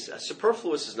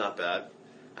 Superfluous is not bad.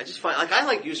 I just find I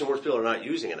like using words people are not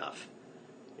using enough.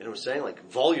 You know what I'm saying?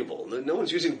 Like voluble. No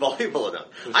one's using voluble enough.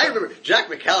 I remember Jack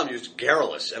McCallum used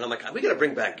garrulous, and I'm like, we got to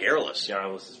bring back garrulous.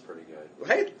 Garrulous is pretty good,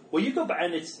 right? Well, you go back,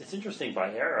 and it's interesting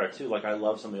by era too. Like I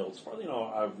love some of the old sports.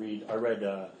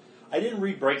 I I didn't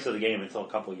read Breaks of the Game until a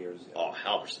couple years ago. Oh,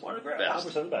 Halverson.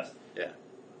 Halverson the best. Yeah.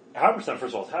 Halverson,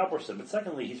 first of all, is Halverson, but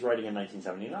secondly, he's writing in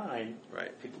 1979.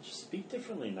 Right. People just speak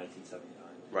differently in 1979.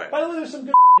 Right. By the way, there's some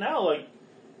good now, like,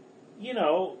 you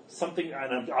know, something,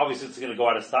 and obviously it's going to go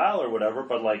out of style or whatever,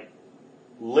 but like,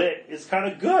 lit is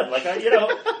kind of good. Like,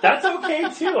 that's okay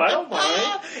too. I don't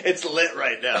mind. It's lit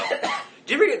right now.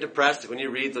 Do you ever get depressed when you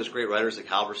read those great writers like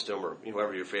Halberstam or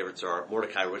whoever your favorites are,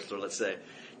 Mordecai Richler, let's say?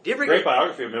 Do you ever Great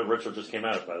biography of Richard just came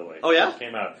out, by the way. Oh, yeah? It just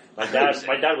came out. My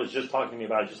dad was just talking to me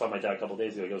about it. I just saw my dad a couple of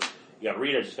days ago. He goes, you got to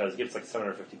read it just because it's like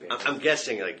 750 pages. I'm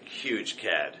guessing like huge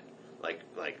cad. Like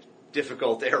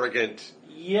difficult, arrogant,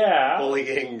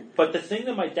 bullying. But the thing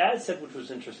that my dad said, which was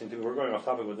interesting to me, we're going off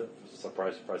topic with it.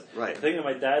 Surprise. Right. The thing that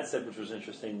my dad said, which was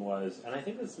interesting, was, and I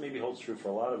think this maybe holds true for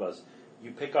a lot of us,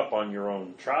 you pick up on your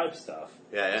own tribe stuff.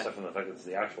 Yeah. Aside from the fact that it's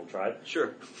the actual tribe.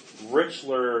 Sure.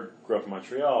 Richler grew up in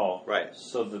Montreal. Right.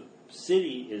 So the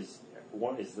city is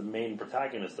the main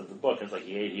protagonist of the book. It's like,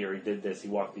 he ate here, he did this, he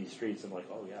walked these streets. I'm like,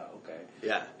 oh yeah, okay.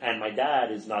 Yeah. And my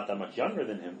dad is not that much younger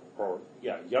than him,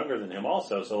 younger than him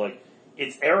also. So like,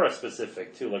 it's era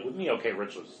specific too. Like with me, okay,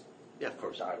 Richler's of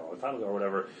course, died a long time ago or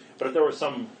whatever. But if there was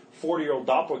some 40-year-old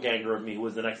doppelganger of me who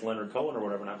was the next Leonard Cohen or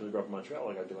whatever, and happened to grow up in Montreal,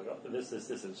 like I'd be like, oh, this,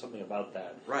 there's something about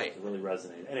that right, that really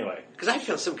resonated. Anyway, because I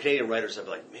found some Canadian writers, I'd be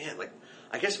like, man, like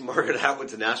I guess Margaret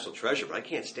Atwood's a national treasure, but I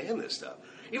can't stand this stuff.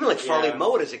 Even like Farley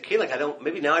Mowat as a kid, like I don't.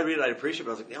 Maybe now I read it, I'd appreciate it.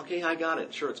 But I was like, okay, I got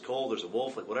it. Sure, it's cold. There's a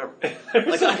wolf, like whatever.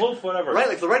 There's a wolf, whatever. Right,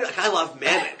 like the writer. Like, I love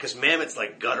Mamet because Mamet's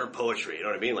like gutter poetry. You know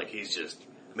what I mean? Like he's just.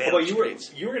 Man, you were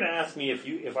going to ask me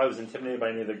if I was intimidated by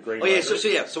any of the great. Oh yeah,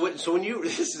 writers. so when you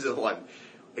this is the one.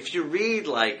 If you read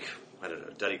like I don't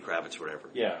know Duddy Kravitz or whatever,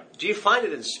 do you find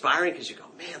it inspiring because you go,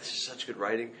 man, this is such good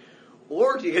writing,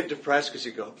 or do you get depressed because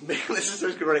you go, man, this is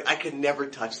such good writing, I could never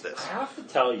touch this? I have to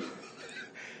tell you,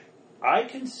 I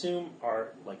consume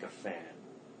art like a fan.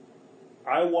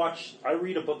 I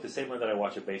read a book the same way that I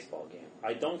watch a baseball game.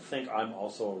 I don't think I'm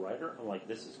also a writer. I'm like,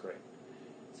 this is great.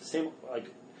 It's the same like.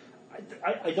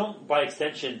 I don't, by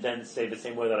extension, then say the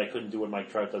same way that I couldn't do what Mike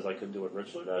Trout does, I couldn't do what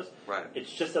Richler does. Right. It's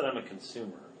just that I'm a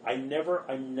consumer. I'm never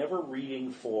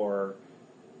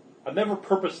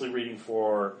purposely reading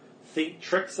for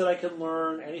tricks that I can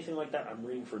learn, anything like that. I'm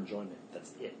reading for enjoyment.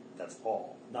 That's it. That's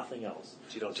all. Nothing else.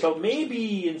 So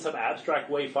maybe in some abstract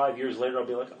way, 5 years later, I'll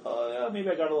be like, oh yeah, maybe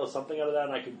I got a little something out of that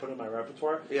and I can put it in my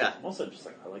repertoire. Yeah. I'm also just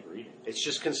like, I like reading. It's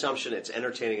just consumption. It's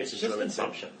entertaining. It's just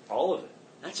consumption. All of it.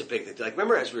 That's a big thing. Like,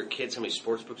 remember as we were kids, how many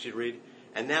sports books you'd read?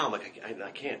 And now I'm like,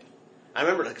 I can't. I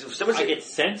remember, like, if someone's... I get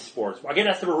sent sports. I get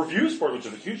asked to review sports, which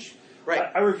is a huge... Right.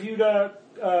 I reviewed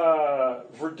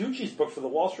Verducci's book for the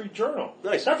Wall Street Journal.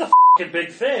 Nice. That's a fucking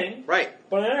big thing. Right.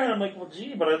 But on the other hand, I'm like, well,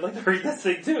 gee, but I'd like to read this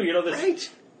thing too. You know,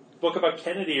 this book about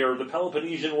Kennedy or the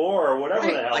Peloponnesian War or whatever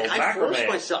the hell. Like, I forced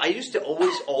myself. I used to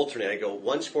always alternate. I go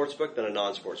one sports book, then a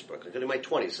non-sports book. Like in my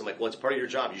 20s, I'm like, well, it's part of your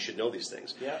job. You should know these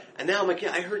things. Yeah. And now I'm like,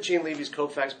 yeah, I heard Jane Levy's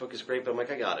Koufax book is great, but I'm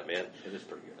like, I got it, man. It is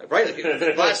pretty good. Right. Like,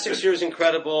 the last 6 years,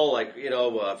 incredible. Like,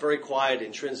 very quiet,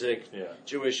 intrinsic,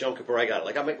 Jewish, Yom Kippur, I got it.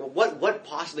 Like, I'm like, well, what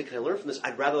possibly can I learn from this?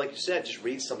 I'd rather, like you said, just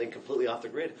read something completely off the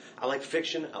grid. I like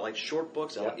fiction. I like short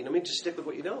books. I like, just stick with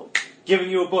what you know.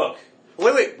 Giving you a book.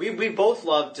 Wait. We both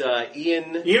loved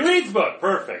Ian Reid's book.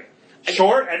 Perfect.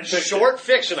 Short and fiction. Short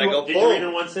fiction. I go, did you read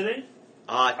in one sitting?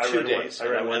 2 days.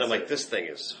 And I'm like, this thing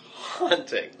is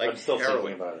haunting. Like, I'm still harrowing.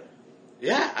 thinking about it.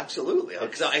 Yeah, absolutely.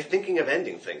 Because I'm thinking of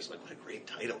ending things. Like, what a great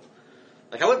title.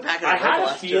 Like, I went back and I had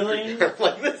a feeling.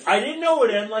 Like this. I didn't know it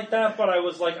would end like that, but I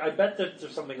was like, I bet that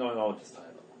there's something going on with this title.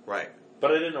 Right.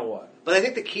 But I didn't know what. But I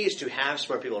think the key is to have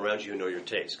smart people around you who know your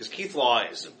taste. Because Keith Law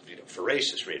is a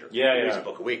voracious reader. He reads a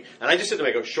book a week. And I just sit there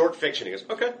and I go, short fiction. He goes,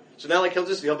 okay. So now like he'll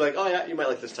be like, oh yeah, you might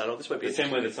like this title. This might be the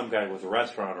same way that some guy with a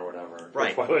restaurant or whatever.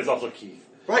 Right. By the way, it's also Keith.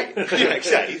 Right. Yeah,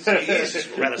 exactly. He's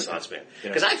just a renaissance man.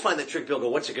 Because I find that trick people go,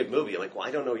 what's a good movie? I'm like, well,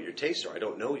 I don't know what your tastes are. I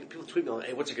don't know. People tweet me,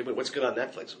 hey, what's a good movie? What's good on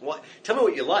Netflix? Tell me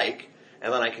what you like,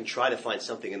 and then I can try to find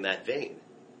something in that vein.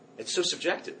 It's so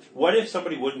subjective. What if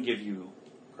somebody wouldn't give you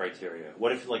criteria?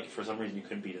 What if, like, for some reason you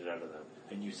couldn't beat it out of them,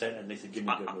 and you said, and they said, give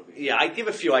me a good movie? Yeah, I give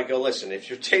a few. I go, listen, if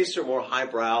your tastes are more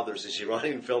highbrow, there's this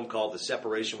Iranian film called The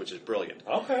Separation, which is brilliant.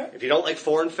 Okay. If you don't like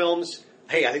foreign films,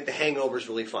 hey, I think The Hangover is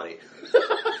really funny.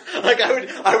 Like,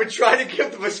 I would try to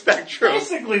give them a spectrum.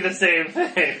 Basically the same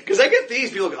thing. Because I get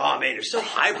these people go, oh man, you're so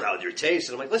highbrow with your taste.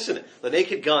 And I'm like, listen, The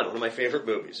Naked Gun, one of my favorite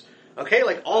movies. Okay,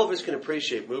 like all of us can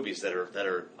appreciate movies that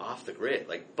are off the grid.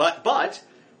 Like, but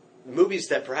movies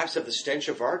that perhaps have the stench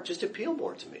of art just appeal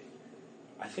more to me.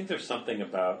 I think there's something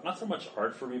about, not so much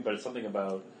art for me, but it's something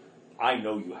about, I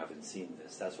know you haven't seen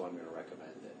this. That's why I'm going to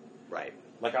recommend it. Right.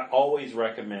 Like, I always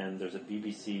recommend, there's a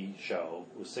BBC show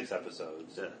with 6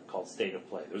 episodes called State of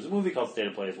Play. There's a movie called State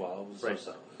of Play as well. It was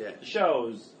so-so. Yeah. The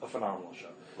show is a phenomenal show.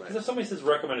 Because if somebody says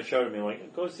recommend a show to me,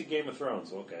 like, go see Game of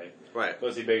Thrones, okay. Right. Go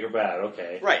see Big or Bad,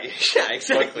 okay. Right, yeah,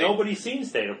 exactly. But nobody's seen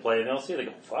State of Play, and they'll see it, they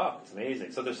go, fuck, it's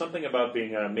amazing. So there's something about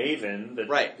being a maven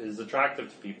that is attractive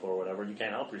to people or whatever, and you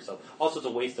can't help yourself. Also, it's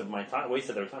a waste of my time, waste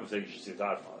of their time, so you should see The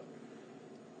Godfather.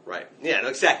 Right. Yeah, no,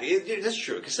 exactly. That's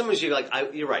true. Because sometimes you're like,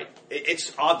 you're right.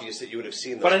 It's obvious that you would have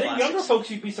seen those But I think classics. younger folks,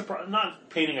 you'd be surprised, not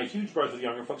painting a huge brush with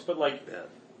younger folks, but like,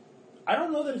 I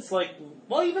don't know that it's like,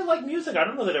 well, even like music, I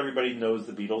don't know that everybody knows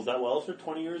the Beatles that well. If they're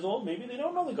 20 years old, maybe they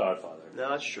don't know The Godfather. No,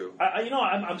 that's true.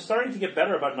 I'm starting to get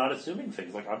better about not assuming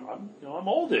things. Like, I'm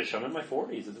oldish. I'm in my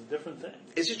 40s. It's a different thing.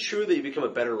 Is it true that you become a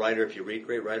better writer if you read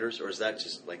great writers, or is that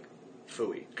just like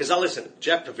phooey? Because now listen,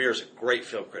 Jeff Bevere is a great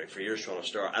film critic for years, Toronto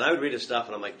Star, and I would read his stuff,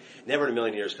 and I'm like, never in a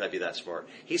million years could I be that smart.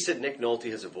 He said Nick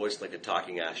Nolte has a voice like a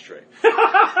talking ashtray.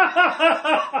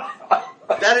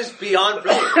 That is beyond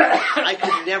brilliant. I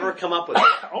could never come up with it.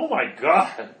 Oh my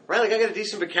god! Right, like I got a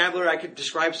decent vocabulary. I could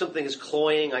describe something as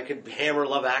cloying. I could hammer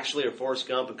Love Actually or Forrest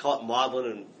Gump and call it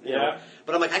maudlin, and you know.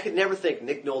 But I'm like, I could never think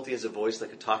Nick Nolte has a voice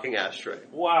like a talking ashtray.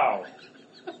 Wow.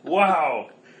 Wow.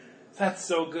 That's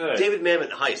so good. David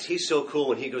Mamet in Heist, he's so cool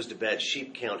when he goes to bed,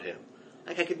 sheep count him.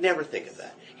 Like, I could never think of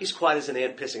that. He's quiet as an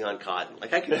ant pissing on cotton.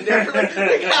 Like, I could never,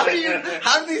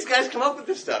 how do these guys come up with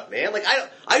this stuff, man? Like,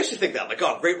 I used to think that, like,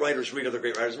 oh, great writers read other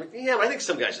great writers. I'm like, yeah, but I think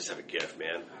some guys just have a gift,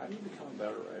 man. How do you become a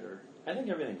better writer? I think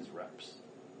everything is reps.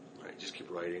 Right, just keep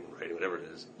writing, whatever it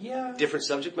is. Yeah. Different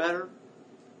subject matter?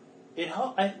 It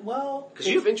helps, because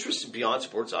you have interests beyond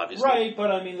sports, obviously. Right, but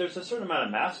I mean, there's a certain amount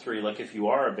of mastery. Like, if you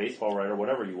are a baseball writer,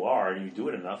 whatever you are, and you do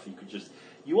it enough, you could just,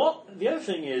 the other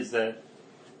thing is that,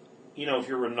 you know, if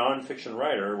you're a non-fiction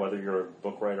writer, whether you're a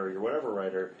book writer or you're whatever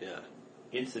writer,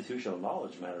 institutional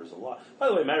knowledge matters a lot. By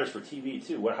the way, it matters for TV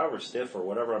too. However stiff or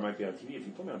whatever I might be on TV, if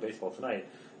you put me on Baseball Tonight,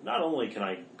 not only can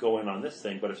I go in on this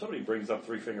thing, but if somebody brings up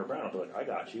Three Finger Brown, I'll be like, I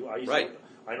got you.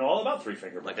 I know all about Three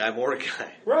Finger Brown. Like, I'm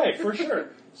Mordecai. Right, for sure.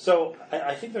 So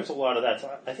I think there's a lot of that.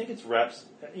 So I think it's reps.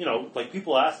 You know, like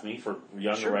people ask me for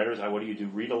younger writers, what do you do?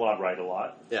 Read a lot, write a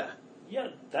lot. Yeah. Yeah,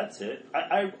 that's it.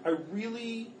 I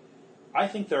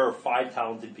think there are 5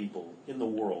 talented people in the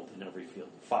world in every field.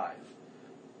 5.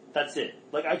 That's it.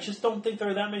 Like, I just don't think there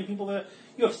are that many people that,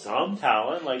 you have some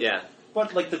talent, like,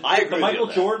 but like the Michael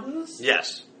Jordans?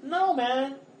 Yes. No,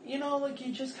 man. You know, like,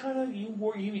 you just kind of,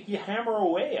 you hammer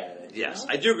away at it. Yes, you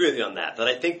know? I do agree with you on that. That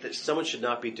I think that someone should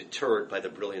not be deterred by the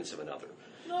brilliance of another.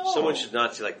 No. Someone should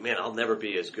not say, like, man, I'll never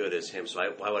be as good as him, so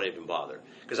why would I even bother?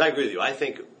 Because I agree with you. I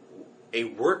think a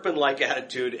workmanlike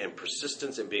attitude and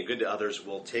persistence and being good to others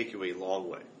will take you a long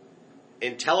way.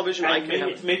 In television,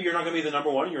 maybe you're not going to be the number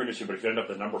 1 in your industry, but if you end up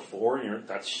the number 4,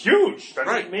 that's huge.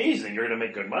 That's amazing. You're going to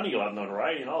make good money. You'll have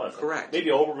notoriety and all that stuff. Correct. Maybe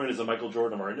Olbermann is the Michael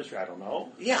Jordan of our industry. I don't know.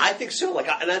 Yeah, I think so. Like,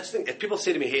 and that's the thing. If people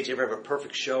say to me, "Hey, do you ever have a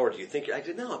perfect show, or do you think?" I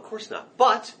said, "No, of course not."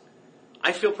 But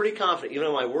I feel pretty confident. Even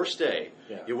on my worst day,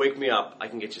 you wake me up, I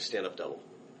can get you a stand-up double.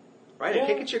 Right? I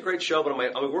can't get you a great show, but on my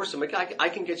worst, I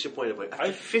can get you point to point.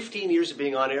 After 15 years of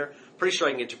being on air, pretty sure I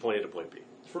can get you point A to point B.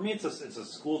 For me, it's a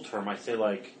school term. I say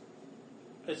like.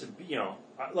 It's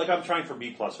like I'm trying for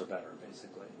B+ or better,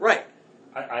 basically. Right.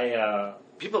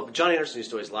 John Anderson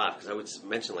used to always laugh because I would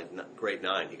mention like grade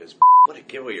 9. He goes, "What a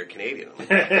giveaway! You're Canadian." I'm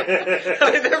like,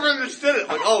 I never understood it.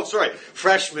 I'm like, oh, sorry,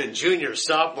 freshman, junior,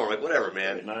 sophomore. I'm like, whatever,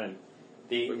 man. Grade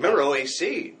 9. Remember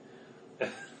OAC?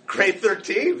 Grade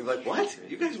 13. We're like, what?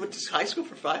 You guys went to high school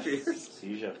for 5 years?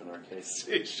 CJEP in our case.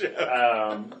 CJEP.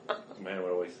 Man,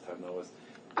 what a waste of time that was.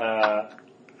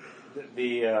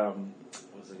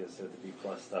 What was I going to say with the B+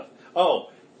 stuff? So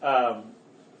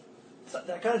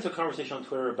I got into a conversation on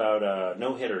Twitter about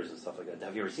no-hitters and stuff like that.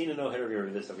 Have you ever seen a no-hitter? Have you ever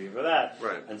this? Have you ever that?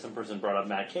 Right. And some person brought up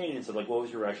Matt Cain and said, like, what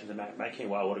was your reaction to Matt Cain?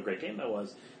 Wow, what a great game that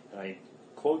was. And I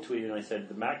quote tweeted and I said,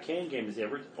 the Matt Cain game is the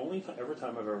only time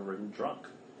I've ever ridden drunk.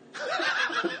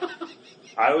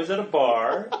 I was at a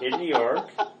bar in New York.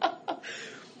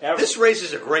 This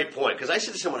raises a great point, because I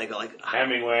said to someone, I go like...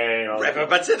 Hemingway and all that.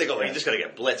 But then they go, you just got to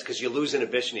get blitzed, because you lose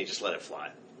inhibition, you just let it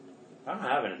fly. I don't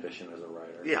have inhibition as a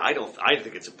writer. Yeah, I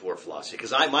think it's a poor philosophy,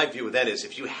 because my view of that is,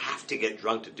 if you have to get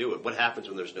drunk to do it, what happens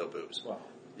when there's no booze? Well,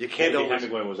 you can't always...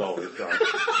 Hemingway was always drunk.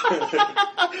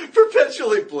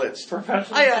 Perpetually blitzed.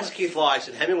 I asked Keith Law, I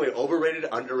said, Hemingway overrated,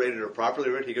 underrated, or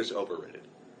properly rated? He goes, overrated.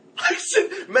 I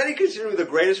said, many consider him the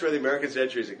greatest writer of the American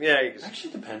century. He's like, yeah. He goes,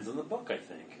 actually depends on the book, I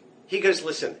think. He goes,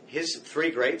 listen, his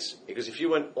 3 greats, he goes, if you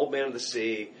went Old Man of the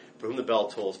Sea, For Whom the Bell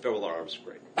Tolls, Farewell Arms,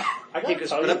 great. He goes,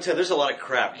 but I'm telling you, there's a lot of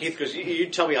crap. Keith goes, you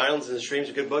tell me Islands and the Streams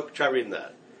is a good book? Try reading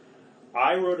that.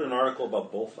 I wrote an article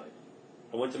about bullfighting.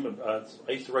 I went to.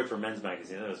 I used to write for Men's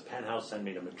Magazine, and it was Penthouse sent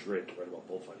me to Madrid to write about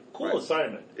bullfighting. Cool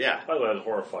assignment. Yeah. By the way, I was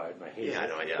horrified and I hated it. I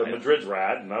know. Yeah, but Madrid's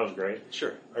rad, and that was great.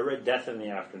 Sure. I read Death in the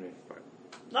Afternoon. Right.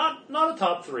 Not a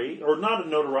top 3, or not a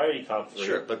notoriety top 3.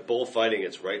 Sure, but bullfighting,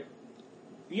 it's right.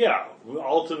 Yeah,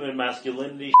 ultimate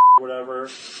masculinity, whatever,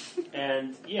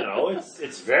 and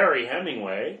it's very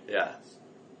Hemingway. Yeah.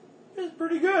 It's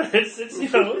pretty good. It's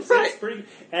it's pretty.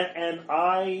 And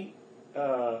I.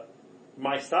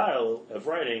 My style of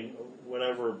writing,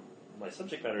 whatever my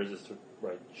subject matter is to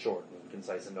write short and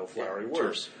concise and no flowery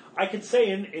words. I could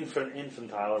say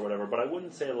infantile or whatever, but I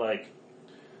wouldn't say like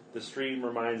the stream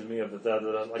reminds me of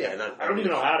the like. I don't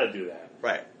even know how to do that.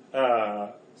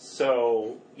 Right.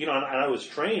 So and I was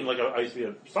trained like I used to be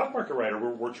a stock market writer.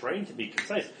 We're trained to be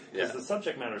concise because the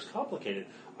subject matter is complicated.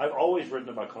 I've always written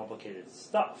about complicated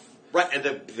stuff. Right, and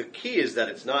the key is that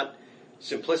it's not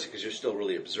simplistic because you're still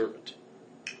really observant.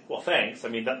 Well, thanks. I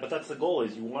mean, but that's the goal.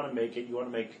 Is you want to make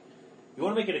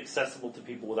it accessible to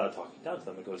people without talking down to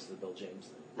them. It goes to the Bill James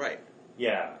thing. Right.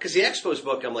 Yeah. Because the Expos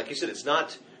book, like you said, it's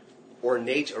not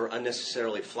ornate or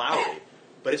unnecessarily flowery,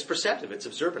 but it's perceptive. It's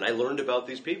observant. I learned about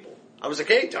these people. I was like,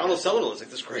 hey, Donald Sutherland is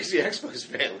like this crazy Expos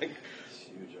fan. Like,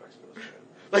 huge Expos fan.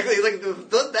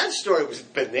 That story was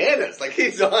bananas. Like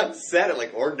he's on set of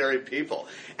like ordinary people,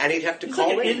 and he'd have to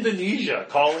call in Indonesia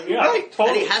calling. Yeah, right.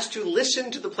 Totally. And he has to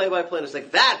listen to the play-by-play. And it's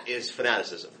like that is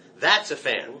fanaticism. That's a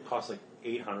fan. It would cost like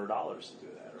 $800 to do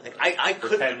that. Like I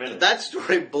could. 10 minutes. That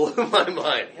story blew my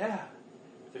mind. Yeah,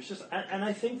 there's just, and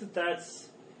I think that's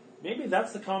maybe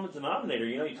that's the common denominator.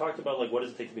 You talked about like what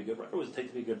does it take to be a good writer? What does it take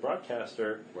to be a good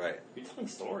broadcaster? Right. You're telling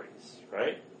stories,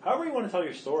 right? However you want to tell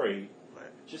your story.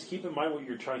 Just keep in mind what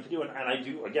you're trying to do, and I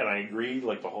do. Again, I agree.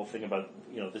 Like the whole thing about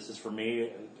this is for me.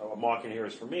 A mock in here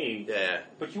is for me. Yeah.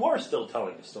 But you are still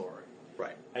telling a story,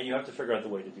 right? And you have to figure out the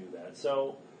way to do that.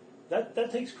 So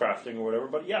that takes crafting or whatever.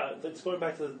 But yeah, it's going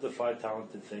back to the 5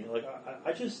 talented thing. Like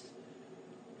I just,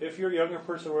 if you're a younger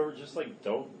person or whatever, just like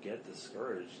don't get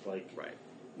discouraged. Like right.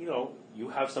 You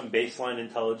have some baseline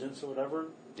intelligence or whatever.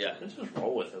 Yeah. Just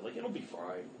roll with it. Like it'll be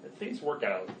fine. Things work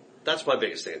out. That's my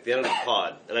biggest thing. At the end of the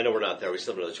pod, and I know we're not there, we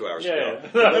still have another 2 hours to go.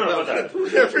 Yeah. I don't know about that.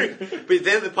 But at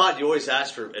the end of the pod, you always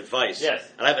ask for advice. Yes.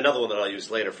 And I have another one that I'll use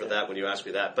later for that when you ask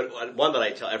me that. But one that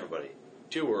I tell everybody,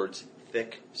 2 words,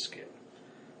 thick skin.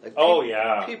 Like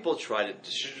people try to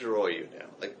destroy you now.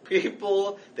 Like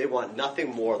people, they want nothing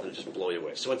more than just blow you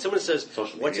away. So when someone says,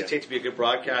 what's it take to be a good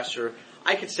broadcaster?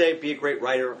 I could say be a great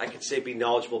writer. I could say be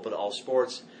knowledgeable about all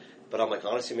sports. But I'm like,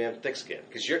 honestly, man, thick skin.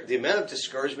 Because the amount of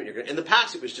discouragement you're going to... In the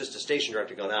past, it was just a station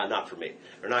director going, not for me.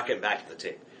 Or not getting back to the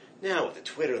tape. Now, with the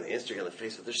Twitter and the Instagram and the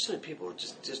Facebook, there's so many people who are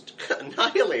just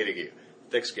annihilating you.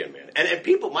 Thick skin, man. And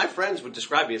people, my friends would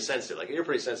describe me as sensitive. Like, you're a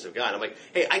pretty sensitive guy. And I'm like,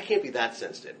 hey, I can't be that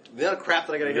sensitive. The amount of crap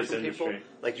that I got to hear from people,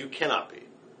 like, you cannot be.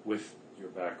 With your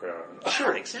background.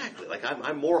 Sure, exactly. Like,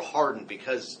 I'm more hardened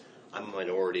because I'm a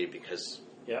minority, because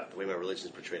the way my religion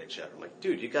is portrayed, etc. I'm like,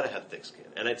 dude, you got to have thick skin.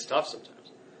 And it's tough sometimes.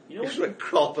 You just want to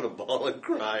crawl up in a ball and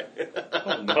cry.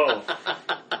 Oh, no.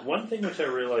 One thing which I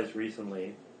realized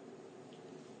recently,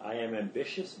 I am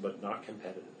ambitious but not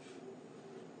competitive.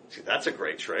 See, that's a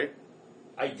great trait.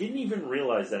 I didn't even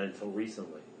realize that until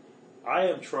recently. I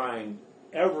am trying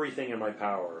everything in my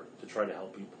power to try to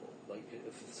help people. Like,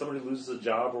 if somebody loses a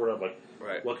job or whatever,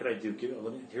 like, what can I do?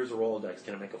 Here's a Rolodex.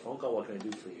 Can I make a phone call? What can I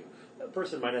do for you? That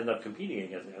person might end up competing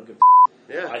against me. I don't give a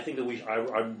yeah. I think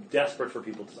that I'm desperate for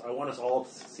people to... I want us all to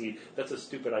succeed. That's a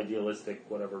stupid, idealistic,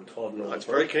 whatever, 12-year-old... That's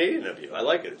very Canadian of you. I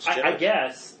like it. It's I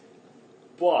guess,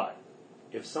 but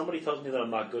if somebody tells me that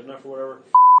I'm not good enough or whatever,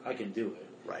 I can do it.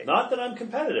 Right. Not that I'm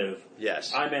competitive.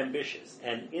 Yes. I'm ambitious.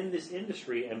 And in this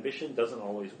industry, ambition doesn't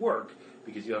always work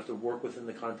because you have to work within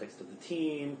the context of the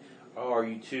team. Oh, are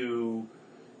you too...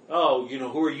 Oh,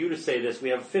 who are you to say this? We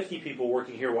have 50 people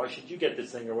working here. Why should you get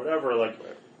this thing or whatever? Like...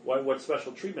 Right. What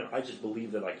special treatment? I just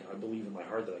believe that I believe in my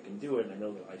heart that I can do it, and I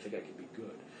know that I think I can be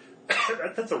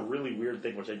good. That's a really weird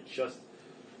thing, which I just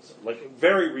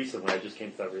very recently I just came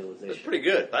to that realization. That's pretty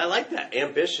good. I like that.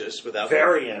 Ambitious without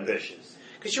very ambitious.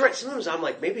 Because you're right. Sometimes I'm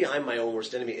like, maybe I'm my own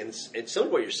worst enemy, and it's some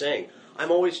of what you're saying. I'm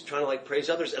always trying to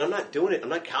praise others, and I'm not doing it. I'm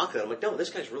not calculating. I'm like, no,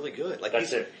 this guy's really good. Like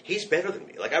he's better than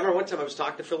me. Like I remember one time I was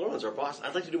talking to Phil Owens, our boss.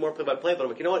 I'd like to do more play-by-play, but I'm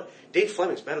like, you know what? Dave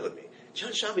Fleming's better than me.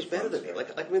 John Shamby's better than me.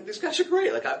 Like I mean, these guys are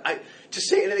great. Like I to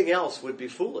say anything else would be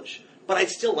foolish. But I'd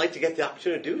still like to get the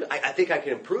opportunity to do it. I think I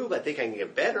can improve. I think I can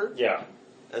get better. Yeah.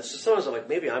 And so sometimes I'm like,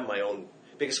 maybe I'm my own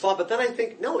biggest flaw. But then I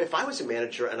think, no, if I was a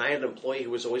manager and I had an employee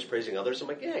who was always praising others, I'm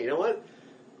like, yeah, you know what?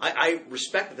 I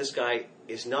respect that this guy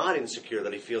is not insecure,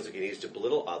 that he feels like he needs to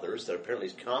belittle others, that apparently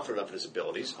he's confident enough in his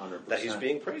abilities, 100%. that he's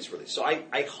being praiseworthy. So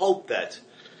I hope that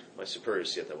My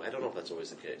superiors see it that way. I don't know if that's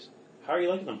always the case. How are you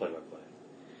liking them play-by-play?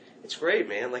 It's great,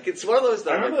 man. Like, it's one of those...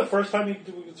 I remember the first time you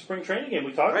did spring training game,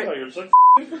 we talked about it. You're just like,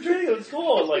 spring training game, it's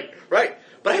cool. Like, right.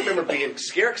 But I remember being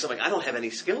scared because I'm like, I don't have any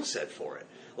skill set for it.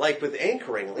 Like, with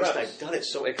anchoring, at least I've done it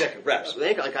so... Exactly, reps. With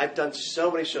anchoring, like, I've done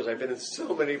so many shows. I've been in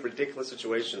so many ridiculous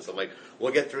situations. I'm like,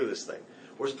 we'll get through this thing.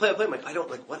 Whereas play-by-play, I'm like, I don't...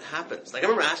 Like, what happens? Like, I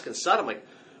remember asking Sud, I'm like,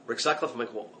 Rick Sutcliffe, I'm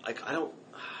like, well, like, I don't...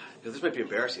 This might be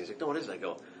embarrassing. He's like, no, what is it? I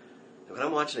go, when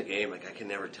I'm watching a game, like, I can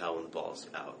never tell when the ball's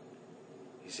out.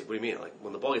 He said, what do you mean? Like,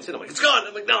 when the ball gets in, I'm like, it's gone.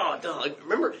 I'm like, no. Like,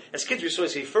 remember, as kids, we used to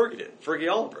say Fergie did. Fergie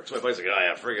Olbermann. So my buddy's like, oh,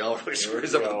 yeah, Fergie Olbermann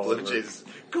screws up with the Blue Jays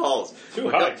calls. Too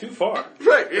high, too far.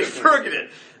 Right, Fergie did.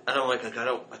 And I'm like,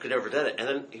 I could never done it. And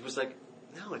then he was like,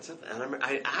 no, it's not. And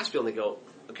I asked people, and they go,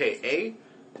 okay,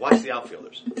 A, watch the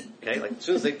outfielders. Okay, like, as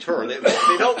soon as they turn, they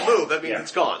don't move. That means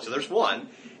it's gone. So there's one.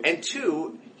 And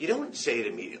two, you don't say it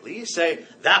immediately. You say,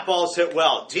 that ball's hit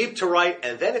well, deep to right,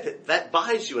 and then that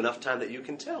buys you enough time that you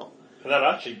can tell. And that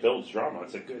actually builds drama.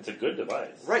 It's a good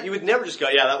device. Right, you would never just go,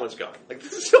 yeah, that one's gone. Like,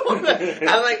 this is so and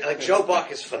like Joe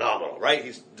Buck is phenomenal,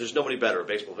 right? There's nobody better at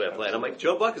baseball play. And I'm like,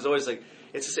 Joe Buck is always like,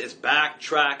 it's back,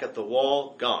 track, at the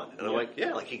wall, gone. And I'm like,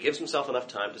 yeah, like he gives himself enough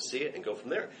time to see it and go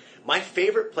from there. My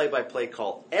favorite play-by-play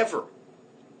call ever,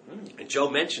 and Joe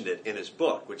mentioned it in his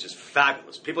book, which is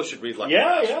fabulous. People should read Lucky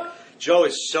House. Yeah. Joe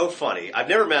is so funny. I've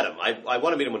never met him. I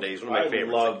want to meet him one day. He's one of my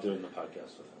favorites. I love doing the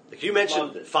podcast with him. Like you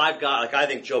mentioned, 5 guys. Like I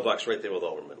think Joe Buck's right there with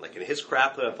Olbermann. Like in his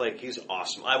crap play, he's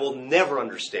awesome. I will never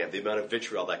understand the amount of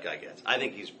vitriol that guy gets. I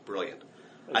think he's brilliant.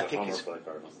 I think he's.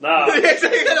 No.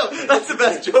 That's the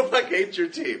best. Joe Buck hates your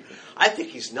team. I think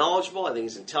he's knowledgeable. I think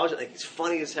he's intelligent. I think he's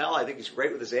funny as hell. I think he's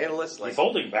great with his analysts. Like, he's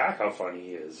holding back how funny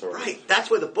he is. Right.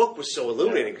 That's why the book was so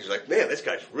illuminating because you're like, man, this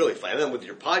guy's really funny. And then with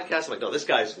your podcast, I'm like, no, this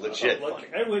guy's legit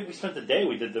funny. We spent the day.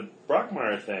 We did the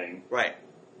Brockmire thing. Right.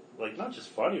 Like, not just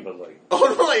funny, but like... Oh,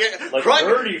 no, like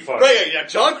dirty funny. Right, yeah.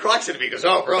 John Crux said to me, he goes,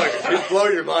 oh, bro, you blow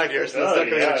your mind here, so it's not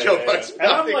going to be Joe Buck's. And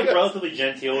I'm like relatively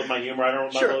genteel with my humor. I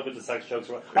don't mind a little bit the sex jokes.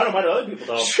 I don't mind other people,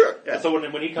 though. Sure. Yeah. So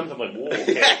when he comes, I'm like, whoa.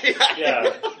 Okay.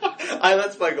 Yeah.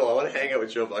 That's my goal. I want to hang out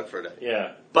with Joe Buck for a day.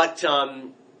 Yeah. But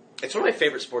it's one of my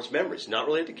favorite sports memories. Not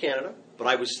related to Canada, but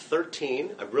I was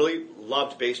 13. I really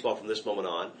loved baseball from this moment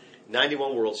on.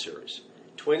 91 World Series.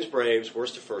 Twins, Braves,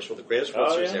 worst to first, one of the greatest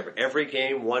World Series ever. Every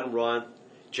game, 1 run.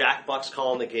 Jack Buck's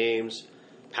calling the games,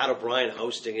 Pat O'Brien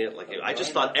hosting it. Like I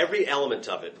just thought every element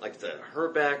of it, like the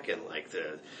Herbeck and like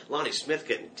the Lonnie Smith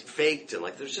getting faked, and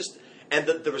like there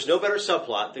was no better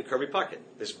subplot than Kirby Puckett,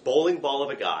 this bowling ball of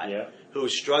a guy who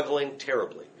was struggling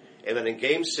terribly, and then in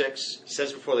Game 6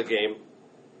 says before the game,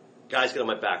 "Guys, get on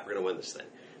my back. We're going to win this thing."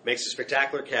 Makes a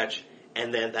spectacular catch,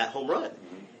 and then that home run.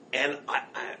 And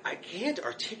I can't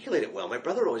articulate it well. My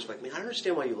brother would always be like, man, I don't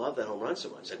understand why you love that home run so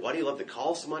much. Like, why do you love the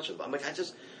call so much? I'm like, I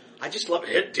just love it.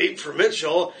 Hit deep for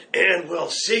Mitchell, and we'll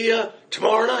see you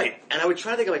tomorrow night. And I would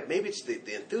try to think, like, maybe it's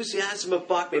the enthusiasm of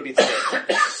Buck. Maybe it's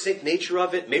the sick nature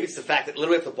of it. Maybe it's the fact that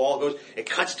literally if the ball goes, it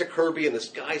cuts to Kirby, and this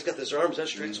guy's got his arms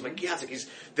outstretched. I'm like, yeah, it's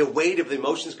like the weight of the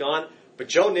emotion's gone. But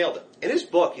Joe nailed it. In his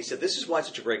book, he said, this is why it's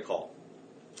such a great call.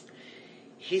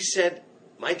 He said,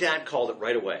 my dad called it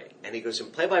right away. And he goes,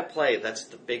 in play-by-play, that's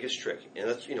the biggest trick. And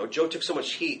that's, Joe took so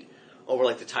much heat over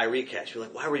like the Tyree catch. You're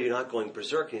like, why were you not going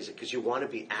berserk? And he said, because you want to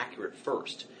be accurate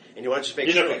first. And you want to just make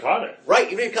sure. You never caught it.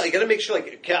 Right. You got to make sure,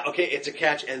 like, okay, it's a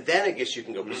catch, and then I guess you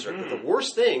can go berserk. But the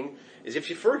worst thing is if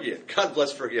you Fergie it. God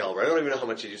bless Fergie Olbermann. I don't even know how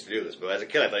much he used to do this, but as a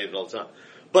kid I thought he did it all the time.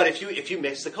 But if you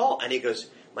miss the call, and he goes,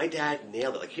 my dad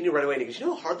nailed it. Like, he knew right away. And he goes, you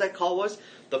know how hard that call was?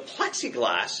 The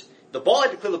plexiglass. The ball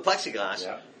had to clear the plexiglass,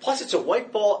 plus it's a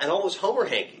white ball and all those homer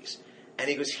hankies. And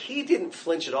he goes, he didn't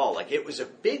flinch at all. Like, it was a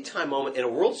big-time moment in a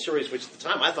World Series, which at the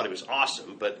time I thought he was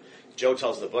awesome, but Joe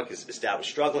tells in the book his dad was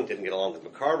struggling, didn't get along with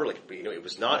McCarver. Like, it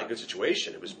was not a good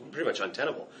situation. It was pretty much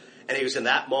untenable. And he was in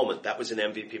that moment, that was an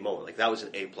MVP moment. Like, that was an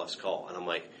A-plus call. And I'm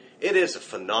like, it is a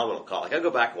phenomenal call. Like, I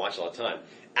go back and watch it all the time.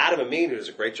 Adam Amin, who does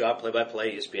a great job,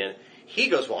 play-by-play, ESPN, he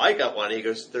goes, well, I got one. He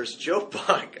goes, there's Joe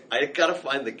Buck. I got to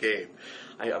find the game.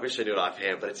 I wish I knew it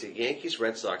offhand, but it's a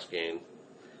Yankees-Red Sox game.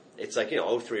 It's like,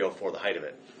 03-04, the height of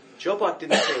it. Joe Buck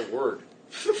didn't say a word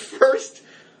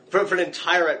for an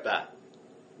entire at-bat.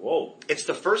 Whoa. It's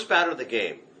the first batter of the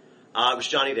game. It was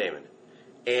Johnny Damon.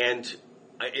 And,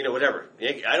 whatever.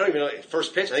 I don't even know.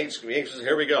 First pitch, I think it's Yankees,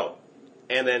 here we go.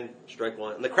 And then strike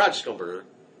one. And the crowd just going, burger.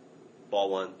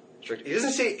 Ball one. Strike. He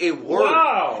doesn't say a word.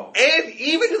 Wow. And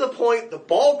even to the point, the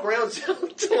ball grounds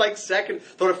out to like second,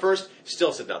 throw to first,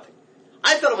 still said nothing.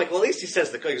 I thought, I'm like, well, at least he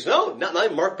says the call. He goes, no, not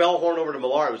Mark Bellhorn over to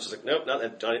Millar. It was just like, nope, not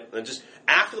that. And just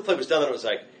after the play was done, then it was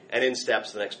like, and in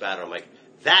steps the next batter. I'm like,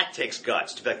 That takes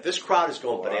guts to be like, this crowd is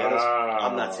going bananas.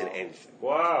 I'm not saying anything.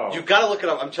 Wow. You've got to look it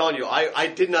up. I'm telling you, I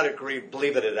did not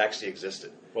believe that it actually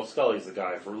existed. Well, Scully's the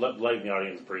guy. For letting the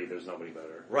audience breathe, there's nobody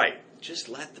better. Right. Just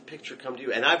let the picture come to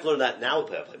you. And I've learned that now with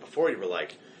play-by-play. Before you were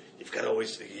like, you've got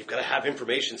to have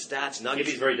information, stats, nuggets.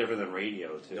 TV's very different than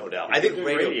radio, too. No doubt. If I think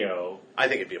radio, I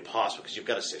think it'd be impossible because you've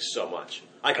got to say so much.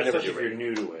 I could never do radio. If you're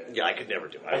new to it. Yeah, I could never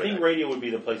do it. I think radio would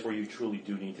be the place where you truly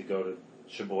do need to go to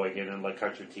Sheboygan and like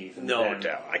cut your teeth. And no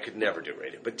doubt. I could never do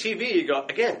radio. But TV, you go,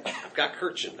 again, I've got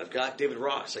Kirchen, I've got David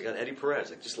Ross, I got Eddie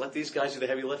Perez. Like, just let these guys do the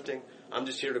heavy lifting. I'm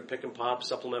just here to pick and pop,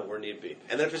 supplement where need be.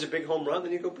 And then if there's a big home run,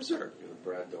 then you go berserk. You're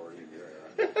Brad Doherty.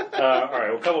 All right,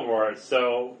 well, a couple more.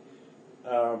 So,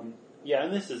 yeah,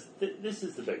 and this is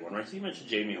the big one, right? So you mentioned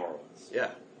Jamie Horowitz.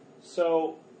 Yeah.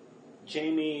 So,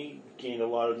 Jamie gained a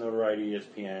lot of notoriety at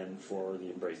ESPN for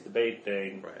the Embrace Debate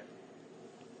thing. Right.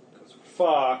 Goes for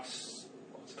Fox.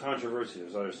 It's controversy.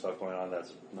 There's other stuff going on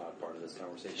that's not part of this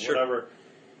conversation. Sure. Whatever.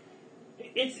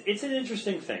 It's an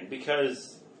interesting thing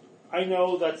because I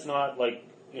know that's not like,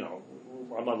 you know,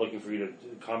 I'm not looking for you to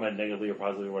comment negatively or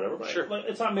positively or whatever. But sure.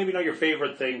 It's not maybe not your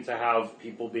favorite thing to have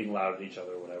people being loud at each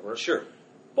other or whatever. Sure.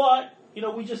 But, you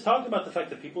know, we just talked about the fact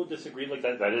that people disagree like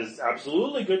that. That is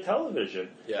absolutely good television.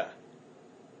 Yeah.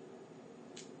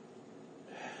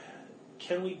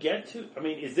 Can we get to, I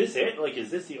mean, is this it? Like,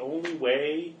 is this the only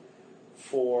way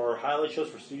for highlight shows,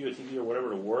 for studio TV or whatever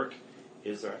to work?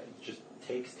 Is there just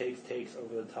takes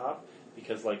over the top?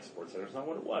 Because, like, SportsCenter's not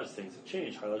what it was. Things have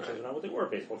changed. Highlight shows are not what they were.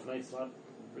 Baseball Tonight's not,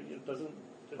 it doesn't,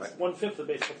 it's right. 1/5 of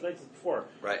Baseball Tonight's before.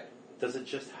 Right. Does it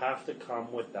just have to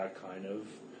come with that kind of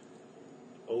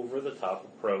over-the-top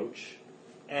approach?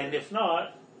 And if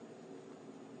not,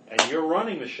 and you're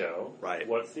running the show, right.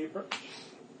 What's the approach?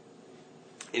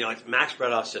 You know, Max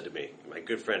Bredoff said to me, my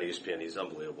good friend at ESPN, he's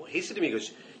unbelievable. He said to me, he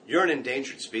goes, you're an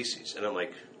endangered species. And I'm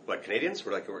like, what, Canadians?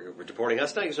 We're deporting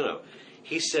us now? He goes, no.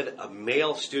 He said, a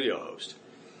male studio host.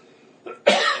 He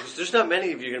goes, there's not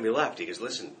many of you going to be left. He goes,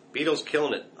 listen, Beatles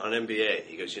killing it on NBA.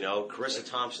 He goes, you know, Carissa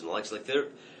Thompson, the likes, like they're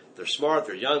smart,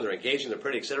 they're young, they're engaging, they're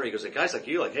pretty, etc. He goes, like guys like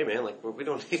you, like, hey man, like we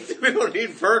don't need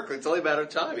Virk. It's only a matter of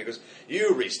time. He goes,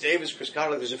 you, Reese Davis, Chris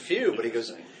Carter, like, there's a few, but he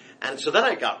goes, and so then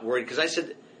I got worried because I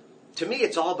said, to me,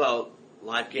 it's all about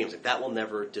live games. Like that will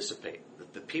never dissipate.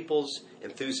 The people's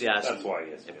enthusiasm. That's why,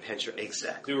 yes. And penchant,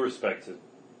 exactly. Due respect to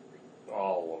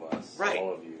all of us, right.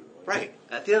 all of you. Right.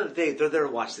 At the end of the day, they're there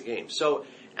to watch the game. So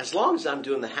as long as I'm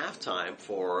doing the halftime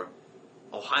for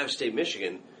Ohio State,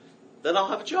 Michigan, then I'll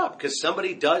have a job because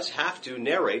somebody does have to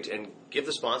narrate and give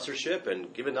the sponsorship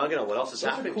and give a nugget on what else is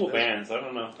happening. Cool bands. I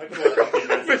don't know. I can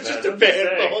watch it's just a band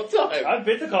the whole time. I've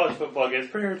been to college football games.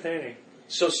 It's pretty entertaining.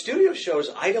 So studio shows,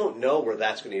 I don't know where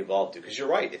that's going to evolve to because you're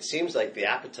right. It seems like the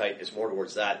appetite is more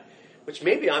towards that, which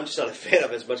maybe I'm just not a fan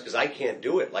of as much because I can't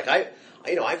do it. Like I've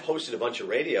hosted a bunch of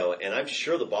radio, and I'm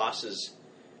sure the bosses,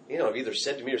 you know, have either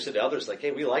said to me or said to others, like,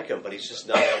 hey, we like him, but he's just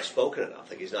not outspoken enough.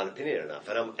 Like he's not opinionated enough.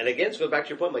 And again, to go back to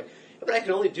your point, I'm like, yeah, but I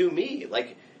can only do me.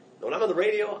 Like when I'm on the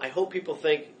radio, I hope people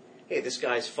think, hey, this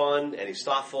guy's fun and he's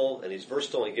thoughtful and he's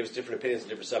versatile and he gives different opinions on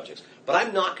different subjects. But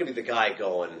I'm not going to be the guy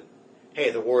going, hey,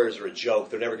 the Warriors are a joke.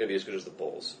 They're never going to be as good as the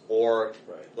Bulls. Or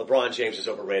right. LeBron James is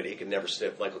overrated. He can never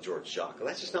sniff Michael Jordan's shot. Well,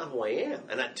 that's just not who I am.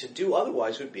 And to do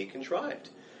otherwise would be contrived.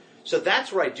 So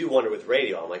that's where I do wonder with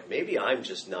radio. I'm like, maybe I'm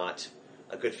just not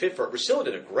a good fit for it. Russillo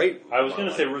did a great... I was going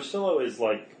to say, Russillo is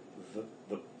like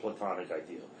the platonic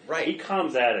ideal. Right. He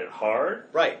comes at it hard.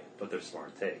 Right. But they're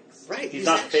smart takes. Right. He's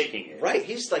not faking it. Right.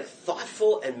 He's like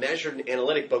thoughtful and measured and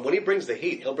analytic. But when he brings the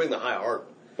heat, he'll bring the high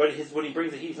art. But when he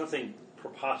brings the heat, he's not saying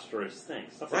preposterous things.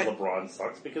 It's not like LeBron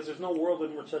sucks because there's no world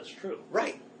in which that's true.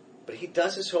 Right. But he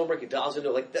does his homework. He dials into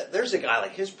it. Like there's a guy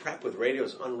like his prep with radio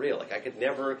is unreal. Like I could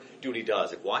never do what he does.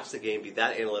 Like watch the game, be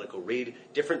that analytical, read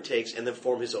different takes, and then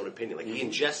form his own opinion. Like he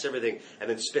ingests everything and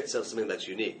then spits out something that's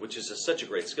unique, which is such a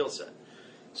great skill set.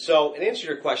 So in answer to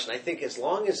your question, I think as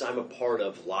long as I'm a part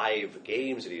of live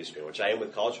games at ESPN, which I am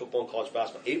with college football and college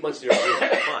basketball, 8 months a year,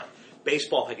 fine.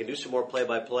 Baseball, if I can do some more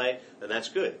play-by-play, then that's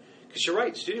good. Because you're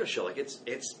right, studio show, like it's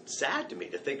sad to me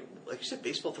to think, like you said,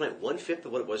 Baseball Tonight, 1/5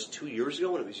 of what it was 2 years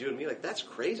ago when it was you and me. Like that's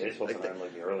crazy. Baseball like Tonight,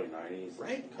 like the early '90s,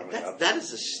 right? That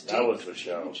is a steep that was the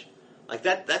show. Change. Like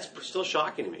that's still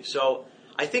shocking to me. So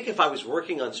I think if I was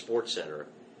working on SportsCenter,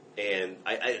 and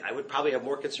I would probably have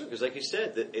more concern because, like you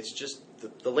said, that it's just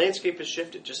the landscape has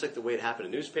shifted, just like the way it happened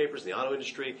in newspapers, in the auto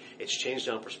industry. It's changed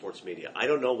now for sports media. I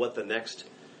don't know what the next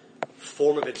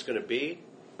form of it's going to be.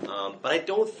 But I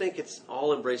don't think it's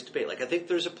all embraced debate. Like, I think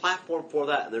there's a platform for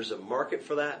that, and there's a market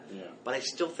for that. Yeah. But I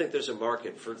still think there's a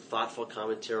market for thoughtful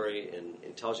commentary and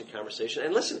intelligent conversation.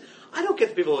 And listen, I don't get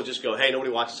the people who just go, hey,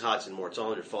 nobody watches highlights anymore. It's all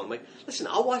on your phone. I'm like, listen,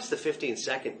 I'll watch the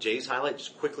 15-second Jays highlight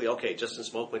just quickly. Okay, Justin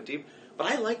Smoke went deep. But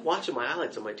I like watching my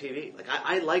highlights on my TV. Like,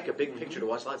 I like a big picture to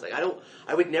watch highlights. Like,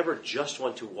 I would never just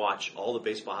want to watch all the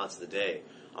baseball highlights of the day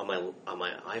on my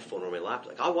iPhone or my laptop.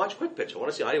 Like, I'll watch Quick Pitch. I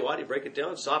want to see how do you break it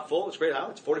down. Stop full. It's great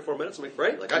highlights. 44 minutes. I'm like,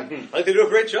 great. Like, I think they do a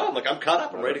great job. Like, I'm caught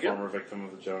up. I'm ready to go. Former victim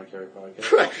of the Jonah Keri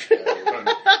podcast. Right.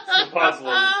 It's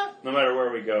impossible, no matter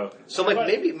where we go. So, like,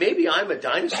 maybe I'm a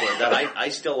dinosaur that I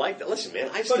still like that. Listen, man,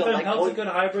 I still but like Van Pelt's a good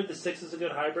hybrid. The 6 is a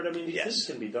good hybrid. I mean, these Yes. things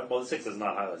can be done. Well, the 6 is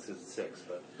not highlights because it's 6.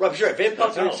 But Rob, sure. Van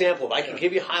Pelt's an Van Pelt. example of I can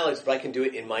give you highlights, but I can do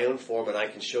it in my own form and I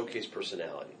can showcase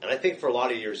personality. And I think for a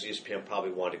lot of years, ESPN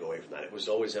probably wanted to go away from that. It was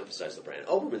always emphasized the brand.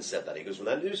 Olbermann said that. He goes, when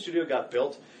that new studio got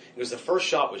built, he goes, the first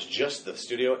shot was just the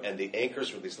studio and the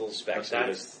anchors were these little specks. And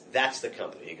he goes, that's the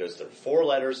company. He goes, there are 4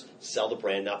 letters, sell the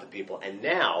brand, not the people. And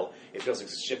now it feels like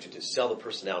it's shifted to sell the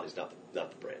personalities, not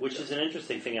the brand. which is an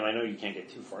interesting thing, and I know you can't get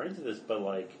too far into this, but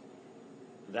like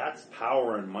that's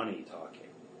power and money talking.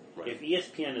 Right. If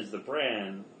ESPN is the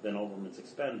brand, then Olbermann's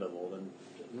expendable. Then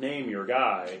name your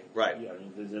guy. Right. Yeah, I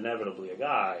mean, there's inevitably a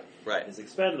guy. Right. Is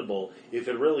expendable. If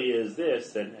it really is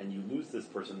this, then and you lose this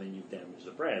person, then you've damaged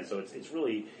the brand. So it's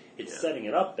really setting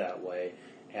it up that way.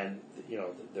 And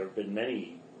there have been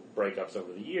many breakups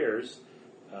over the years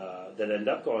that end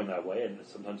up going that way, and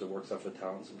sometimes it works out for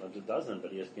talent, sometimes it doesn't.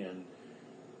 But ESPN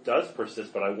does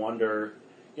persist. But I wonder.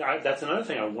 That's another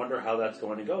thing. I wonder how that's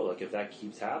going to go. Like if that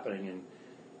keeps happening and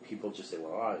people just say,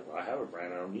 well, I have a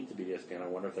brand. I don't need to be ESPN. I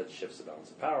wonder if that shifts the balance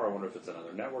of power. I wonder if it's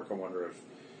another network. I wonder if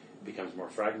it becomes more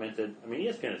fragmented. I mean,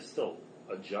 ESPN is still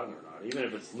a juggernaut. Even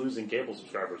if it's losing cable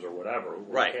subscribers or whatever,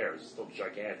 who cares? It's still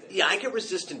gigantic. Yeah, I get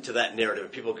resistant to that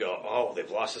narrative. People go, oh, they've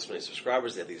lost this many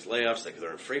subscribers. They have these layoffs. Like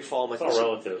they're in free fall. It's all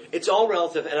relative. It's all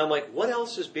relative. And I'm like, what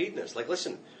else is beating this? Like,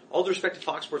 listen, all due respect to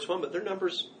Fox Sports 1, but their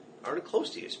numbers aren't close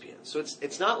to ESPN. So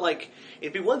it's not like,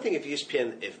 it'd be one thing if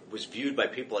ESPN was viewed by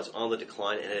people as on the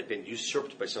decline and had been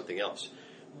usurped by something else.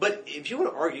 But if you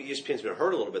want to argue ESPN's been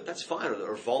hurt a little bit, that's fine,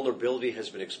 or vulnerability has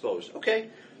been exposed. Okay,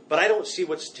 but I don't see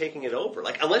what's taking it over.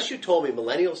 Like, unless you told me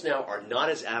millennials now are not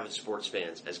as avid sports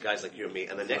fans as guys like you and me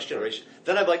and the next generation,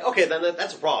 then I'd be like, okay, then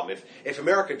that's a problem. If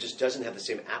America just doesn't have the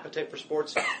same appetite for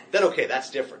sports, then okay, that's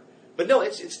different. But no,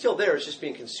 it's still there. It's just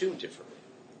being consumed differently.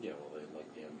 Yeah, well, they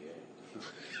like the NBA.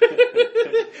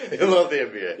 I love the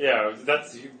NBA. Yeah,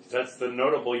 that's the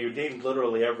notable. You named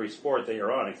literally every sport that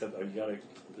you're on, except you got to. I'm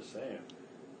just saying.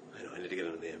 I know. I need to get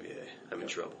into the NBA. I'm in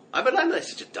trouble. But I'm not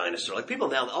such a dinosaur. Like people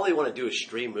now, all they want to do is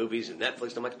stream movies and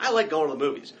Netflix. I'm like, I like going to the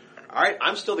movies. All right,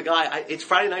 I'm still the guy. It's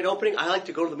Friday night opening. I like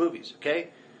to go to the movies. Okay.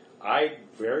 I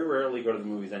very rarely go to the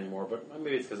movies anymore, but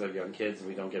maybe it's because I have young kids and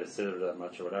we don't get a sitter that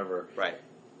much or whatever. Right.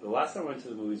 The last time I went to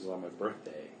the movies was on my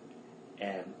birthday.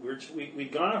 And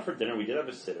we'd gone out for dinner. We did have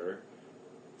a sitter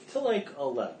till like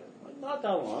 11. Like not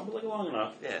that long, but like long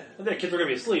enough. Yeah. And the kids were going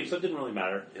to be asleep, so it didn't really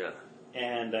matter. Yeah.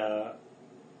 And,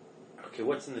 okay,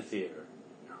 what's in the theater?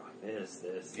 Oh,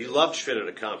 this. You loved Straight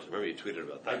Outta Compton. Remember you tweeted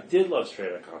about that. I did love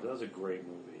Straight Outta Compton. That was a great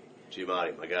movie.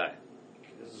 Giamatti, my guy.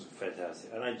 This is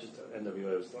fantastic. And I just,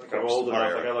 NWA was like, I'm old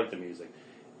enough, like I like the music.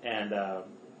 And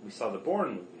we saw the Bourne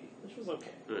movie, which was okay.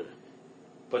 Mm.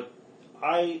 But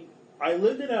I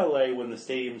lived in LA when the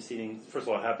stadium seating, first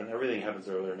of all, happened. Everything happens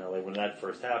earlier in LA when that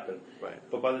first happened. Right.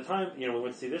 But by the time, we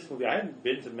went to see this movie, I hadn't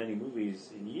been to many movies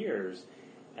in years.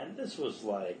 And this was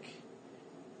like,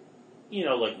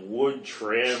 like wood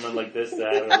trim and like this,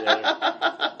 that, or the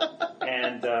other.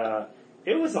 And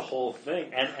it was a whole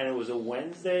thing. And it was a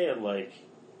Wednesday at like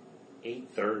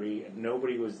 8:30 and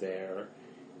nobody was there.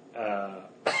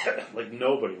 Like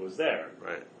nobody was there.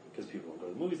 Right. Because people don't go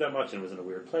to the movies that much, and it was in a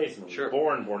weird place, and we Sure.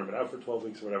 were born had been out for 12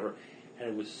 weeks or whatever, and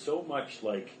it was so much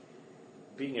like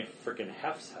being at frickin'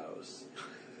 Hef's house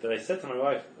that I said to my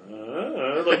wife,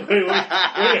 like, what do you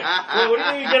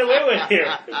get away with here?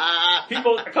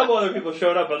 A couple other people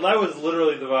showed up, and that was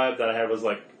literally the vibe that I had, was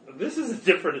like, this is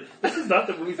not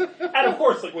the movie. And of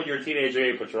course, like when you're a teenager,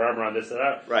 you put your arm around this and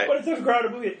that, right. But it's a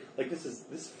crowded movie. Like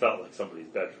this felt like somebody's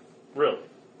bedroom, really.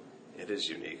 It is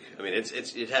unique. I mean, it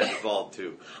has evolved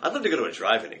too. I'd love to go to a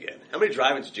drive-in again. How many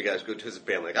drive-ins did you guys go to as a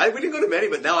family? We didn't go to many,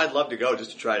 but now I'd love to go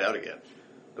just to try it out again.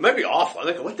 It might be awful. I'm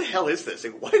like, what the hell is this?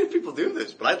 Like, why do people do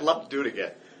this? But I'd love to do it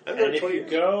again. And if you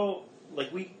go,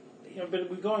 like we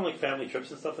go on like family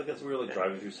trips and stuff like that. So we were like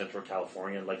driving through Central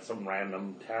California, and like some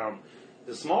random town.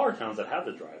 The smaller towns that have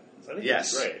the drive-ins, I think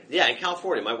it's great. Yeah, in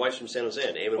California, my wife's from San Jose,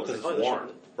 and Eamon was like, it's warm.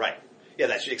 Right. Yeah,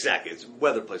 that's exactly. It's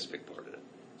weather plays a big part in it.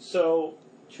 So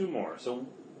 2 more. So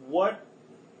what?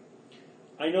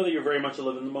 I know that you're very much a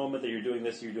live in the moment, that you're doing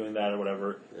this, you're doing that, or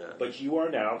whatever. Yeah. But you are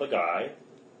now the guy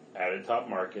at a top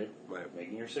market, right,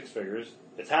 making your six figures.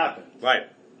 It's happened. Right.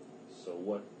 So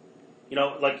what? You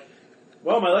know, like,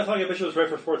 well, my lifelong ambition was to write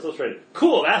for Sports Illustrated.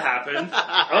 Cool, that happened.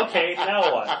 Okay,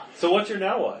 now what? So what's your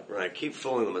now what? Right, keep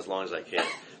fooling them as long as I can.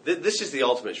 This is the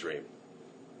ultimate dream.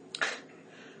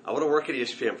 I want to work at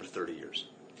ESPN for 30 years.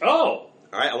 Oh!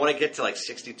 All right, I want to get to like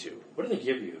 62. What do they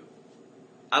give you?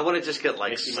 I want to just get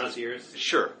like 60 months years?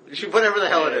 Sure. Whatever the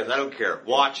hell it is. I don't care.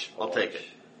 Watch. I'll take it.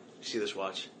 You see this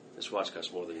watch? This watch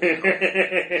costs more than you.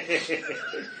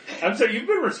 I'm sorry, you've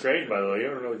been restrained, by the way. You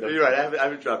haven't really done You're right. I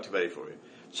haven't dropped too many for you.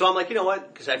 So I'm like, you know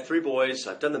what? Because I have 3 boys.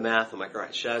 I've done the math. I'm like, all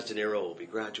right, Shaz De Niro will be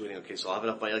graduating. Okay, so I'll have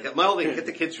enough money. Like, my whole thing, get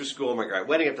the kids through school. I'm like, all right,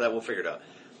 wedding after that, we'll figure it out.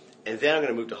 And then I'm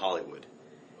going to move to Hollywood.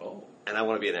 Oh. And I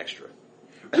want to be an extra.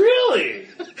 Really?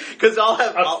 Because I'll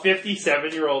have... A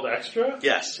 57-year-old extra?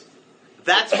 Yes.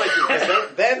 That's my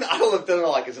dream. Then I'll have done it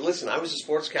all. I can say, listen, I was a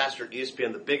sportscaster at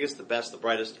ESPN, the biggest, the best, the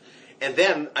brightest. And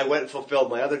then I went and fulfilled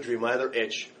my other dream, my other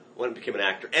itch, went and became an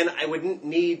actor. And I wouldn't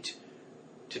need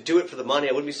to do it for the money.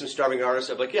 I wouldn't be some starving artist.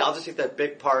 I'd be like, yeah, I'll just take that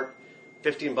big part,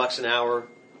 $15 an hour,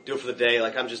 do it for the day.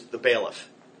 Like, I'm just the bailiff.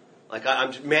 Like,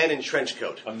 I'm man in trench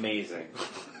coat. Amazing.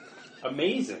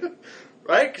 Amazing.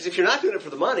 Right? Because if you're not doing it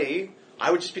for the money, I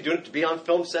would just be doing it to be on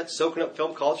film sets, soaking up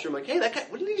film culture. I'm like, hey, that guy,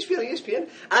 wouldn't he just be on ESPN? And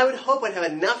I would hope I'd have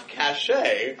enough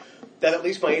cachet that at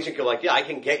least my agent could like, yeah, I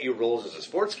can get you roles as a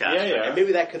sportscaster. Yeah, yeah. And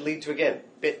maybe that could lead to, again,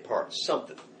 bit parts,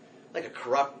 something. Like a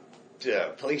corrupt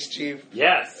police chief.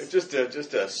 Yes. Just a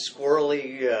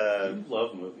squirrely... you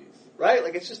love movies. Right?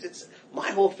 Like, it's my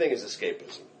whole thing is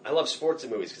escapism. I love sports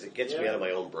and movies because it gets me out of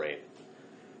my own brain.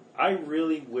 I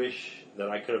really wish that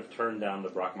I could have turned down the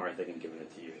Brockmire thing and given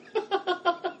it to you.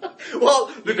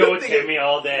 Well, you go with Timmy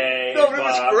all day. No, but it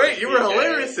was great. You were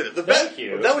hilarious in it. Thank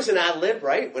you. That was an ad lib,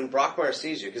 right? When Brockmire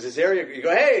sees you, because Azaria, you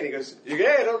go, hey, and he goes, you go,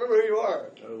 hey, I don't remember who you are.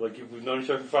 Like we've known each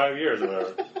other for 5 years or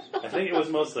whatever. I think it was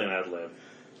mostly an ad lib.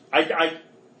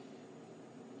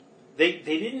 They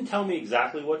didn't tell me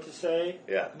exactly what to say.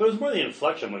 Yeah. But it was more the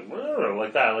inflection, like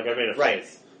that. Like I made a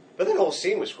face. But that whole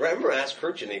scene was great. I remember I asked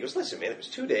Kirchen, and he goes, listen, man, it was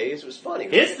 2 days. It was funny.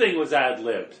 His thing was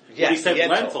ad-libbed. Yes, he said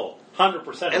lentil.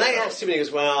 100%. And I asked him, and he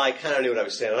goes, well, I kind of knew what I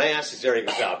was saying. And I asked Azaria, he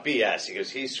goes, BS. He goes,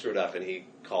 he screwed up, and he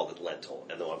called it lentil.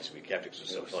 And then obviously we kept it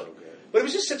because it was so fun. But it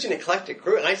was just such an eclectic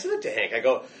crew. And I said it to Hank. I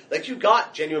go, like, you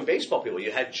got genuine baseball people.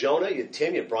 You had Jonah, you had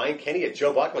Tim, you had Brian Kenny, you had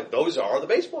Joe Buck. Like, those are the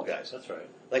baseball guys. That's right.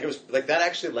 Like, it was, like, that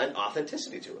actually lent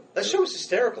authenticity to it. That show was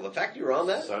hysterical. The fact you were on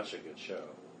that. Such a good show.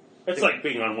 It's like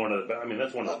being on one of the,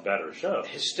 that's one of the better shows.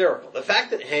 Hysterical. The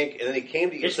fact that Hank, and then he came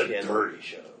to ESPN. It's a dirty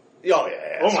show. Oh,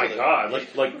 yeah. Oh, my God.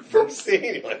 Like first scene,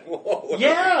 you're like, whoa.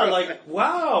 Yeah, like,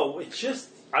 wow. It's just,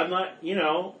 I'm not,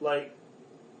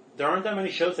 there aren't that many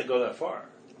shows that go that far.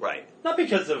 Right. Not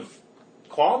because of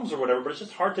qualms or whatever, but it's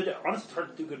just hard to do. Honestly, it's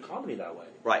hard to do good comedy that way.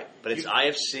 Right. But it's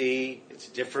IFC. It's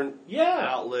a different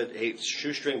outlet. Hey,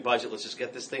 shoestring budget. Let's just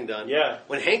get this thing done. Yeah.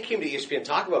 When Hank came to ESPN,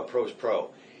 talk about Pro's Pro.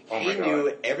 He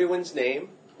knew everyone's name.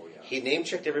 Oh, yeah. He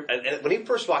name-checked everybody. And when he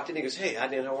first walked in, he goes, hey,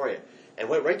 Adnan, how are you? And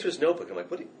went right to his notebook. I'm like,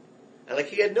 what do you... And like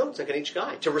he had notes like on each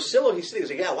guy. To Rosillo, he said,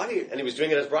 yeah, why do you... And he was doing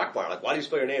it as Brockmire. Like, why do you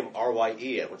spell your name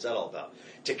R-Y-E? And what's that all about?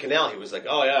 To Canal, he was like,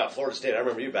 oh, yeah, Florida State. I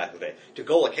remember you back in the day. To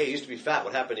Golick, hey, you used to be fat.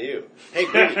 What happened to you? Hey,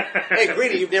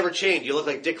 Greedy, you've never changed. You look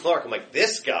like Dick Clark. I'm like,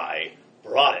 this guy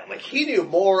brought it. Like, he knew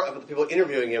more of the people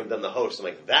interviewing him than the host. I'm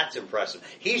like, that's impressive.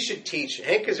 Hank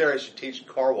Azaria should teach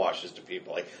car washes to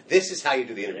people. Like, this is how you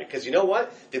do the interview. Because you know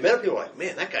what? The amount of people are like,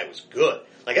 man, that guy was good.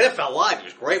 Like, NFL Live, he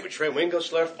was great with Trey Wingo,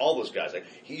 Schlerf, all those guys. Like,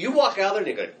 you walk out there and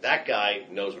you go, that guy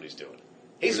knows what he's doing.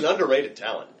 He's an underrated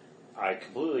talent. I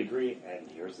completely agree, and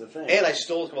here's the thing. And I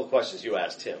stole a couple of questions you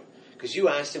asked him. Because you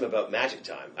asked him about Magic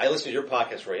Time. I listened to your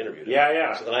podcast where I interviewed him.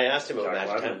 Yeah. So then I asked him about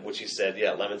Magic Lemon. Time, which he said,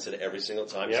 Lemon said every single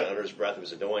time. He said under his breath, it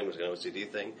was annoying, it was an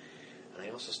OCD thing. And I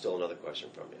also stole another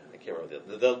question from you. I can't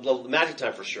remember the Magic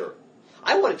Time for sure.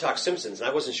 I wanted to talk Simpsons, and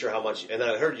I wasn't sure how much, and then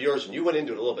I heard yours, and you went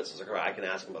into it a little bit, so I was like, all right, I can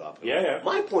ask him about Apu. Yeah.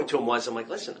 My point to him was, I'm like,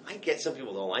 listen, I get some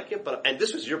people don't like it, and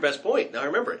this was your best point, now I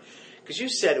remember it. Because you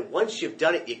said, once you've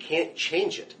done it, you can't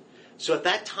change it. So at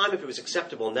that time, if it was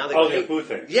acceptable, now they go, the Apu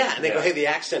thing. Yeah, and they go, hey, the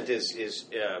accent is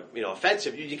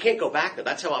offensive. You can't go back now.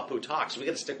 That's how Apu talks. We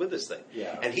got to stick with this thing.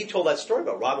 Yeah. And he told that story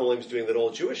about Robin Williams doing that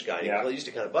old Jewish guy. And he used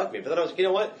to kind of bug me. But then I was like, you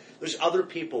know what? There's other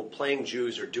people playing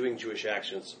Jews or doing Jewish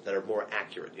accents that are more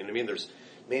accurate. You know what I mean? There's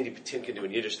Mandy Patinkin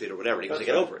doing Yiddish theater or whatever. And he goes,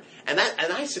 get over it. And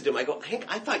I said to him, I go, Hank,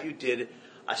 I thought you did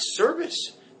a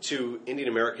service to Indian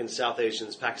Americans, South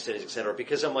Asians, Pakistanis, etc.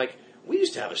 Because I'm like, we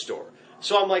used to have a store.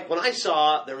 So I'm like, when I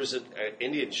saw there was an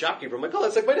Indian shopkeeper, I'm like, oh,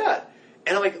 that's like my dad.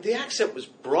 And I'm like, the accent was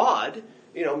broad,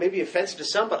 maybe offensive to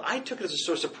some, but I took it as a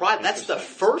source of pride. That's the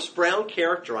first brown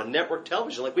character on network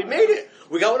television. Like, we made it.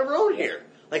 We got one of our own here.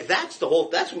 Like, that's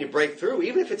when you break through.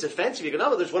 Even if it's offensive, you go,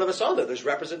 no, there's one of us on there. There's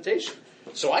representation.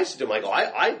 So I said to him,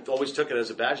 I always took it as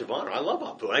a badge of honor. I love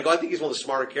Apu. And I think he's one of the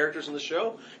smarter characters in the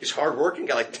show. He's hardworking,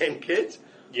 got like 10 kids.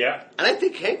 Yeah. And I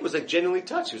think Hank was like genuinely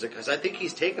touched. He was like, because I think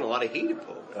he's taken a lot of heat at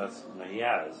Poe. He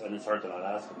has, and it's hard to not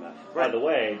ask him that. Right. By the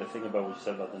way, the thing about what you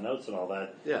said about the notes and all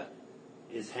that, yeah.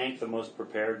 Is Hank the most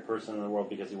prepared person in the world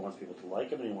because he wants people to like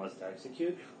him and he wants to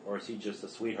execute? Or is he just a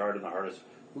sweetheart and the hardest?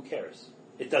 Who cares?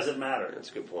 It doesn't matter. That's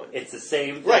a good point. It's the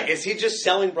same thing. Right. Is he just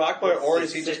selling Brockmire or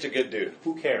is he just a good dude?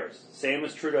 Who cares? Same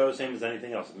as Trudeau, same as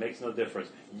anything else. It makes no difference.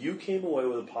 You came away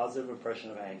with a positive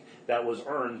impression of Hank that was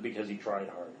earned because he tried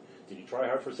hard. Did he try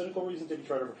hard for cynical reasons? Did he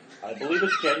try hard for... I believe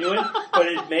it's genuine, but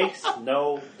it makes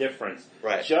no difference.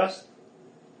 Right. Just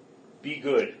be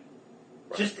good.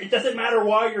 Right. Just, it doesn't matter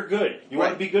why you're good. You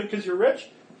want to be good because you're rich?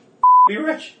 Be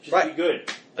rich. Just be good.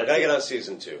 I gotta get on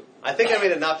season 2. I think I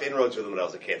made enough inroads with him when I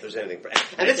was a kid. If there's anything,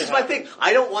 and this is my thing.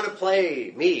 I don't want to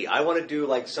play me. I want to do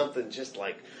like something, just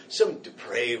like some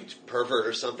depraved pervert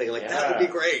or something like that. Would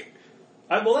be great.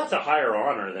 Well, that's a higher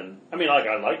honor than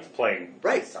I liked playing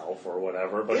myself or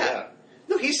whatever. But yeah.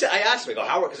 No, he said. I asked him. I go,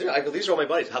 how? Because I go, these are all my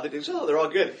buddies. How they do? Oh, they're all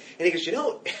good. And he goes,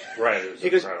 right? It was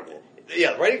incredible.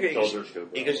 Yeah, right.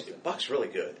 He goes, Buck's really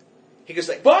good. He goes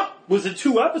like, Buck was in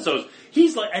 2 episodes.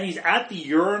 He's like, and he's at the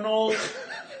urinal.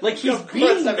 Like, he's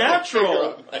being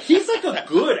natural. He's like a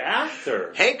good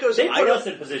actor. Hank goes, they put us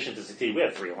in position to succeed. We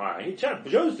had 3 lines.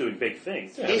 Joe's doing big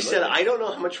things. He said, I don't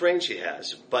know how much range he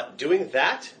has, but doing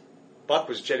that, Buck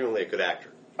was genuinely a good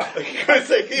actor.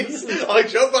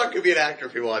 Joe Buck could be an actor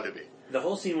if he wanted to be. The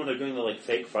whole scene when they're doing the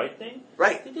fake fight thing,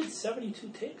 right? They did 72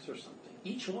 takes or something.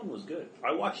 Each one was good.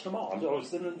 I watched them all. I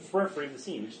was in the periphery of the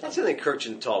scene. That's something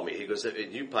Kirchen told me. He goes,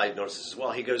 you probably noticed this as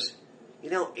well. He goes,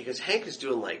 Hank is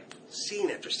doing like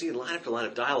scene after scene, line after line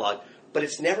of dialogue, but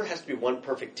it never has to be one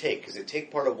perfect take because they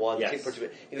take part of one, take part of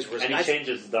it. He goes, and he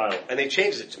changes the dialogue. And they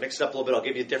changes it to mix it up a little bit. I'll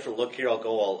give you a different look here.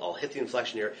 I'll hit the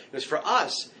inflection here. He goes, for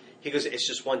us, he goes, it's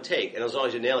just one take, and as long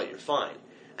as you nail it, you're fine.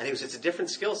 And he goes, it's a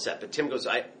different skill set. But Tim goes,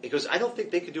 I don't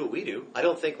think they could do what we do. I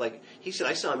don't think, he said,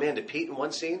 I saw Amanda Pete in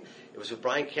one scene. It was with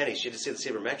Brian Kenny. She had to say the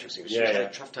sabermetrics. She had a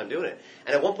tough time doing it.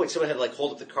 And at one point, someone had to,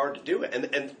 hold up the card to do it.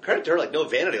 And credit to her, no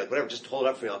vanity, whatever, just hold it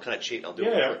up for me. I'll kind of cheat and I'll do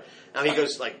it, whatever. And he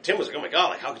goes, Tim was like, oh my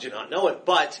God, how could you not know it?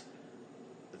 But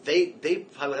they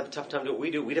probably would have a tough time doing what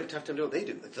we do. We'd have a tough time doing what they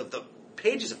do. The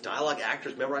pages of dialogue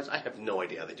actors memorized, I have no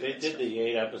idea how they do it. They did the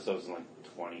 8 episodes in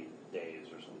 20 days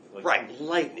or something.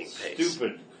 Lightning pace.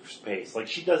 Stupid pace.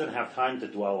 She doesn't have time to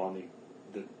dwell on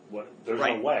there's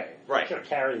no way. Right. She's going to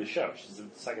carry the show. She's the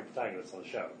second protagonist on the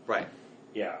show. Right.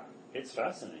 Yeah. It's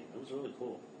fascinating. It was really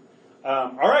cool.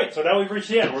 All right, so now we've reached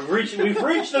the end. We've reached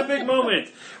the big moment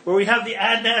where we have the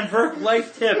Adnan Virk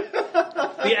life tip.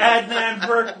 The Adnan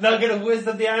Virk nugget of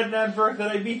wisdom. The Adnan Virk that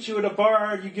I meet you at a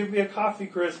bar and you give me a coffee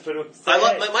crisp. And I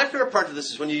love my favorite part of this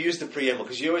is when you use the preamble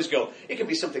because you always go, it can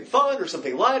be something fun or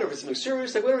something light or if it's something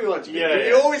serious, whatever you want it to be. Yeah,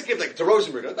 you always give to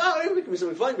Rosenberg, it can be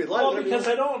something fun, it can be light. Well, because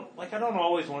I don't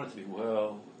always want it to be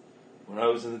when I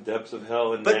was in the depths of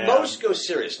hell and But most go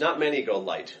serious, not many go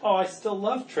light. Oh, I still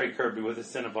love Trey Kirby with his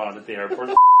Cinnabon at the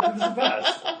airport. It's the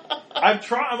best.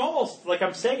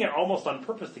 I'm saying it almost on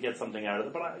purpose to get something out of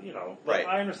it, but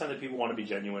I understand that people want to be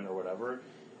genuine or whatever,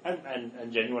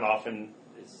 and genuine often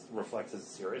reflects as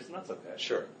serious, and that's okay.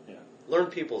 Sure. Yeah. Learn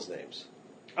people's names.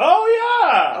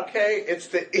 Oh, yeah! Okay, it's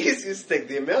the easiest thing.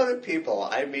 The amount of people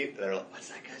I meet, they're like, what's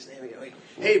that guy's name again?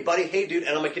 Hey, buddy, hey, dude.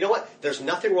 And I'm like, you know what? There's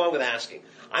nothing wrong with asking.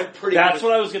 That's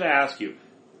what I was going to ask you.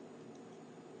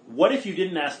 What if you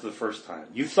didn't ask the first time?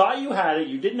 You thought you had it,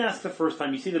 you didn't ask the first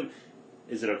time, you see them,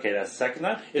 is it okay that's the second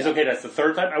time? Is it okay that's the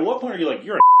third time? At what point are you like,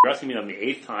 you're asking me on the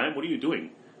 8th time? What are you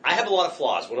doing? I have a lot of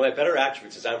flaws. One of my better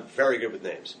attributes is I'm very good with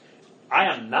names. I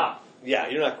am not. Yeah,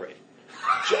 you're not great.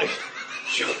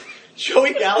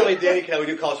 Joey Galloway and Danny Kelly, we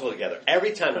do college football together.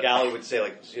 Every time Galloway would say,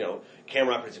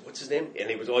 camera operator, what's his name? And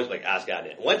he was always like, ask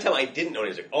Adnan. One time I didn't know, and he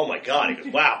was like, oh my God. He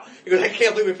goes, wow. He goes, I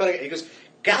can't believe we found it. He goes,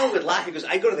 Galloway would laugh. He goes,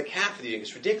 I go to the calf with you.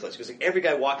 It's ridiculous. He goes, every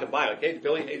guy walking by, like, hey,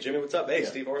 Billy, hey, Jimmy, what's up? Hey,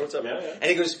 Steve, what's up? Yeah. And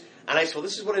he goes, and I said, well,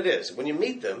 this is what it is. When you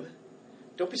meet them,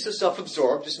 don't be so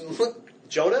self-absorbed. Just look,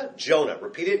 Jonah.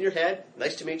 Repeat it in your head.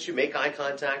 Nice to meet you. Make eye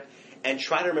contact. And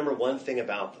try to remember one thing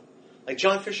about them. Like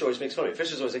John Fisher always makes fun of me.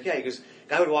 Fisher's always like, he goes,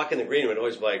 guy would walk in the green room and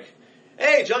always be like,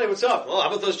 hey, Johnny, what's up? Oh, how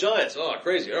about those Giants? Oh,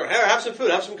 crazy. Or, have some food,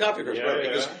 have some coffee.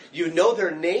 Because you know their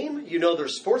name, you know their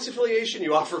sports affiliation,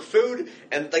 you offer food,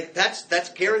 and that's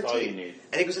guaranteed. That's all you need.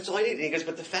 And he goes, that's all I need. And he goes,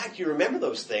 but the fact you remember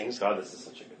those things, God, this is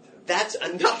such a good tip. That's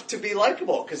enough to be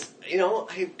likable. Because,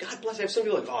 God bless, I have some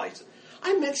people like,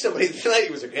 I met somebody tonight.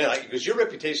 He was like, yeah, because your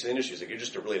reputation in the industry is like, you're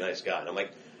just a really nice guy. And I'm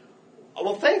like, oh,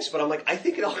 well, thanks. But I'm like, I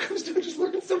think it all comes down to just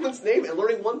learning someone's name and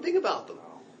learning one thing about them.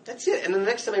 That's it. And then the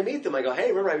next time I meet them, I go,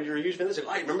 hey, remember you're a huge fan of this? They go,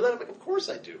 I remember that? I'm like, of course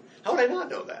I do. How would I not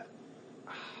know that?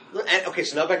 And, okay,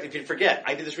 so now back, if you forget,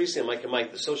 I did this recently, Mike and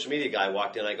Mike, the social media guy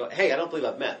walked in, I go, hey, I don't believe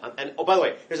I've met. And, oh, by the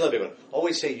way, here's another big one.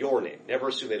 Always say your name. Never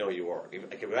assume they know who you are.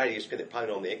 Like, if I use they probably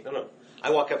know the No.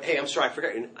 I walk up, hey, I'm sorry, I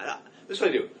forgot your name. This is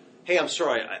what I do. Hey, I'm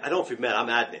sorry, I don't know if we've met. I'm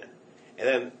Adnan. And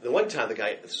then the one time the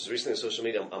guy, this was recently on social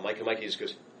media, Mike and Mike, he just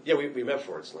goes, yeah, we met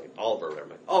before. It's like Oliver or whatever.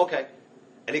 I'm like, oh, okay.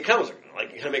 And he kind of was like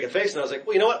kind of make a face, and I was like,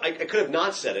 well, you know what? I could have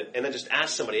not said it, and then just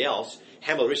asked somebody else,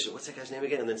 handle the research, what's that guy's name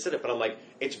again? And then said it. But I'm like,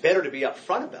 it's better to be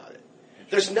upfront about it.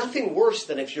 There's nothing worse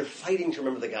than if you're fighting to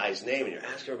remember the guy's name and you're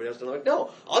asking everybody else to know. Like, no,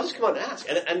 I'll just come out and ask.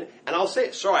 And I'll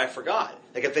say, sorry, I forgot.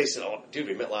 Like if they said, oh, dude,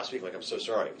 we met last week. Like, I'm so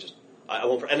sorry. I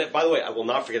won't. And by the way, I will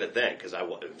not forget it then because I'm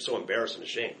so embarrassed and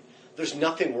ashamed. There's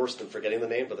nothing worse than forgetting the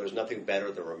name, but there's nothing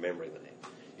better than remembering the name.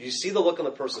 You see the look on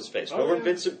the person's face. Remember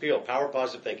Vincent Peale, Power of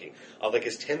Positive Thinking. Of like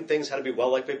his 10 things how to be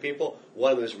well liked by people.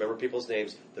 One of them is remember people's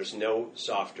names. There's no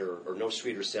softer or no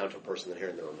sweeter sound to a person than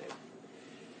hearing their own name.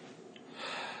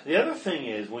 The other thing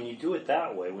is, when you do it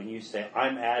that way, when you say,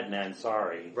 I'm Adnan,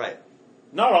 sorry. Right.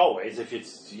 Not always. If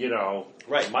it's,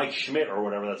 right. Mike Schmidt or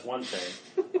whatever, that's one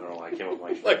thing. I don't know why I came up with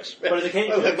Mike Schmidt. Mike Schmidt. But in the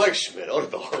case, Mike Schmidt,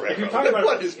 if you're talking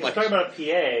about a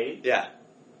PA, yeah.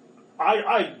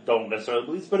 I don't necessarily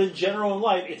believe this, but in general in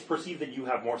life, it's perceived that you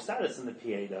have more status than the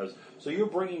PA does. So you're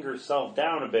bringing yourself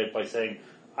down a bit by saying,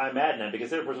 I'm Adnan,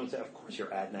 because the other person would say, of course you're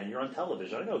Adnan, you're on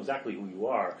television, I know exactly who you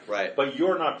are. Right. But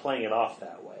you're not playing it off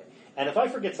that way. And if I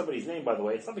forget somebody's name, by the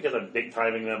way, it's not because I'm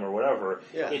big-timing them or whatever.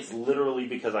 Yeah. It's literally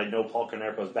because I know Paul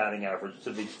Konerko's batting average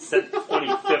to the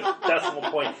 25th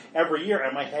decimal point every year,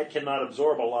 and my head cannot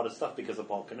absorb a lot of stuff because of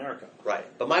Paul Konerko. Right.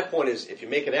 But my point is, if you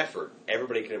make an effort,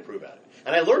 everybody can improve at it.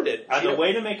 And I learned it. And the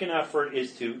way to make an effort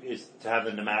is to have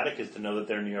a pneumatic, is to know that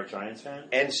they're a New York Giants fan.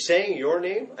 And saying your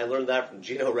name, I learned that from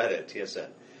Gino Reda at TSN.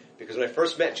 Because when I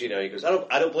first met Gino, he goes, I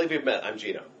don't believe we've met. I'm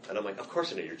Gino. And I'm like, of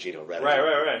course I know you're Gino Reda.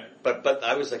 Right. But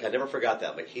I was like, I never forgot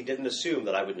that. Like, he didn't assume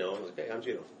that I would know. I was like, hey, I'm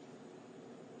Gino.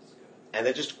 And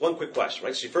then just one quick question,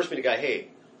 right? So you first meet a guy, hey,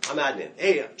 I'm Adnan.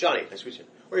 Hey, Johnny, nice to meet you.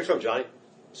 Where are you from, Johnny?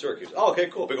 Syracuse. Oh, okay,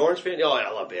 cool. Big Orange fan? Oh,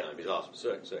 I love Bam. He's awesome.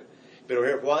 Sick. Been over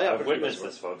here for a while? Yeah. I've witnessed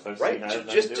this, folks. I've right? Seen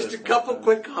just a couple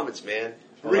quick comments, man.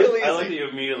 Really? I like that you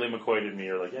immediately McCoyed me.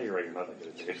 You're like, yeah, you're right. You're not that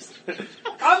good at this.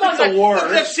 I'm not the worst.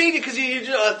 I've seen you because you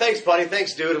thanks, buddy.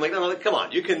 Thanks, dude. I'm like, no, come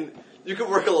on. You can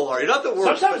work a little harder. You're not the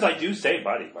worst. Sometimes I do say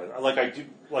buddy.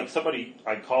 Like somebody,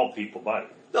 I call people buddy.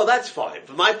 No, that's fine.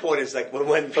 But my point is like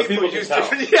when people use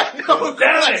different. Yeah, no,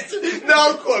 damn it.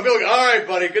 No, cool. I'm like, all right,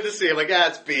 buddy. Good to see you. I'm like,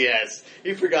 it's BS.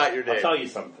 You forgot your name. I'll tell you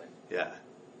something. Yeah.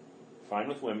 Fine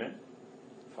with women.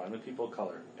 Fine with people of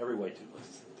color. Every white dude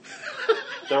listens.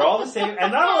 They're all the same.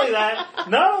 And not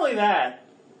only that,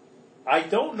 I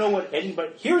don't know what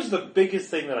anybody... Here's the biggest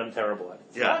thing that I'm terrible at.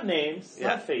 It's not names, it's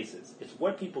not faces. It's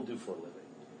what people do for a living.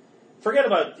 Forget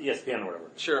about ESPN or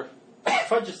whatever. Sure.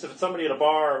 If it's somebody at a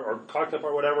bar or cocktail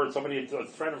bar or whatever, a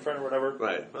friend or whatever.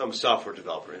 Right. I'm a software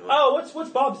developer. Anyway. Oh, what's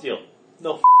Bob's deal?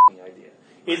 No idea.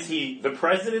 Is he the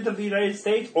President of the United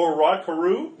States or Rod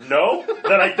Carew? No.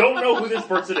 Then I don't know who this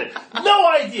person is.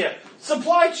 No idea.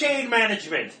 Supply chain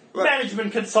management. Right.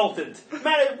 Management consultant.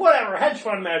 Whatever. Hedge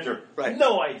fund manager. Right.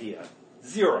 No idea.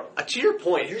 Zero. To your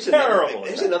point, here's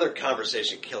another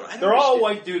conversation killer. They're all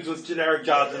white dudes with generic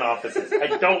jobs and offices. I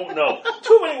don't know.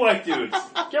 Too many white dudes.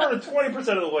 Get rid of 20% of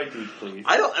the white dudes, please.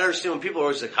 I don't understand when people are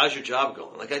always like, how's your job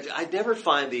going? Like, I never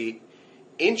find the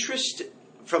interest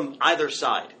from either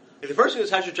side. If the person goes,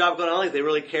 how's your job going on? Like, they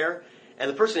really care. And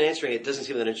the person answering it doesn't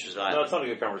seem that interested either. No, it's not a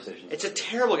good conversation. It's a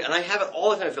terrible, and I have it all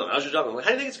the time. I feel like, how's your job? I'm like,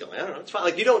 how do you think it's going? I don't know. It's fine.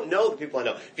 Like, you don't know the people I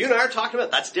know. If you and I are talking about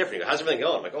it, that's different. You go, how's everything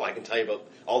going? I'm like, I can tell you about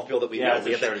all the people that we know.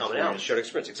 We have that commonality, shared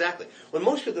experience. Exactly. When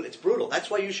most people, it's brutal. That's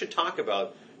why you should talk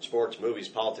about sports, movies,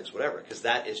 politics, whatever, because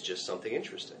that is just something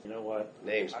interesting. You know what?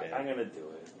 Names, man. I'm going to do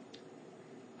it.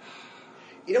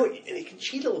 You know, and you can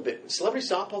cheat a little bit. Celebrity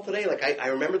softball today, like, I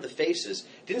remember the faces.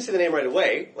 Didn't see the name right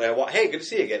away. Like, hey, good to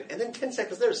see you again. And then 10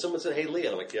 seconds later, someone said, hey, Leah.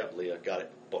 And I'm like, yeah, Leah, got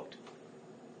it. Booked.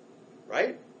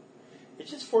 Right? It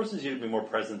just forces you to be more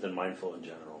present and mindful in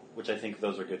general, which I think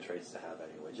those are good traits to have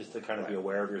anyway. Just to kind of be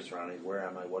aware of your surroundings. Where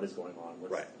am I? What is going on?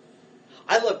 Right.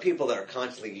 I love people that are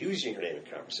constantly using your name in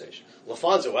conversation.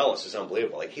 LaFonso Ellis is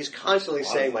unbelievable. Like, he's constantly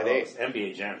saying my name.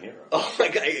 NBA Jam hero. Oh, my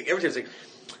God. Every time it's like...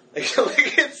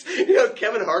 it's,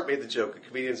 Kevin Hart made the joke of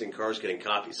comedians in cars getting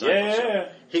coffee. Yeah.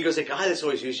 He goes, a guy that's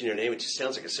always using your name, it just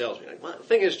sounds like a salesman. Like, well, the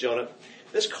thing is, Jonah,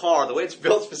 this car, the way it's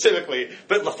built specifically,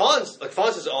 but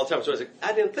LaFonso says it all the time. So I was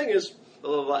like, the thing is,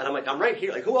 blah, blah, blah. And I'm like, I'm right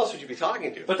here. Like, who else would you be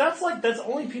talking to? But that's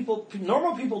only people,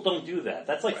 normal people don't do that.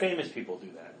 That's like famous people do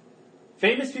that.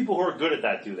 Famous people who are good at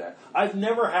that do that. I've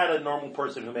never had a normal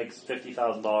person who makes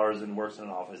 $50,000 and works in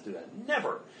an office do that.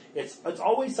 Never. It's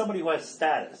always somebody who has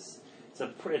status.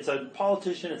 It's a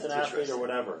politician, it's an athlete, or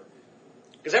whatever.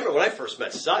 Because I remember when I first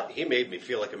met Sut, he made me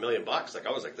feel like $1 million. Like,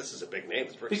 I was like, this is a big name.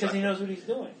 Because he knows what he's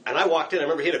doing. And I walked in, I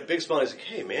remember he had a big smile. He's like,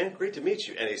 hey, man, great to meet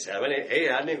you. And he said, hey,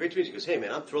 Adnan, great to meet you. He goes, hey,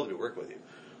 man, I'm thrilled to be working with you.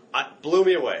 Blew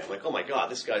me away. I'm like, oh, my God,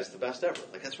 this guy's the best ever.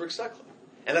 Like, that's Rick Sutcliffe.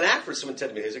 And then afterwards, someone said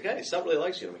to me, he's like, hey, Sut really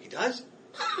likes you. And I'm like, he does?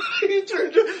 He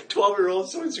turned 12-year-old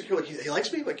so insecure. Like, he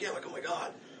likes me? I'm like, yeah. I'm like, oh, my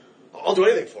God. I'll do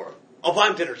anything for him. I'll buy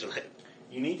him dinner tonight.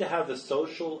 You need to have the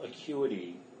social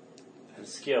acuity and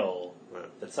skill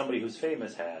that somebody who's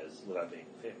famous has without being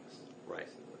famous. Right.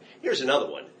 Here's another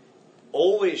one.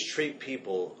 Always treat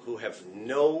people who have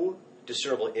no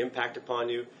discernible impact upon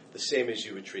you the same as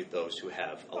you would treat those who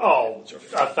have a lot.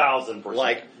 1,000%.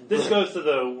 Like, this goes to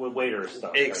the waiter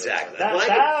stuff. Exactly. That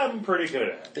I'm pretty good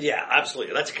at. Yeah,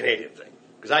 absolutely. That's a Canadian thing.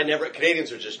 Because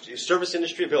Canadians are just, service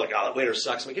industry, people are like, oh, that waiter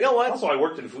sucks. I'm like, you know what? Also, I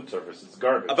worked in food service. It's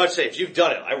garbage. I'm about to say, if you've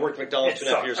done it, I worked at McDonald's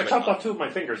 2.5 years ago. I chopped off 2 of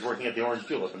my fingers working at the Orange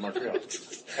Tulip in Montreal.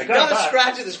 Not a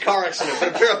scratch in this car accident, but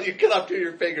apparently you cut off 2 of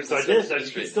your fingers. So I did.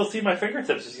 You can still see my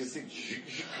fingertips. You can see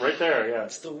right there, yeah.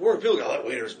 It's the worst. People go, oh, that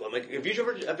waiter's... I'm like, have you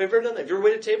ever done that? Have you ever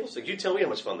waited tables? Like, you tell me how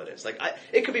much fun that is. Like,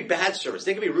 it could be bad service.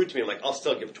 They could be rude to me. I'm like, I'll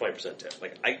still give a 20% tip.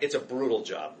 Like, it's a brutal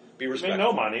job. Be respectful. You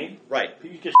make no money. Right.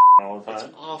 You get all the time.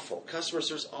 It's awful. Customer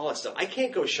service, all that stuff. I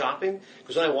can't go shopping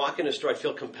because when I walk in a store, I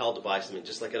feel compelled to buy something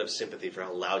just like out of sympathy for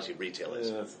how lousy retail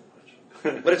is. Yeah, that's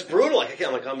much. But it's brutal. Like,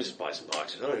 I'm like, let me just buy some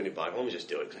boxes. I don't even need to buy them. Let me just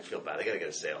do it because I feel bad. I got to get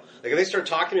a sale. Like, if they start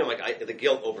talking to me, I'm like, the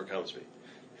guilt overcomes me.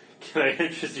 Can I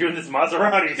interest you in this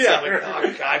Maserati? Yeah, like,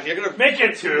 oh, God, you're going to... Make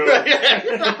it 2.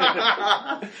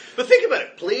 But think about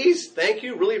it. Please, thank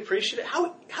you, really appreciate it.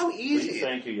 How easy. Please,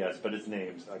 thank you, yes, but it's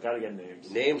names. I got to get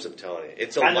names. Names, I'm telling you.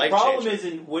 It's a life changer. And the problem changer.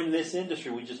 is, in this industry,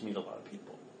 we just meet a lot of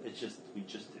people. We just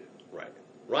do. Right.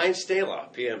 Ryan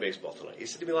Staloff, PM Baseball Tonight. He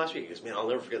said to me last week, he goes, man, I'll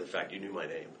never forget the fact you knew my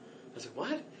name. I was like,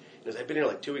 what? He goes, I've been here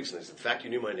like 2 weeks, and he said, the fact you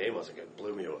knew my name, I was like, it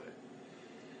blew me away.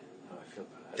 I feel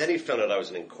bad. Then he found out I was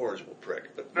an incorrigible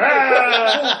prick. But True.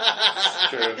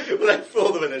 But I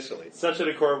fooled him initially. Such an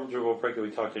incorrigible prick that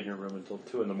we talked in your room until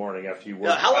 2 in the morning after you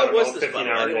worked. How long was this?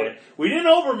 15-hour day. We didn't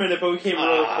Overman it, but we came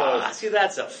really close. See,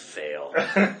 that's a fail.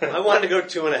 I wanted to go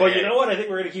 2.5. Well, you know what? I think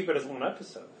we're going to keep it as 1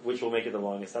 episode, which will make it the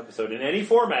longest episode in any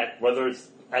format, whether it's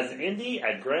as an indie,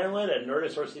 at Grantland, at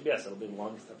Nerdist, or CBS. It'll be the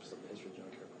longest episode in the history of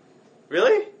Jonah Keri.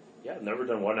 Really? Yeah, I've never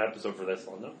done 1 episode for this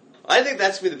long, no. I think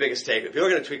that's going to be the biggest take. People are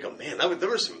going to tweet, oh, man, there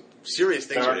were some serious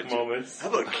things. Dark moments. How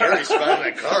about Kerry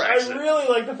surviving that car accident? I really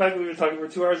like the fact that we've been talking for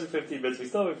 2 hours and 15 minutes. We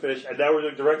still haven't finished, and now we're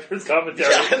doing director's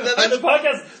commentary on the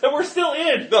podcast that we're still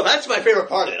in. No, that's my favorite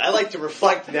part of it. I like to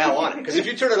reflect now on it. Because if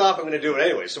you turn it off, I'm going to do it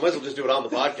anyway. So might as well just do it on the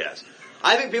podcast.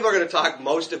 I think people are going to talk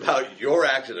most about your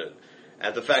accident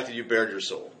and the fact that you bared your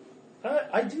soul.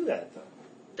 I do that, though.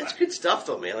 That's good stuff,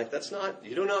 though, man. Like, that's not...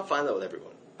 You do not find that with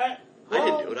everyone. I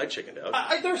didn't do it. I chickened out.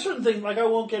 There are certain things, like I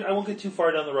won't get too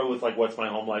far down the road with like what's my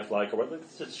home life like, or what.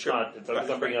 It's just not. It's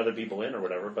not bringing other people in or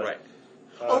whatever. But right.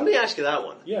 Let me ask you that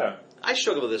one. Yeah. I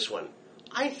struggle with this one.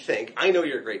 I know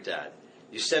you're a great dad.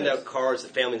 You send out cards, the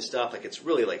family and stuff. Like it's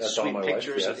really like sweet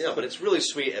pictures. Wife, yes. But it's really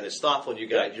sweet and it's thoughtful. And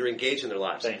you're engaged in their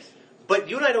lives. Thanks. But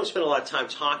you and I don't spend a lot of time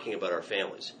talking about our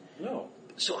families. No.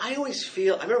 So I always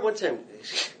feel. I remember one time,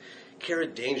 Kara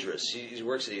Dangerous. She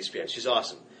works at ESPN. She's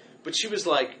awesome. But she was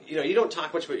like, you don't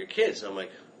talk much about your kids. And I'm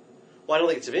like, well, I don't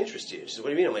think it's of interest to you. She said, what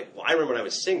do you mean? I'm like, well, I remember when I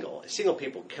was single. Single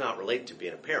people cannot relate to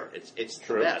being a parent. It's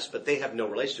the best, but they have no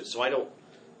relationship. So I don't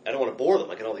want to bore them.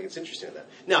 Like, I don't think it's interesting in that.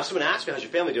 Now, if someone asks me, how's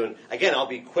your family doing? Again, I'll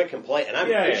be quick and polite, and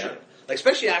I'm appreciative. Like,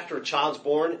 especially after a child's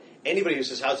born, anybody who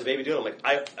says, how's the baby doing? I'm like,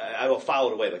 I will file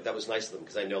it away. Like, that was nice of them,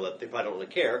 because I know that they probably don't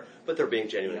really care, but they're being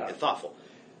genuine and thoughtful.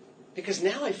 Because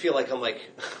now I feel like I'm like...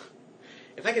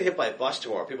 If I get hit by a bus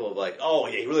tomorrow, people will be like, oh,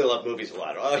 yeah, he really loved movies a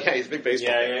lot. Oh, yeah, he's a big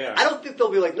baseball fan. I don't think they'll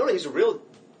be like, no, he's a real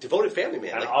devoted family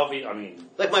man. And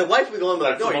like my wife would go on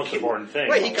like, no, the most important thing.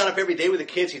 Right, he got up every day with the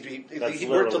kids. He'd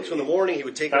work till 2 in the morning. He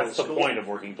would take them to school. That's the point of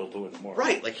working till 2 in the morning.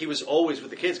 Right, like he was always with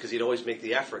the kids because he'd always make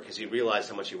the effort because he realized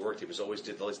how much he worked. He was always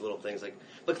did all these little things. Like,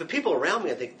 look, the people around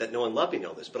me, I think that know and love me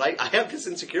know this, but I have this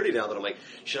insecurity now that I'm like,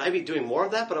 should I be doing more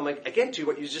of that? But I'm like, again, to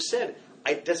what you just said,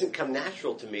 it doesn't come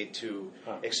natural to me to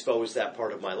expose that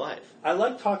part of my life. I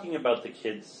like talking about the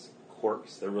kids'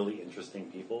 quirks. They're really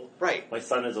interesting people. Right. My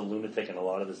son is a lunatic in a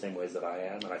lot of the same ways that I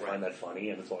am, and I find that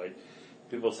funny, and that's why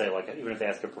people say, like, even if they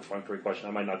ask a perfunctory question,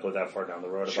 I might not go that far down the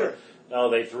road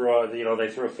about, they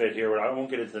threw a fit here, I won't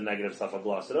get into the negative stuff, I'll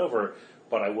gloss it over.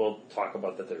 but I will talk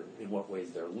about that they're in what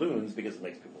ways they're loons because it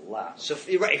makes people laugh. So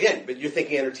right again, but you're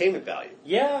thinking entertainment value.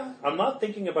 Yeah, I'm not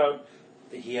thinking about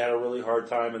he had a really hard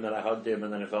time and then I hugged him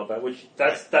and then it felt bad. Which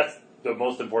that's the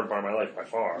most important part of my life by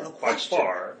far. No by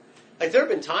far. Like there have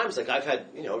been times like I've had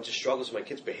just struggles with my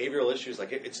kids' behavioral issues.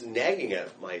 Like it's nagging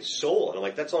at my soul, and I'm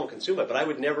like that's all I'm consumed by. But I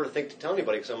would never think to tell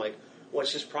anybody because I'm like, well,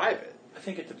 it's just private. I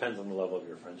think it depends on the level of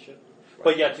your friendship. Right.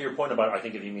 But yeah, to your point about, I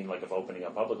think if you mean like if opening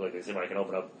up publicly, like they seem like I can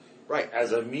open up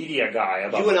as a media guy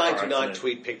about you and I car do not accident.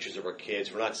 Tweet pictures of our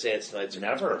kids. We're not saying tonight's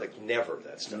never. Like never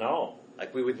that stuff. No.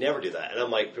 Like we would never do that. And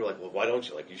I'm like, people are like, well, why don't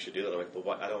you? Like you should do that. I'm like, well,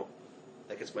 why? I don't.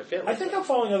 Like it's my family. I think I'm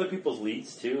following other people's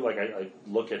leads too. Like I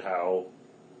look at how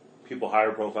people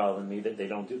higher profile than me that they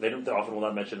often will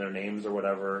not mention their names or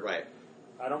whatever. Right.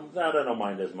 I don't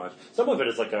mind as much. Some of it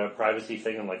is like a privacy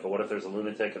thing and like what if there's a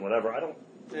lunatic and whatever. I don't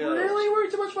really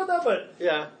worry too much about that, but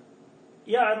yeah,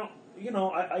 I don't.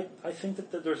 I think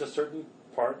that there's a certain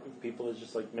part of people that's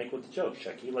just like make with the joke,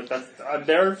 Shecky. Like I'm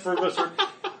there for a certain.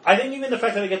 I think even the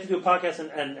fact that I get to do a podcast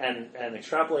and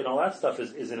extrapolate all that stuff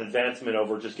is an advancement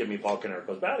over just give me Paul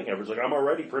Konerko's batting average. Like I'm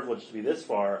already privileged to be this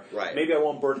far. Right. Maybe I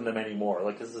won't burden them anymore.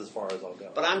 Like this is as far as I'll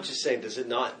go. But I'm just saying, does it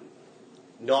not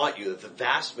you that the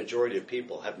vast majority of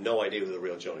people have no idea who the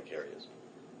real Jonah Keri is?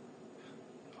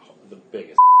 The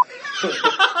biggest.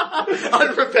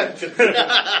 Unrepentant.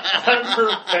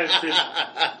 Unrepentant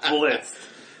blitz.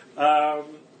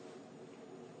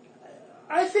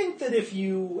 I think that if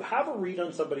you have a read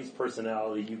on somebody's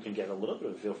personality, you can get a little bit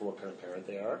of a feel for what kind of parent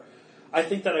they are. I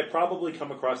think that I probably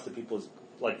come across to people as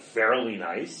like fairly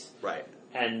nice, right,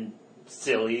 and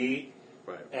silly,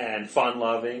 right, and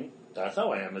fun-loving. That's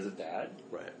how I am as a dad.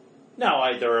 Right.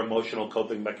 Now, there are emotional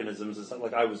coping mechanisms and stuff.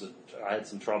 Like I had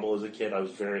some trouble as a kid. I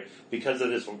was because of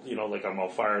this, like I'm all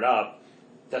fired up.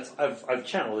 I've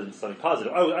channeled it into something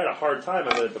positive. I had a hard time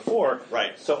of it before.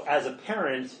 Right. So as a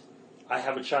parent, I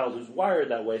have a child who's wired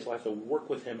that way, so I have to work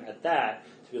with him at that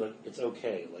to be like, it's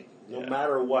okay. Like, no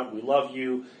matter what, we love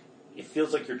you. It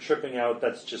feels like you're tripping out.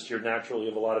 That's just you're natural. You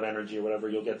have a lot of energy or whatever.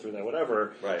 You'll get through that,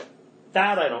 whatever. Right.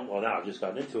 That I don't, well, now I've just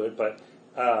gotten into it, but,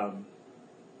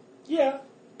 yeah.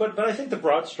 But I think the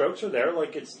broad strokes are there.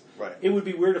 Like, it would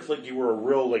be weird if, like, you were a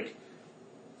real, like,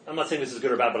 I'm not saying this is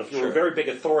good or bad, but if you were a very big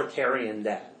authoritarian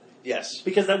dad. Yes.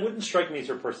 Because that wouldn't strike me as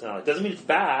your personality. Doesn't mean it's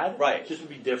bad. Right. It just would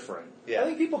be different. Yeah. I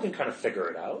think people can kind of figure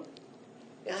it out.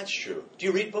 Yeah, that's true. Do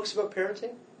you read books about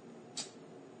parenting?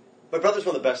 My brother's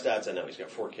one of the best dads I know. He's got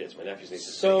 4 kids. My nephew's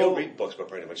nieces. So he'll read books about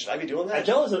parenting. But should I be doing that?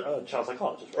 Adele's a child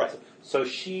psychologist, right? Right. So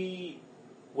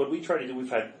what we try to do,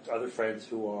 we've had other friends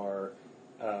who are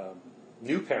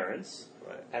new parents,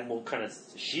 right, and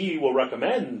she will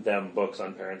recommend them books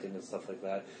on parenting and stuff like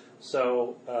that.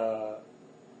 So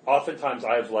oftentimes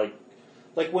I've like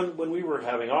when we were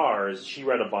having ours, she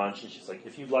read a bunch, and she's like,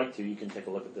 if you'd like to, you can take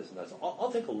a look at this and that. So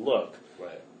I'll take a look.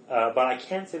 Right. But I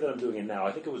can't say that I'm doing it now.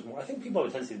 I think it was more. I think people have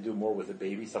a tendency to do more with the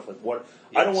baby stuff. Like what?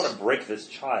 Yes. I don't want to break this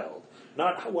child.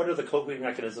 Not what are the coping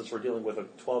mechanisms for dealing with a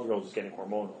 12-year-old who's getting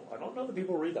hormonal. I don't know that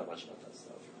people read that much about that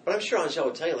stuff. But I'm sure Angel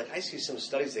would tell you. Like I see some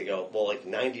studies. They go, well, like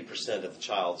 90% of the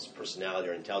child's personality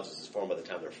or intelligence is formed by the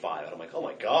time they're 5. And I'm like, oh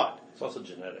my god. It's also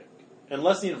genetic.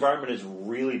 Unless the environment is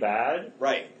really bad,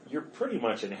 right? You're pretty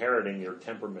much inheriting your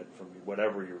temperament from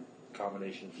whatever your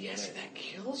combination of DNA. Yes, that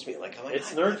kills me. Like,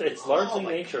 it's largely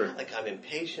nature. God, like I'm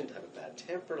impatient. I have a bad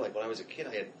temper. Like when I was a kid,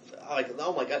 I had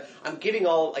oh my god.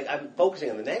 I'm focusing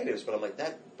on the negatives, but I'm like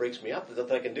that breaks me up. There's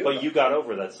nothing I can do. But you got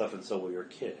over that stuff, and so will your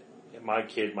kid. My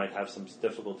kid might have some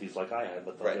difficulties like I had,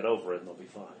 but they'll get over it and they'll be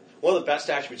fine. One of the best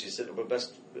attributes you said,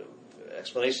 best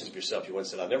explanations of yourself you once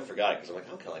said, I'll never forgot it because I'm like,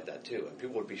 I'm kind of like that too. And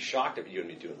people would be shocked at you and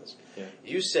me doing this. Yeah.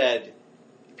 You said,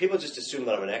 people just assume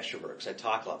that I'm an extrovert because I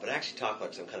talk a lot, but I actually talk a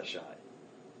lot because I'm kind of shy.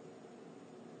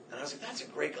 And I was like, that's a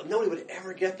great, nobody would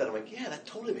ever get that. I'm like, yeah, that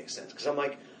totally makes sense. Because I'm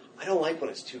like, I don't like when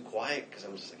it's too quiet because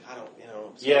I'm just like, I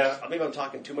don't, maybe I'm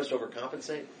talking too much to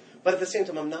overcompensate. But at the same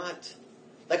time, I'm not,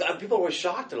 people are always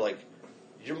shocked. They're like,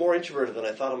 you're more introverted than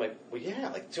I thought. I'm like, well, yeah.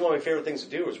 Like, two of my favorite things to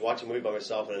do is watch a movie by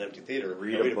myself in an empty theater,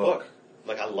 read a book.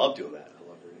 Like, I love doing that. I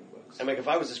love reading books. I'm like, if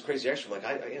I was this crazy extrovert,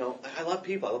 I love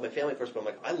people. I love my family first, but I'm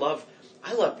like, I love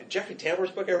Jeffrey Tamer's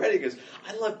book I read. He goes,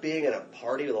 I love being at a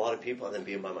party with a lot of people and then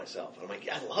being by myself. And I'm like,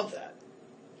 yeah, I love that.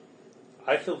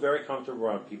 I feel very comfortable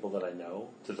around people that I know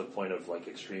to the point of like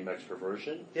extreme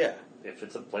extroversion. Yeah. If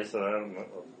it's a place that I don't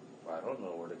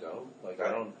know where to go. Like right.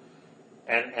 I don't,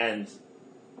 and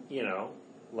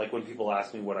like when people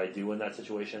ask me what I do in that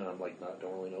situation, and I'm like,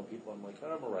 don't really know people. I'm like,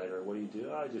 I'm a writer. What do you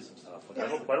do? I do some stuff. Like I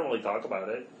don't really talk about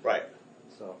it. Right.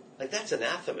 So like that's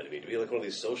anathema to me to be like one of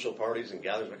these social parties and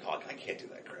gatherings. Like, I can't do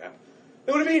that crap.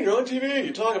 What do you mean? You're on TV.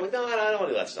 You're talking. I'm like, no, I don't want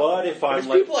to do that stuff. But if I'm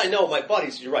like, people I know, my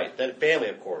buddies, you're right. Then family,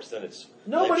 of course. Then it's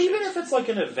no. But even if it's like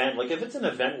an event, like if it's an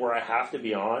event where I have to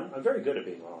be on, I'm very good at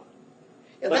being on.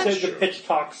 Yeah, like that's the pitch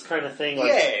talks kind of thing,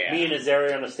 like me and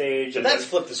Azaria on the stage, and that's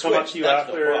flip the switch. Come up to you that's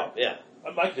after. No yeah. I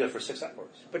might do it for 6 hours.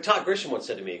 But Todd Grisham once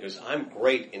said to me, he goes, I'm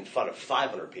great in front of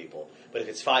 500 people, but if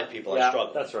it's 5 people, I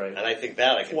struggle. That's right. And I think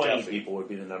that I can 20 people would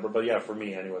be the number, but yeah, for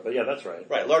me anyway. But yeah, that's right.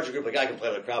 Right, larger group, like I can play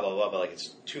with a crowd, blah, blah, blah, but like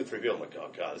it's 2 or 3 people, I'm like,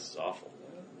 oh God, this is awful.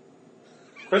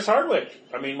 Chris Hardwick,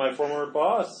 I mean, my former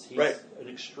boss, he's an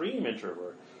extreme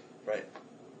introvert. Right.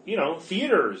 You know,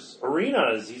 theaters,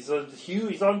 arenas, he's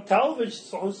on television,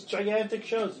 hosts gigantic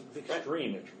shows.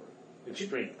 Extreme introvert.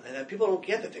 Extreme. And people don't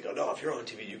get that. They go, no, if you're on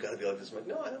TV, you've got to be like this. I'm like,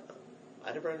 no, I don't know.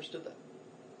 I never understood that.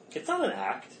 It's not an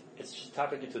act. It's just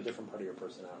tapping into a different part of your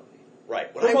personality.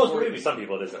 Right. For maybe some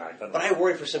people it is an act. But I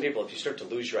worry for some people if you start to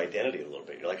lose your identity a little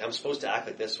bit. You're like, I'm supposed to act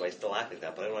like this, so I still act like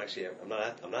that, but I don't actually. I'm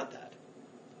not that.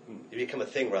 You become a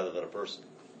thing rather than a person.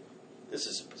 This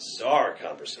is a bizarre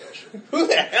conversation. Who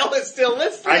the hell is still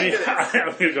listening to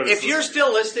this? If you're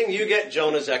still listening, you get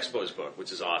Jonah's Expos book,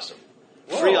 which is awesome.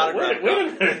 Whoa, free autograph. Wait a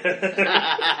minute.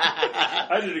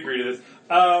 I didn't agree to this.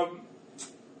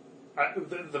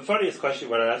 The funniest question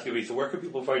when I ask you is, so where can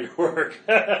people find your work?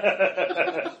 Fox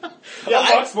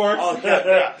Sports. Oh,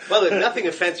 yeah. Well, there's nothing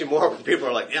offends you more when people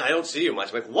are like, yeah, I don't see you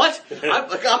much. I'm like, what?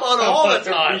 I'm on all the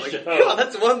time. Like, God,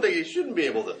 that's one thing you shouldn't be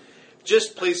able to.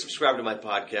 Just please subscribe to my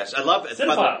podcast. I love it.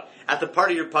 At the part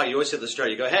of your pod, you always say at the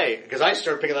start, you go, hey, because I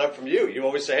started picking that up from you. You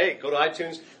always say, hey, go to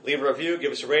iTunes, leave a review,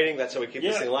 give us a rating. That's how we keep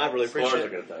this thing alive. Really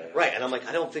appreciate it. Right, and I'm like,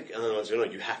 I don't think other ones are going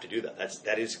to. You have to do that.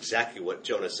 That is exactly what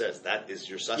Jonah says. That is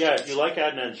your sustenance. Yeah, if you like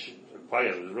Adnan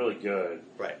podcast, it was really good.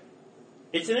 Right.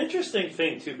 It's an interesting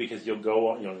thing too because you'll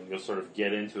go, you'll sort of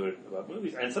get into it about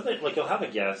movies, and sometimes like you'll have a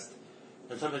guest,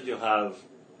 and sometimes you'll have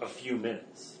a few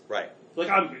minutes. Right. Like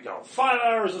I'm 5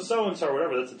 hours of so and so or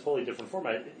whatever. That's a totally different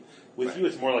format. With you,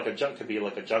 it's more like could be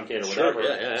like a junket or whatever.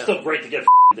 Yeah. Still great to get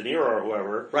De Niro or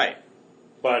whoever. Right.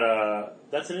 But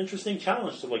that's an interesting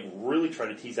challenge to like really try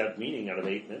to tease out meaning out of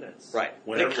 8 minutes. Right.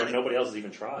 When nobody else is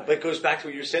even trying. But it goes back to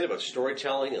what you were saying about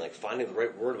storytelling and like finding the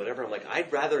right word, whatever. I'm like,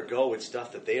 I'd rather go with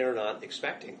stuff that they are not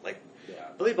expecting. Like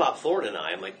Billy Bob Thornton and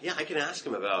I'm like, yeah, I can ask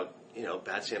him about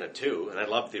Bad Santa 2, and I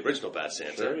love the original Bad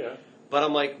Santa. Sure, yeah. But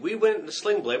I'm like, we went into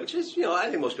Sling Blade, which is, I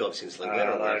think most people have seen Sling Blade.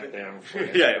 I like them.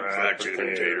 Fried chicken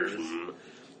and taters.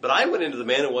 But I went into The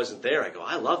Man Who Wasn't There. I go,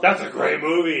 I love that. That's a great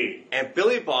movie. And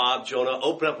Billy Bob, Jonah,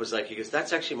 opened up, was like, he goes,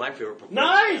 that's actually my favorite performance.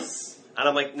 Nice! And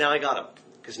I'm like, now I got him.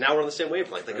 Because now we're on the same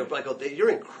wavelength. I go, you're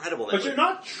incredible. But you're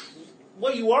not...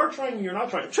 Well, you are trying, you're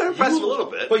not trying. I'm trying to impress him a little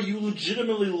bit. But you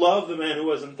legitimately love The Man Who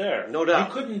Wasn't There. No doubt.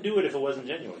 You couldn't do it if it wasn't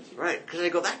genuine to you. Right. Because I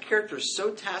go, that character is so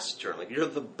taciturn. Like, you're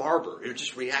the barber. You're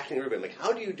just reacting to everybody. I'm like,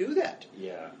 how do you do that?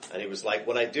 Yeah. And he was like,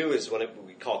 what I do is when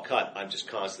we call cut, I'm just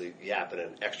constantly yapping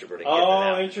and extroverting.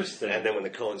 Oh, interesting. And then when the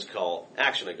Coens call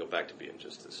action, I go back to being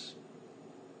just this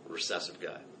recessive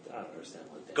guy. I don't understand.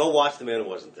 Go watch The Man Who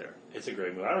Wasn't There. It's a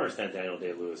great movie. I don't understand Daniel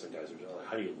Day-Lewis and guys who are like,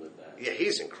 how do you live that? Yeah,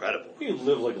 he's incredible. You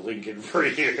live like Lincoln for a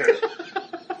year.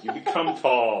 You become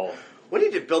tall. When he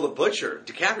did Bill the Butcher,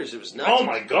 DiCaprio's, it was nuts. Oh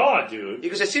my God, dude.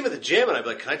 Because I see him at the gym and I'd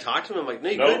be like, can I talk to him? I'm like, no,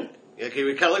 you couldn't. Yeah, okay,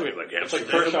 we kind of look at me like, it's like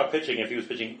Kershaw pitching if he was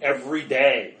pitching every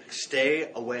day. Like, stay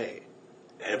away.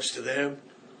 Amsterdam,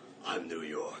 I'm New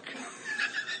York.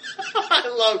 I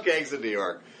love gangs in New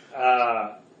York.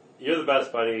 You're the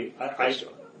best, buddy.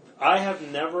 I have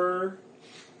never...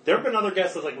 There have been other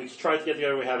guests that like we tried to get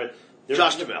together, we haven't.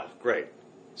 Josh Duhamel, great.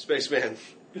 Spaceman.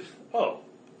 Oh,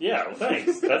 yeah, well,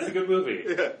 thanks. That's a good movie.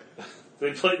 Yeah.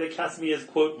 They cast me as,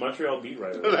 quote, Montreal beat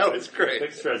writer. That was great.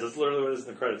 Big stress. That's literally what it is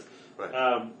in the credits.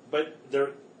 Right. But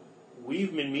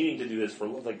we've been meaning to do this for,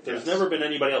 like, there's never been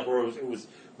anybody else where it was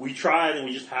we tried and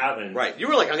we just haven't. Right. You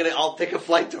were like, I'll take a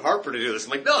flight to Hartford to do this.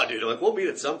 I'm like, no, dude. I'm like, we'll meet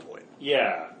at some point.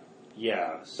 Yeah.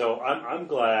 So I'm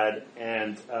glad,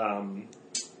 and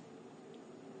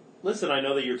listen, I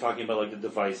know that you're talking about like the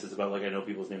devices, about like I know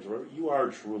people's names. You are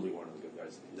truly one of the good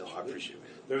guys. No, I appreciate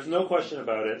it. There's no question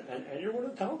about it, and you're one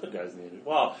of the talented guys in the industry.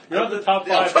 Well, you're not the top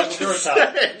 5 people who are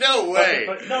talented. No way.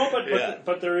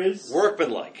 But there is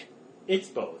workmanlike. It's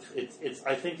both. It's.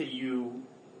 I think that you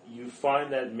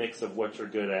find that mix of what you're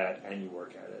good at and you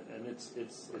work at it, and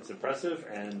it's impressive,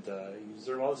 and you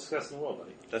deserve all the success in the world,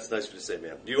 buddy. That's nice of you to say,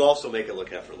 man. You also make it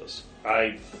look effortless.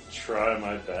 I try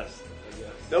my best, I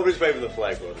guess. Nobody's waving the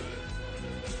flag more than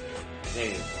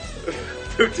you.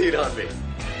 Poutine on me.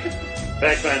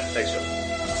 Thanks, man. Thanks, Joe.